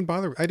 I didn't even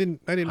bother. I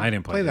didn't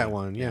play that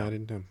one. Yeah, I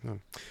didn't. No.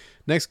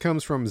 Next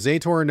comes from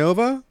Zator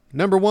Nova.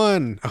 Number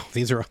 1. Oh,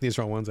 these are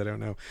all ones I don't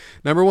know.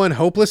 Number 1,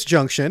 Hopeless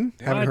Junction.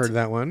 Haven't heard of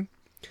that one.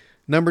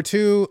 Number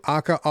 2,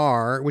 Aka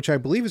R, which I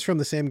believe is from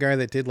the same guy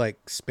that did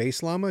like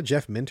Space Llama,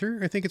 Jeff Minter.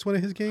 I think it's one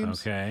of his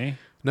games. Okay.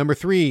 Number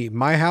 3,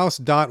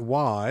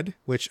 myhouse.wad,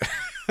 which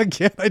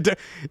again,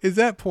 is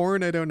that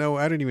porn? I don't know.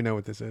 I don't even know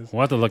what this is.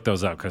 We'll have to look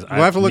those up because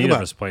we'll have to look neither them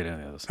of us played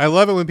any of those. I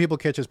love it when people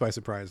catch us by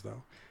surprise,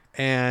 though.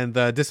 And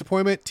the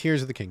disappointment,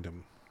 Tears of the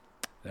Kingdom.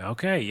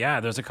 Okay, yeah.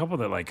 There's a couple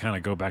that like kind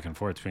of go back and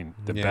forth between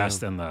the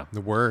best and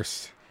the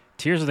worst.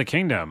 Tears of the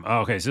Kingdom. Oh,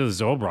 okay, so this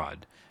is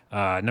Zolbrod.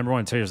 Number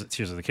 1, Tears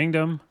of the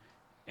Kingdom.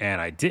 And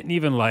I didn't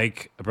even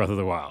like Breath of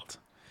the Wild.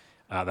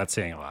 That's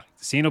saying a lot.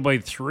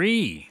 Xenoblade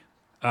 3,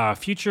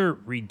 Future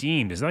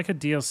Redeemed. Is that like a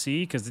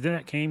DLC? Because did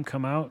that game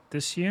come out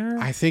this year?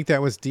 I think that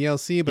was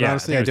DLC, but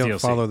honestly, I don't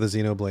follow the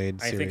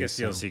Xenoblade series. I think it's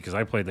DLC because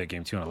I played that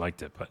game too and I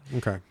liked it. But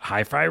okay.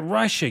 Hi-Fi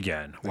Rush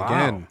again. Wow.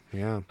 Again,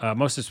 yeah.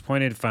 Most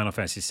disappointed, Final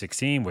Fantasy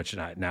 16, which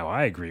now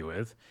I agree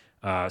with.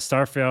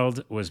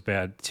 Starfield was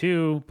bad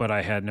too, but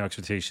I had no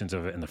expectations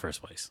of it in the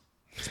first place.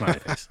 Smiley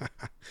face.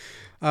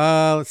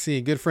 Let's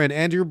see. Good friend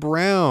Andrew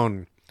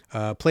Brown,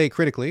 Play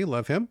Critically,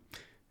 love him,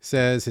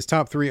 says his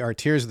top 3 are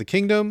Tears of the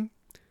Kingdom,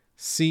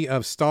 Sea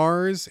of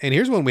Stars, and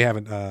here's one we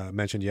haven't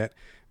mentioned yet,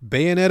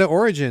 Bayonetta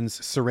Origins,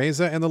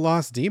 Cereza and the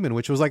Lost Demon,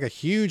 which was like a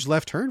huge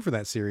left turn for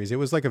that series. It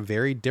was like a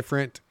very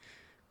different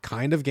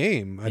kind of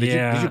game.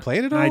 Did you play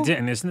it at all? I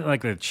didn't. Isn't it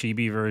like the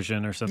chibi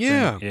version or something?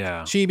 Yeah.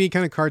 Yeah. Chibi,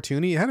 kind of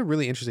cartoony. It had a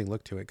really interesting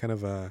look to it. Kind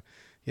of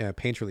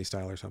painterly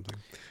style or something.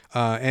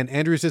 And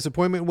Andrew's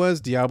disappointment was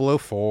Diablo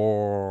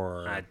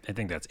 4. I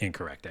think that's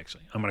incorrect,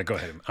 actually. I'm going to go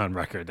ahead and on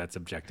record. That's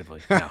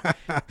objectively.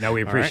 Now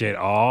we appreciate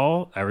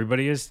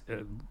everybody is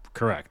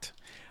correct.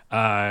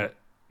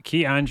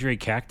 Key Andre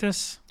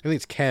Cactus. I think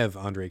it's Kev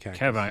Andre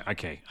Cactus.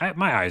 Okay.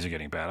 My eyes are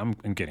getting bad.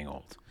 I'm getting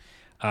old.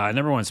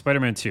 Number 1,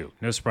 Spider-Man 2.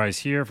 No surprise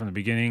here. From the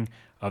beginning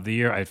of the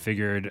year, I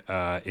figured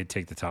it'd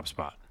take the top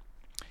spot.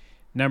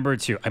 Number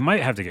 2, I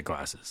might have to get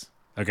glasses.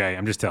 Okay,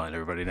 I'm just telling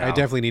everybody now. I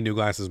definitely need new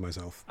glasses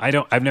myself.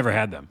 I've never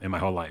had them in my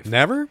whole life.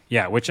 Never?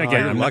 Yeah, which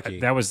again, you're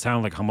lucky. That was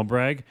sound like humble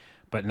brag,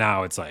 but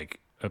now it's like,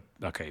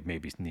 okay,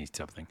 maybe need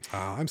something.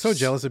 I'm so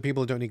jealous of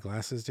people who don't need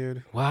glasses,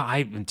 dude. Well,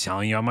 I'm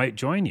telling you, I might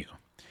join you.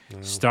 No.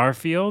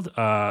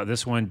 Starfield,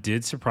 this one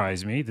did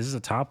surprise me. This is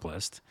a top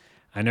list.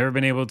 I've never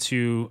been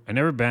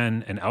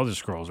an Elder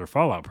Scrolls or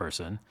Fallout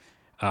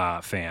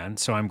fan,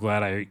 so I'm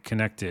glad I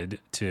connected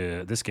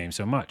to this game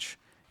so much.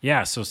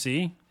 Yeah, so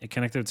see, it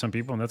connected with some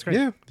people, and that's great.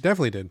 Yeah,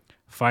 definitely did.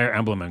 Fire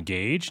Emblem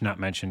Engage, not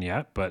mentioned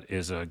yet, but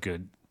is a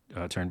good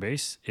turn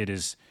base. It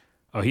is.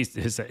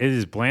 It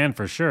is bland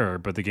for sure,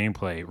 but the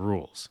gameplay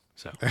rules.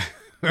 So,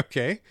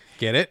 okay,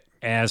 get it.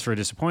 As for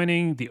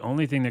disappointing, the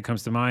only thing that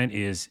comes to mind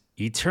is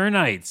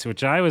Eternites,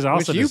 which I was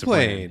also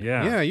disappointed. Played.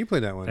 Yeah, you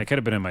played that one. That could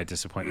have been in my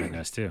disappointment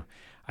list too.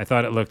 I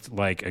thought it looked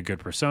like a good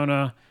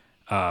Persona,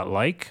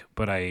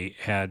 but I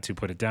had to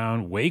put it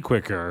down way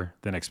quicker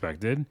than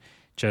expected.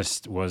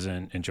 Just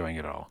wasn't enjoying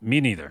it all.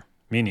 Me neither.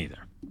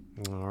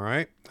 All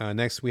right.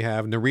 Next we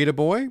have Narita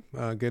Boy,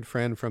 a good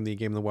friend from the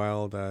Game of the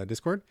Wild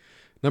Discord.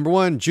 Number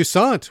 1,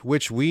 Jusant,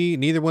 which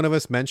neither one of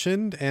us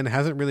mentioned and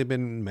hasn't really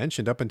been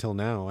mentioned up until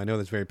now. I know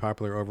that's very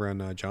popular over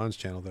on John's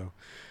channel, though.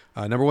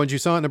 Number 1,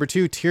 Jusant. Number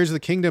 2, Tears of the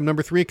Kingdom.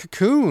 Number 3,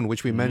 Cocoon,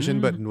 which we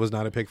mentioned but was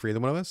not a pick for either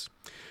one of us.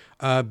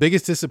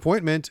 Biggest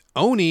disappointment,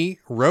 Oni,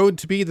 Road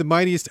to be the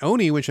Mightiest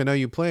Oni, which I know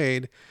you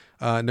played.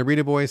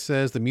 Narita Boy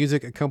says the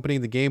music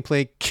accompanying the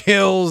gameplay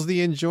kills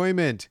the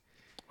enjoyment.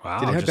 Wow.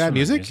 Did it have bad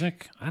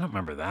music? I don't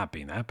remember that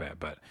being that bad,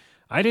 but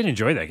I did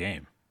enjoy that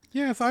game.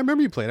 Yeah, I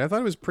remember you played it. I thought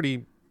it was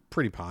pretty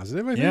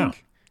positive, I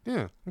think.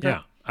 Yeah. Okay.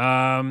 Yeah.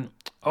 I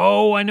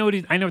know what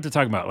they're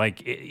talking about.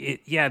 Like,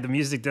 the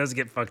music does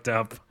get fucked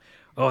up.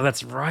 Oh,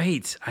 that's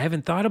right. I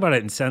haven't thought about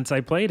it since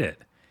I played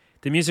it.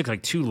 The music's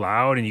like too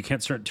loud and you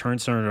can't turn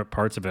certain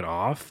parts of it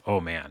off. Oh,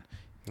 man.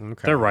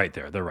 Okay. They're right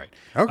there. They're right.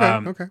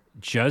 Okay.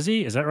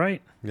 Juzzy, is that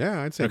right?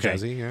 Yeah, I'd say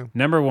Juzzy, yeah.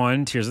 Number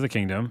 1, Tears of the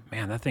Kingdom.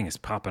 Man, that thing is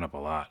popping up a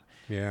lot.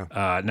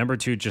 Yeah. Number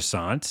 2,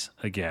 Jusant,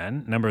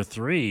 again. Number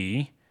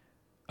 3,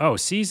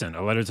 Season,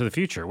 A Letter to the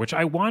Future, which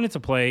I wanted to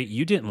play.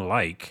 You didn't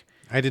like.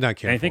 I did not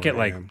care. And I think it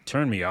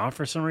turned me off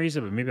for some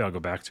reason, but maybe I'll go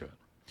back to it.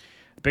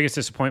 Biggest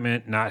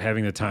disappointment, not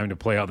having the time to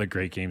play all the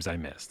great games I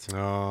missed.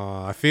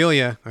 Oh, I feel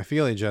you,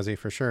 Juzzy,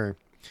 for sure.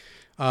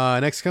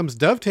 Next comes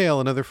Dovetail,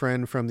 another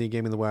friend from the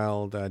Game of the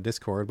Wild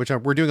Discord, which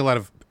we're doing a lot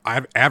of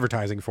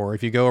advertising for.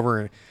 If you go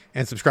over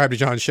and subscribe to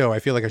John's show, I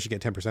feel like I should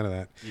get 10% of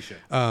that. You should.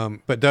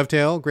 But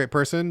Dovetail, great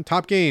person.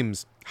 Top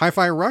games,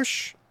 Hi-Fi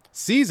Rush,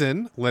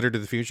 Season, Letter to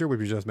the Future, which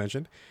we just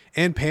mentioned,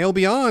 and Pale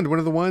Beyond, one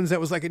of the ones that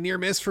was like a near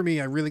miss for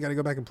me. I really got to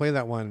go back and play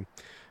that one.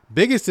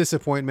 Biggest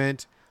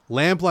disappointment,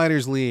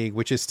 Lamplighters League,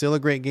 which is still a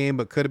great game,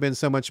 but could have been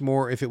so much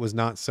more if it was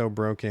not so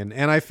broken.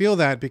 And I feel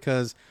that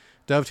because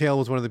Dovetail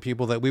was one of the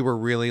people that we were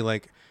really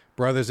like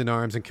brothers in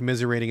arms and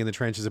commiserating in the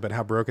trenches about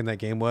how broken that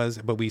game was,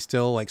 but we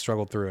still like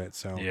struggled through it.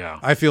 So yeah,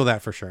 I feel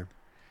that for sure.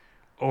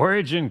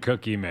 Origin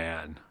Cookie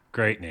Man,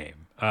 great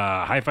name.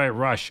 Hi-Fi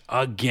Rush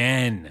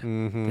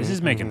again. This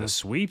is making the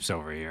sweeps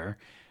over here.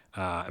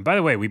 And by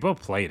the way, we both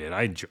played it.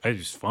 It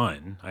was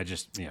fun. I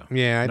just, I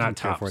didn't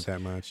care for it that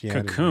much. Yeah,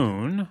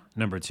 Cocoon,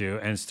 number 2,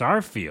 and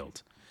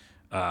Starfield.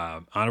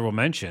 Honorable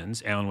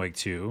mentions, Alan Wake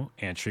 2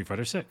 and Street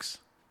Fighter 6.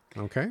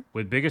 Okay.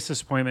 With biggest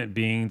disappointment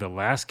being the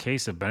last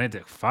case of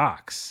Benedict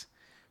Fox.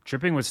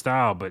 Tripping with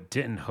style, but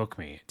didn't hook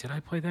me. Did I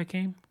play that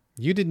game?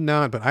 You did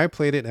not, but I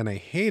played it and I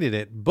hated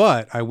it.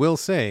 But I will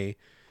say,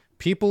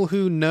 people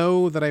who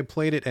know that I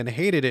played it and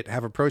hated it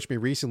have approached me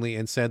recently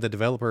and said the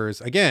developers,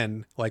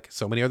 again, like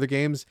so many other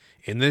games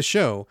in this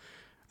show,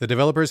 the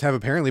developers have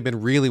apparently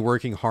been really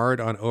working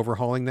hard on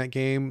overhauling that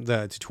game.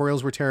 The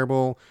tutorials were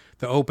terrible.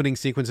 The opening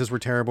sequences were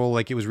terrible.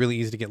 Like, it was really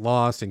easy to get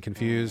lost and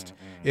confused.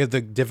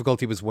 The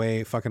difficulty was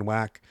way fucking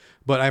whack.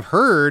 But I've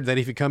heard that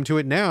if you come to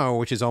it now,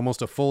 which is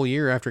almost a full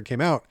year after it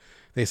came out,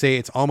 they say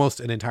it's almost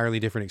an entirely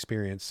different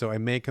experience. So I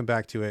may come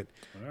back to it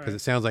because it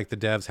sounds like the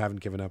devs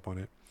haven't given up on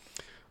it.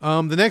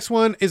 The next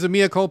one is a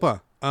mea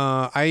culpa.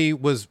 I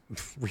was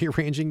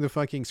rearranging the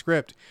fucking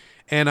script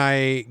and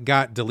I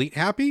got delete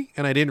happy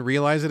and I didn't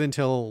realize it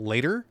until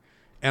later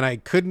and I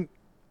couldn't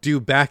do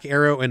back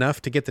arrow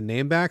enough to get the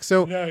name back.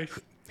 So nice.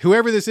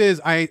 Whoever this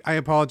is, I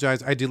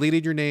apologize. I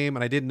deleted your name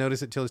and I didn't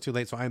notice it till it's too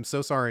late. So I'm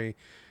so sorry.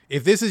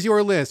 If this is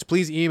your list,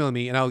 please email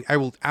me and I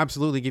will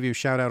absolutely give you a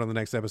shout out on the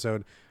next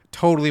episode.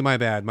 Totally my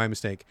bad, my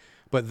mistake.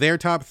 But their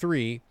top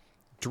 3,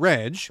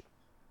 Dredge.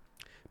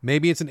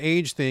 Maybe it's an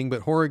age thing,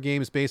 but horror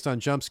games based on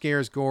jump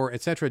scares, gore,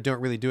 etc. don't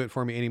really do it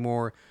for me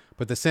anymore.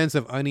 But the sense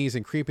of unease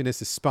and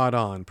creepiness is spot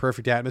on.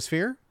 Perfect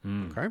atmosphere.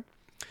 Okay.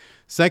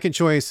 Second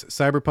choice,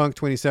 Cyberpunk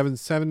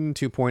 2077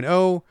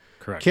 2.0.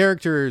 Correct.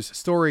 Characters,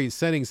 stories,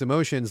 settings,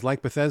 emotions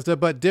like Bethesda,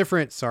 but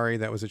different. Sorry,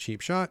 that was a cheap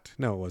shot.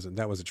 No, it wasn't.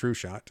 That was a true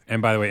shot.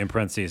 And by the way, in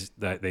parentheses,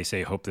 that they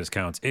say, hope this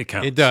counts. It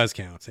counts. It does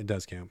count. It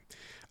does count.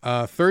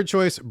 Third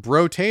choice,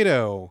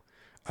 Brotato.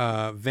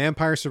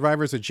 Vampire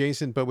Survivors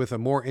adjacent, but with a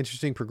more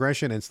interesting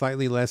progression and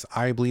slightly less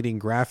eye-bleeding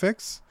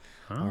graphics.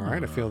 All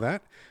right, I feel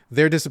that.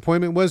 Their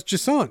disappointment was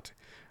Gisant.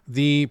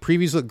 The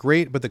previews looked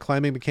great, but the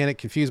climbing mechanic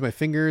confused my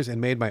fingers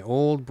and made my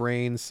old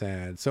brain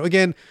sad. So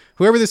again,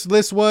 whoever this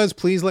list was,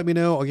 please let me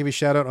know. I'll give you a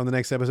shout out on the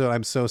next episode.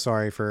 I'm so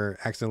sorry for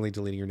accidentally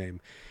deleting your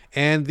name.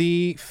 And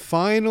the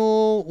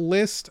final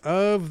list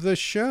of the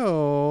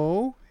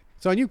show,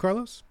 it's on you,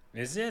 Carlos.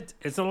 Is it?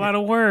 It's a lot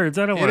of words.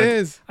 I don't want It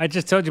is. I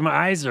just told you my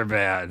eyes are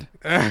bad.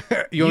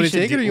 You want to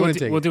take it or you want to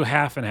take it? We'll do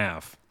half and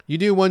half. You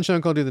do one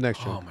chunk, I'll do the next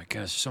chunk. Oh my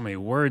gosh, so many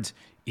words.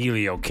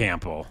 Elio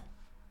Campbell.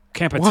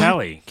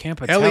 Campitelli.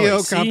 Campitelli. Elio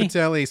See?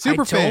 Campitelli.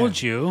 Super fan. I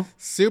told you.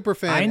 Super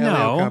fan. I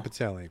know. Elio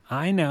Campitelli.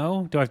 I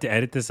know. Do I have to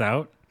edit this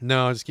out?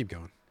 No, just keep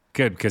going.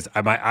 Good, because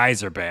my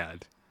eyes are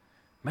bad.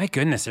 My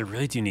goodness, I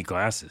really do need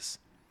glasses.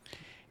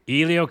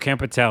 Elio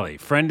Campitelli,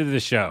 friend of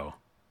the show.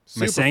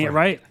 Am I saying it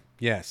right?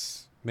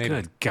 Yes. Maybe.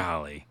 Good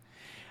golly.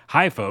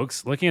 Hi,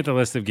 folks. Looking at the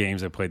list of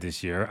games I played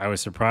this year, I was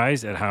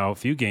surprised at how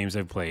few games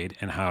I've played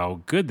and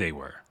how good they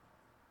were.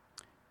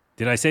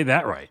 Did I say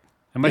that right?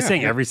 Am I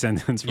saying every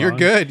sentence wrong? You're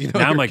good.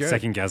 Now I'm you're like good.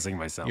 second-guessing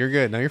myself. You're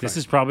good. No, you're fine. This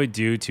is probably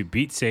due to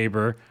Beat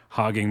Saber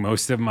hogging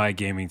most of my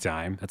gaming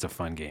time. That's a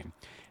fun game.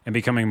 And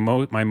becoming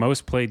my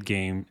most played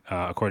game,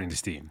 according to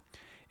Steam.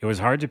 It was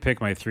hard to pick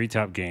my 3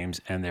 top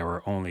games, and there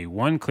were only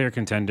one clear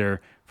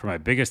contender for my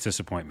biggest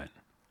disappointment.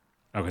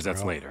 Oh, because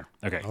that's later.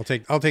 Okay.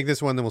 I'll take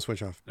this one, then we'll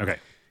switch off. Okay.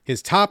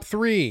 His top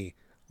 3,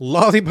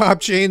 Lollipop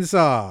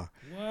Chainsaw.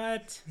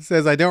 What?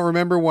 Says, I don't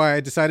remember why I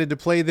decided to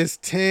play this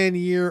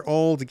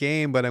 10-year-old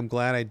game, but I'm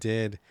glad I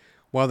did.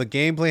 While the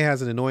gameplay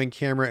has an annoying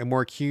camera and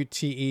more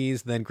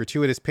QTEs than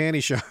gratuitous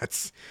panty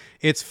shots,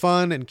 its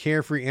fun and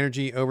carefree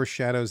energy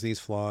overshadows these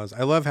flaws.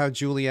 I love how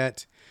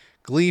Juliet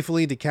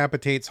gleefully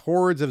decapitates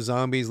hordes of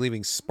zombies,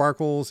 leaving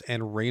sparkles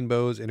and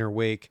rainbows in her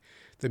wake.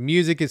 The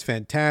music is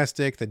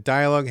fantastic. The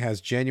dialogue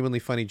has genuinely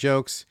funny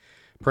jokes.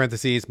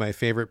 Parentheses, my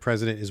favorite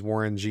president is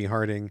Warren G.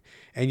 Harding.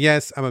 And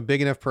yes, I'm a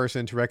big enough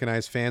person to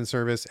recognize fan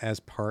service as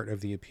part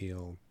of the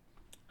appeal.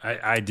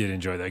 I did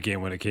enjoy that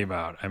game when it came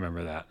out. I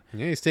remember that.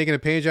 Yeah, he's taking a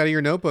page out of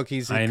your notebook.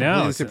 He's I know,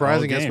 completely it's an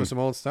surprising old us game. with some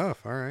old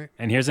stuff. All right.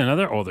 And here's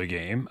another older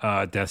game,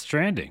 Death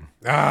Stranding.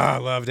 Ah, I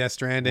love Death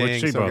Stranding.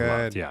 Which we so both good.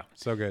 loved, yeah.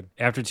 So good.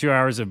 After 2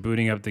 hours of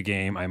booting up the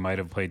game, I might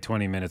have played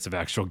 20 minutes of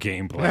actual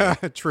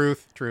gameplay.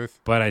 Truth.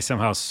 But I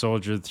somehow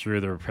soldiered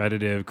through the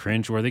repetitive,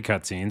 cringe-worthy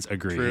cutscenes,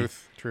 agree,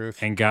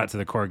 Truth. and got to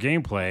the core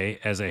gameplay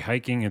as a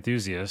hiking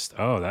enthusiast.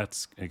 Oh,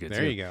 that's good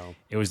There too. you go.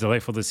 It was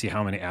delightful to see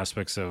how many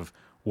aspects of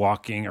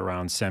walking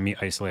around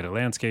semi-isolated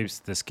landscapes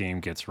this game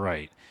gets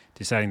right.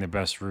 Deciding the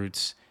best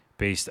routes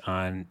based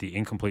on the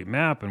incomplete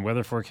map and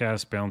weather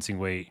forecast, balancing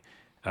weight,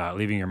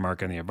 leaving your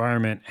mark on the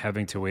environment,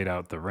 having to wait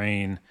out the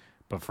rain.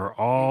 But for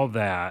all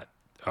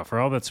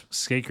that's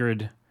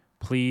sacred,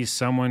 please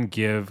someone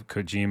give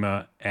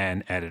Kojima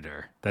an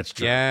editor. That's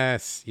true.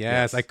 Yes.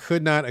 I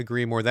could not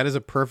agree more. That is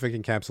a perfect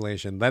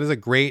encapsulation. That is a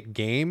great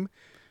game,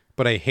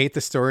 but I hate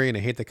the story and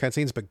I hate the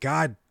cutscenes, but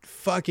God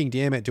fucking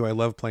damn it, do I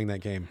love playing that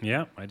game.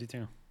 Yeah, I do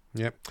too.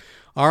 Yep.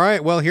 All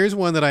right. Well, here's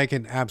one that I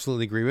can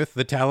absolutely agree with.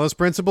 The Talos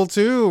Principle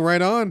 2.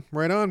 Right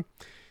on.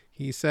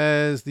 He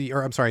says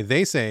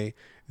they say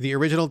the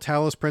original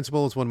Talos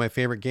Principle is one of my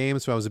favorite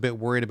games, so I was a bit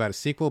worried about a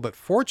sequel, but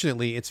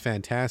fortunately it's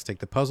fantastic.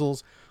 The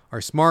puzzles are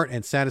smart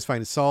and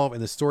satisfying to solve,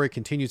 and the story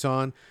continues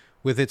on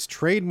with its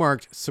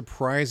trademarked,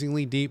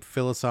 surprisingly deep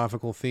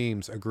philosophical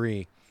themes.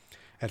 Agree.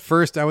 At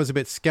first, I was a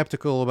bit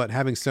skeptical about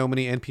having so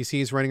many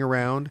NPCs running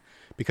around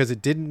because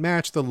it didn't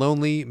match the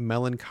lonely,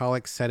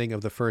 melancholic setting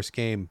of the first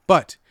game.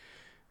 But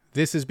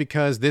this is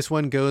because this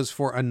one goes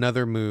for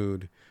another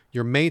mood.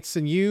 Your mates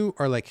and you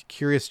are like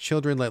curious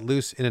children let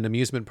loose in an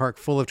amusement park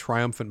full of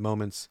triumphant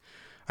moments.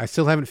 I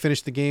still haven't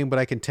finished the game, but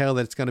I can tell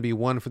that it's going to be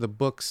one for the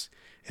books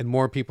and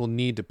more people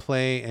need to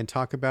play and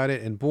talk about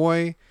it. And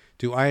boy,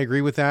 do I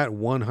agree with that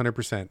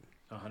 100%.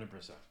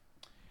 100%.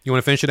 You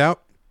want to finish it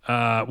out?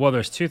 Well,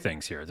 there's 2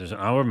 things here. There's an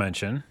honorable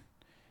mention,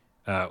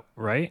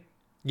 right?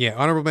 Yeah,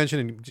 honorable mention,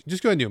 and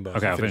just go ahead and do them both.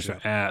 Okay, I'll finish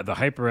it. The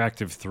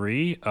Hyperactive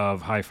 3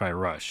 of Hi-Fi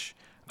Rush.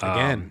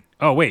 Again.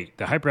 The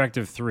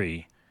Hyperactive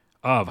 3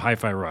 of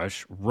Hi-Fi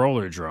Rush,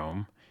 Roller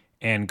Drome,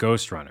 and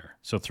Ghost Runner.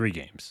 So 3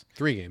 games.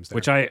 3 games there.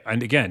 Which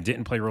and again,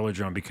 didn't play Roller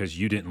Drome because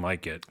you didn't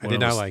like it. I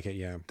did not like it,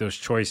 yeah. Those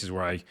choices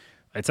where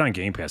it's on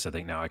Game Pass, I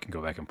think now I can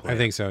go back and play I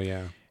think so,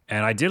 yeah.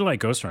 And I did like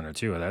Ghost Runner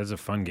too. That is a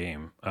fun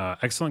game.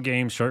 Excellent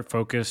game, short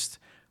focused,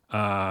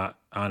 on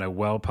a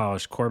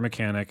well-polished core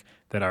mechanic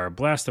that are a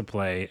blast to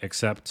play,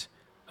 except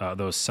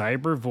those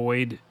cyber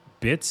void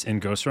bits in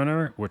Ghost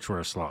Runner, which were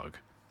a slog.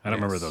 I don't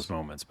remember Yes. those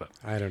moments, but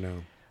I don't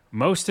know.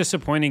 most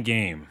disappointing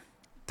game.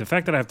 The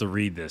fact that I have to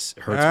read this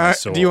hurts my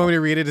soul. Do you want me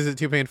to read it? Is it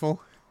too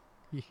painful?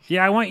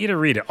 Yeah, I want you to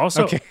read it.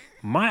 Also, Okay.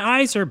 my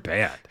eyes are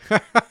bad.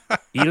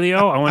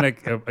 Elio, I want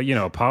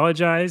to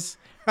apologize.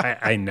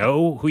 I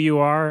know who you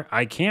are.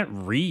 I can't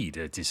read,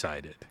 I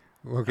decided.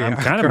 Okay. I'm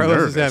kind of Carlos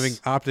nervous. is having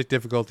optic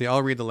difficulty.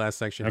 I'll read the last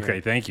section. Okay,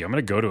 Here. thank you. I'm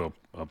going to go to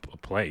a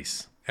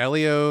place.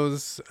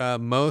 Elio's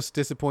most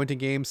disappointing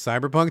game,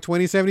 Cyberpunk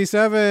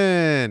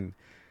 2077.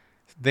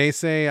 They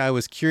say I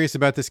was curious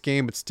about this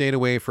game, but stayed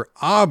away for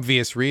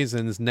obvious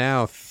reasons.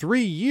 Now,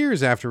 3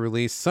 years after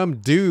release, some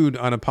dude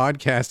on a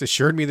podcast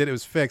assured me that it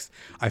was fixed.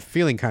 I'm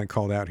feeling kind of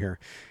called out here.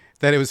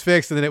 That it was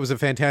fixed and that it was a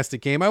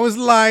fantastic game. I was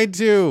lied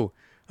to.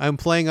 I'm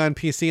playing on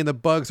PC and the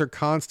bugs are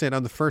constant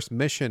on the first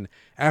mission.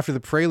 After the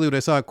prelude, I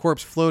saw a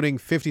corpse floating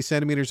 50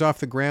 centimeters off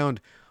the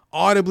ground,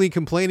 audibly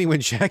complaining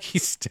when Jackie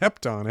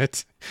stepped on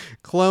it.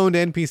 Cloned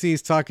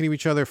NPCs talking to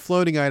each other,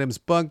 floating items,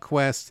 bug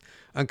quests,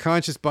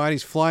 unconscious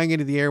bodies flying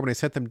into the air when I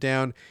set them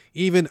down.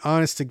 Even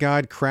honest to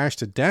God crashed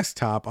to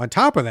desktop. On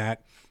top of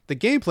that, the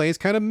gameplay is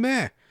kind of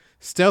meh.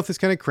 Stealth is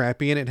kind of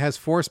crappy and it has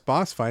forced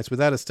boss fights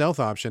without a stealth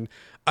option.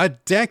 A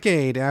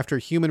decade after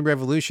Human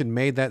Revolution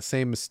made that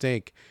same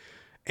mistake.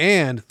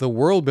 And the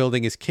world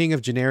building is king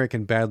of generic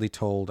and badly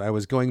told. I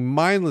was going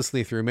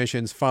mindlessly through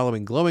missions,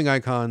 following glowing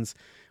icons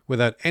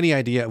without any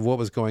idea of what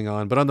was going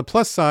on. But on the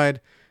plus side,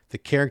 the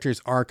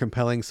characters are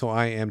compelling, so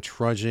I am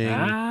trudging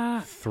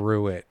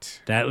through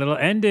it. That little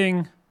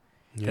ending.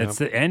 Yep. That's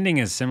the ending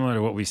is similar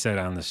to what we said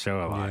on the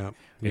show a lot. Yep.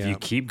 If you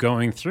Yep. keep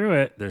going through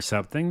it, there's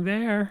something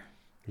there.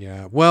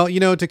 Yeah. Well,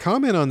 to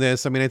comment on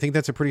this, I mean, I think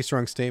that's a pretty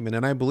strong statement.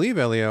 And I believe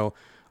Elio,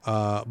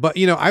 but,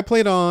 I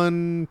played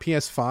on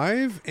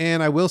PS5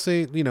 and I will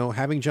say,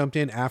 having jumped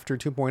in after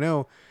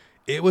 2.0,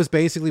 it was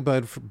basically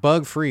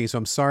bug free. So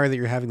I'm sorry that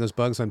you're having those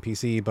bugs on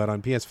PC, but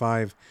on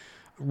PS5,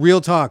 real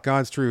talk,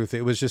 God's truth,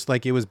 it was just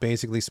like it was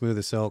basically smooth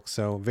as silk.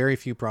 So very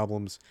few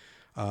problems.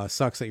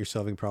 Sucks that you're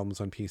still having problems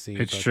on PC.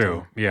 It's but,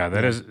 true. A yeah.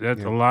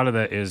 lot of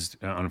that is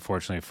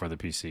unfortunately for the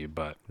PC,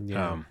 but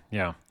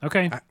Yeah.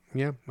 Okay.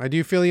 I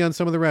do feel you on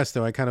some of the rest,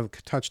 though. I kind of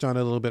touched on it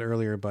a little bit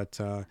earlier, but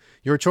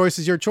your choice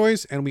is your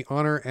choice, and we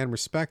honor and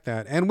respect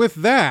that. And with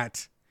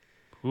that,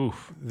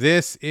 Oof.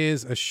 this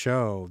is a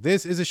show.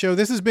 This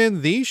has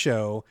been the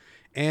show,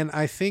 and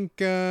I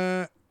think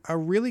a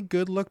really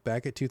good look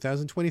back at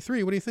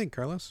 2023. What do you think,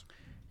 Carlos?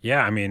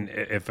 Yeah, I mean,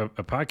 if a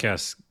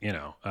podcast,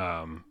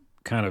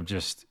 kind of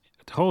just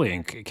totally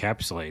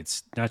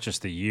encapsulates not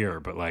just the year,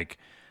 but like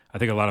I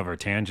think a lot of our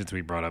tangents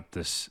we brought up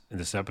in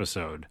this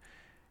episode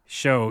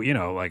show,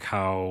 like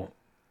how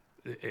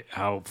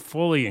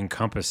fully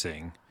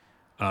encompassing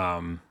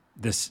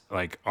this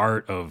like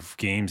art of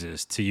games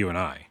is to you and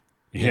I.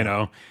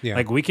 Yeah.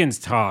 Like we can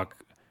talk.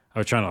 I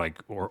was trying to like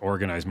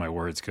organize my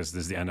words because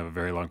this is the end of a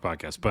very long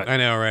podcast, but I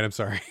know, right? I'm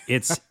sorry.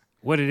 it's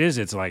what it is.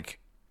 It's like,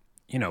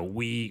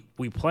 we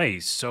play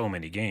so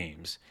many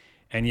games,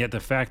 and yet the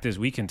fact is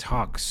we can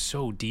talk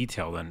so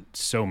detailed on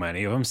so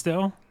many of them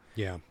still.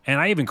 Yeah. And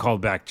I even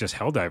called back just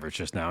Helldivers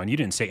just now, and you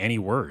didn't say any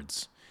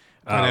words.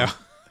 I know.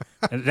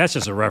 And that's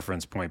just a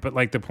reference point. But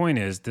like the point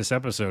is, this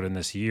episode in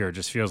this year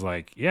just feels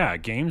like, yeah,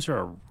 games are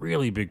a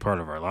really big part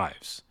of our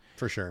lives.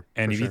 For sure.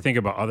 And if you think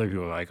about other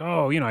people, like,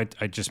 oh,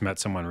 I just met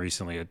someone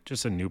recently,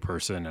 just a new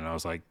person, and I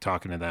was like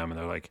talking to them, and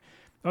they're like,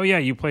 oh yeah,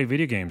 you play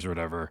video games or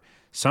whatever.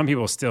 Some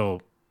people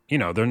still,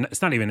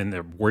 it's not even in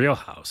their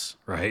wheelhouse,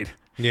 right?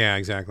 Yeah,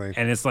 exactly.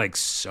 And it's like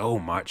so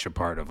much a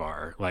part of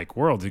our like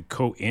world to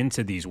go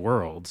into these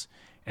worlds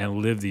and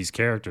live these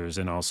characters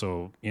and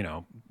also,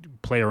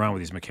 play around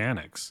with these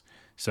mechanics.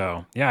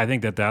 So yeah, I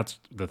think that's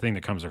the thing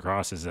that comes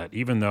across is that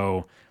even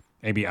though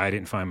maybe I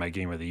didn't find my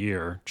game of the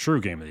year, true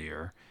game of the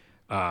year,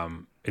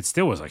 it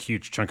still was a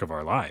huge chunk of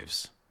our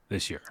lives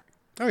this year.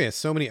 Oh yeah,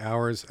 so many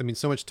hours. I mean,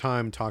 so much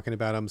time talking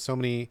about them. So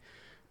many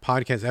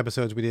podcast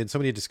episodes we did, so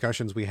many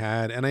discussions we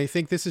had, and I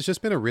think this has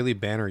just been a really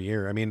banner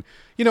year. I mean,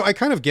 I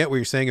kind of get what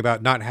you're saying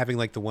about not having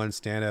like the one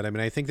standout. I mean,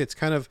 I think it's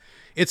kind of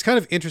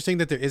interesting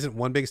that there isn't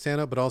one big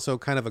standout, but also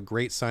kind of a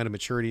great sign of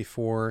maturity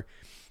for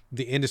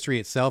the industry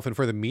itself and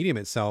for the medium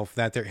itself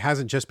that there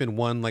hasn't just been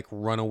one like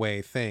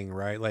runaway thing,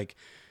 right? Like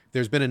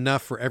there's been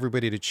enough for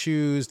everybody to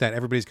choose, that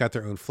everybody's got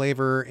their own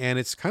flavor, and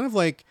it's kind of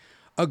like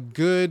a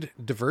good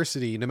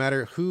diversity. No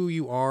matter who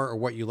you are or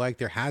what you like,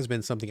 there has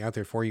been something out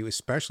there for you,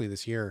 especially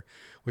this year,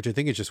 which I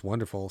think is just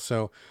wonderful.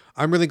 So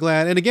I'm really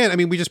glad. And again, I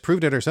mean, we just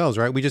proved it ourselves,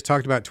 right? We just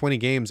talked about 20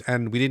 games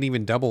and we didn't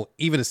even double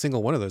even a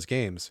single one of those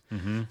games.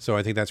 Mm-hmm. So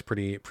I think that's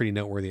pretty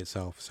noteworthy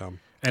itself. So,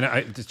 and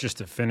I just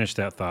to finish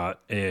that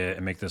thought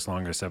and make this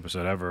longest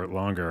episode ever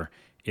longer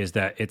is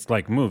that it's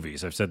like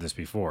movies. I've said this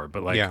before,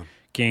 but like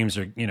games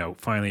are,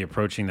 finally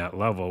approaching that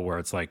level where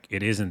it's like,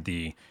 it isn't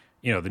the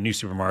new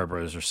Super Mario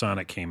Bros. Or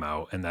Sonic came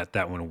out and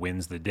that one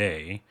wins the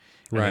day.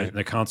 Right.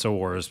 The console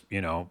wars,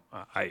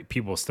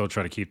 people still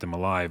try to keep them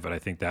alive, but I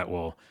think that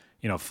will,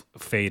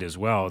 fade as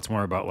well. It's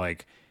more about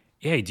like,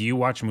 hey, do you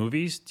watch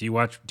movies? Do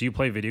you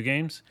play video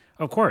games?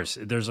 Of course,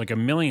 there's like a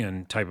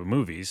million type of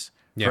movies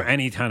for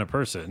any kind of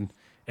person.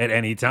 at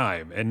any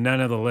time, and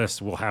none of the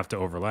lists will have to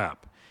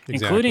overlap,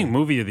 Exactly. including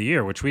movie of the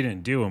year, which we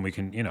didn't do, and we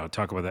can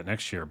talk about that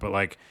next year. But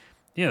like,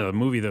 the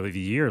movie of the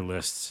year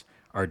lists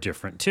are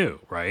different too,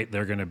 right?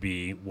 They're going to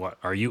be, what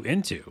are you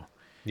into?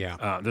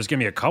 Yeah. There's going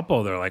to be a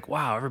couple that are like,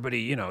 wow,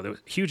 everybody, they were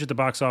huge at the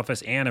box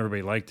office and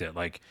everybody liked it,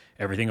 like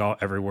Everything All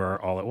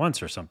Everywhere All at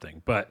Once or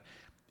something. But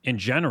in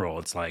general,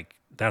 it's like,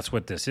 that's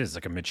what this is,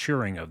 like a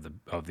maturing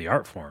of the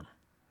art form.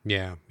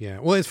 Yeah.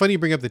 Well, it's funny you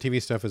bring up the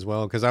TV stuff as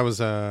well, because I was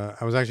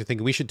actually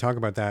thinking we should talk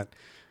about that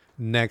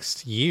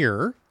next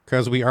year,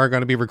 because we are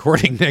going to be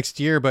recording next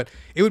year. But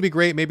it would be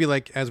great, maybe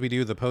like as we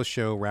do the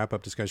post-show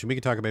wrap-up discussion, we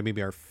could talk about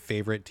maybe our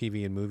favorite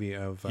TV and movie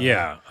of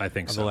I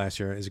think of so. the last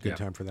year. Is a good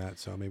time for that.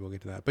 So maybe we'll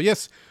get to that. But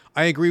yes,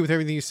 I agree with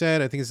everything you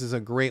said. I think this is a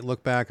great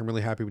look back. I'm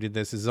really happy we did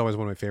this. This is always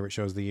one of my favorite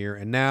shows of the year,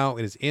 and now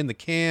it is in the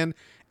can,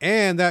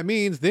 and that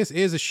means this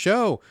is a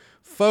show.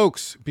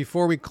 Folks,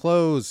 before we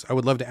close, I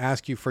would love to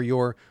ask you for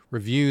your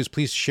reviews.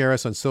 Please share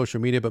us on social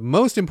media, but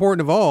most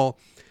important of all,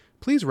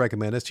 please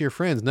recommend us to your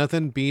friends.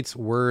 Nothing beats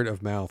word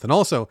of mouth. And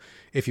also,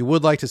 if you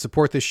would like to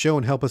support this show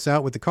and help us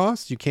out with the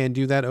costs, you can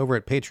do that over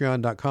at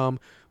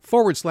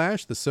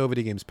patreon.com/the So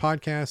Videogames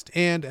podcast.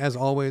 And as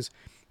always,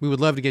 we would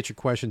love to get your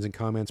questions and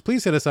comments.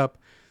 Please hit us up,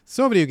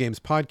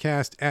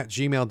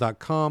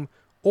 sovideogamespodcast@gmail.com,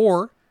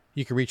 or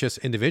you can reach us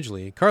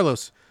individually.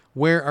 Carlos,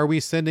 where are we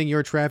sending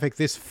your traffic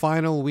this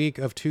final week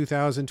of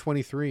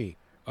 2023?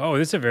 Oh,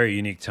 this is a very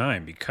unique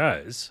time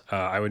because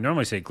I would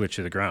normally say Glitch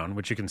to the Ground,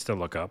 which you can still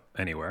look up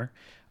anywhere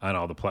on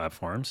all the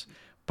platforms.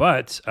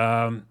 But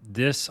I will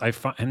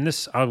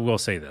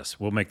say this.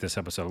 We'll make this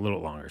episode a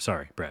little longer.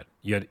 Sorry, Brad.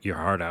 You had your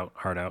heart out.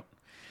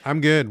 I'm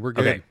good. We're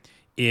good.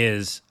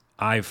 Okay.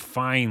 I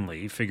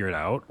finally figured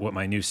out what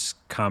my new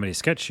comedy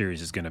sketch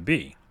series is going to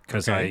be,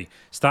 because I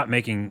stopped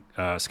making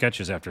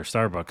sketches after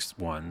Starbucks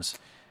ones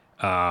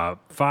 5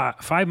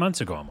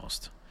 months ago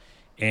almost,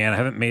 and I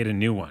haven't made a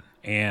new one.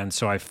 And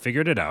so I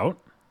figured it out,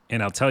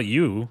 and I'll tell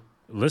you,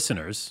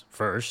 listeners,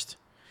 first.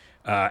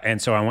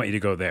 And so I want you to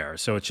go there.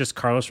 So it's just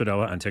Carlos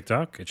Rodella on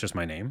TikTok. It's just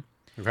my name.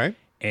 Okay.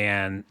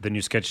 And the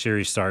new sketch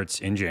series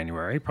starts in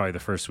January, probably the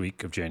first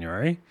week of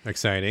January.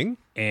 Exciting.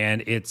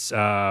 And it's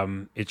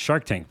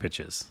Shark Tank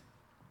pitches.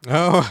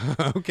 Oh,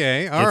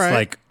 okay. All right. It's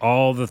like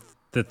all the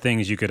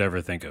things you could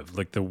ever think of,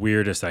 like the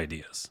weirdest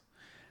ideas.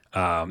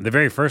 The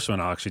very first one,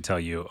 I'll actually tell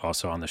you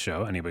also on the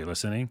show, anybody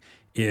listening,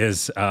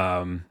 is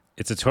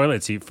it's a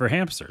toilet seat for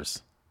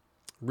hamsters.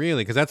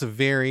 Really? Because that's a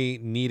very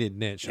needed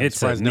niche. I'm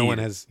surprised no one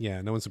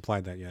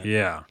supplied that yet.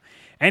 Yeah.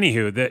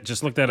 Anywho,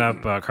 just look that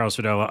up, Carlos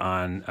Rodella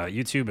on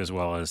YouTube as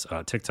well as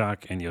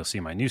TikTok, and you'll see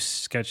my new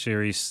sketch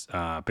series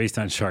based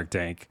on Shark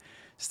Tank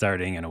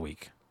starting in a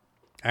week.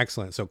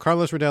 Excellent. So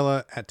Carlos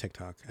Rodella at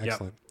TikTok.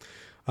 Excellent.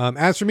 Yep.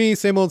 As for me,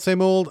 same old,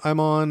 same old. I'm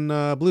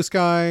on Blue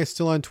Sky,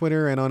 still on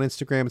Twitter, and on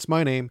Instagram. It's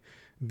my name,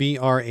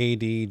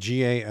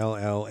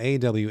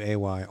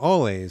 BradGallaway,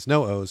 all A's,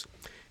 no O's.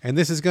 And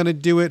this is going to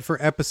do it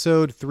for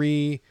episode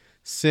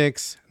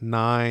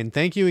 369.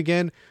 Thank you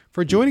again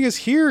for joining us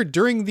here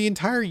during the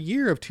entire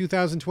year of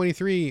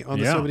 2023 on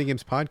the So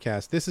Videogames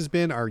podcast. This has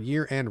been our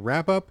year-end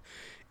wrap-up,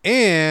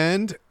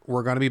 and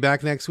we're going to be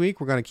back next week.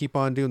 We're going to keep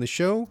on doing the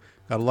show.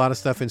 Got a lot of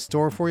stuff in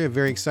store for you.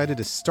 Very excited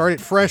to start it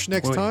fresh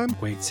next time.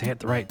 Wait, say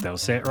it right, though.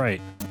 Say it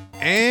right.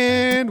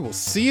 And we'll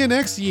see you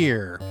next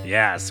year.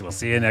 Yes, we'll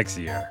see you next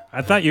year.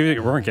 I thought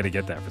you weren't going to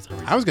get that for some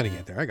reason. I was going to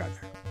get there. I got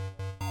there.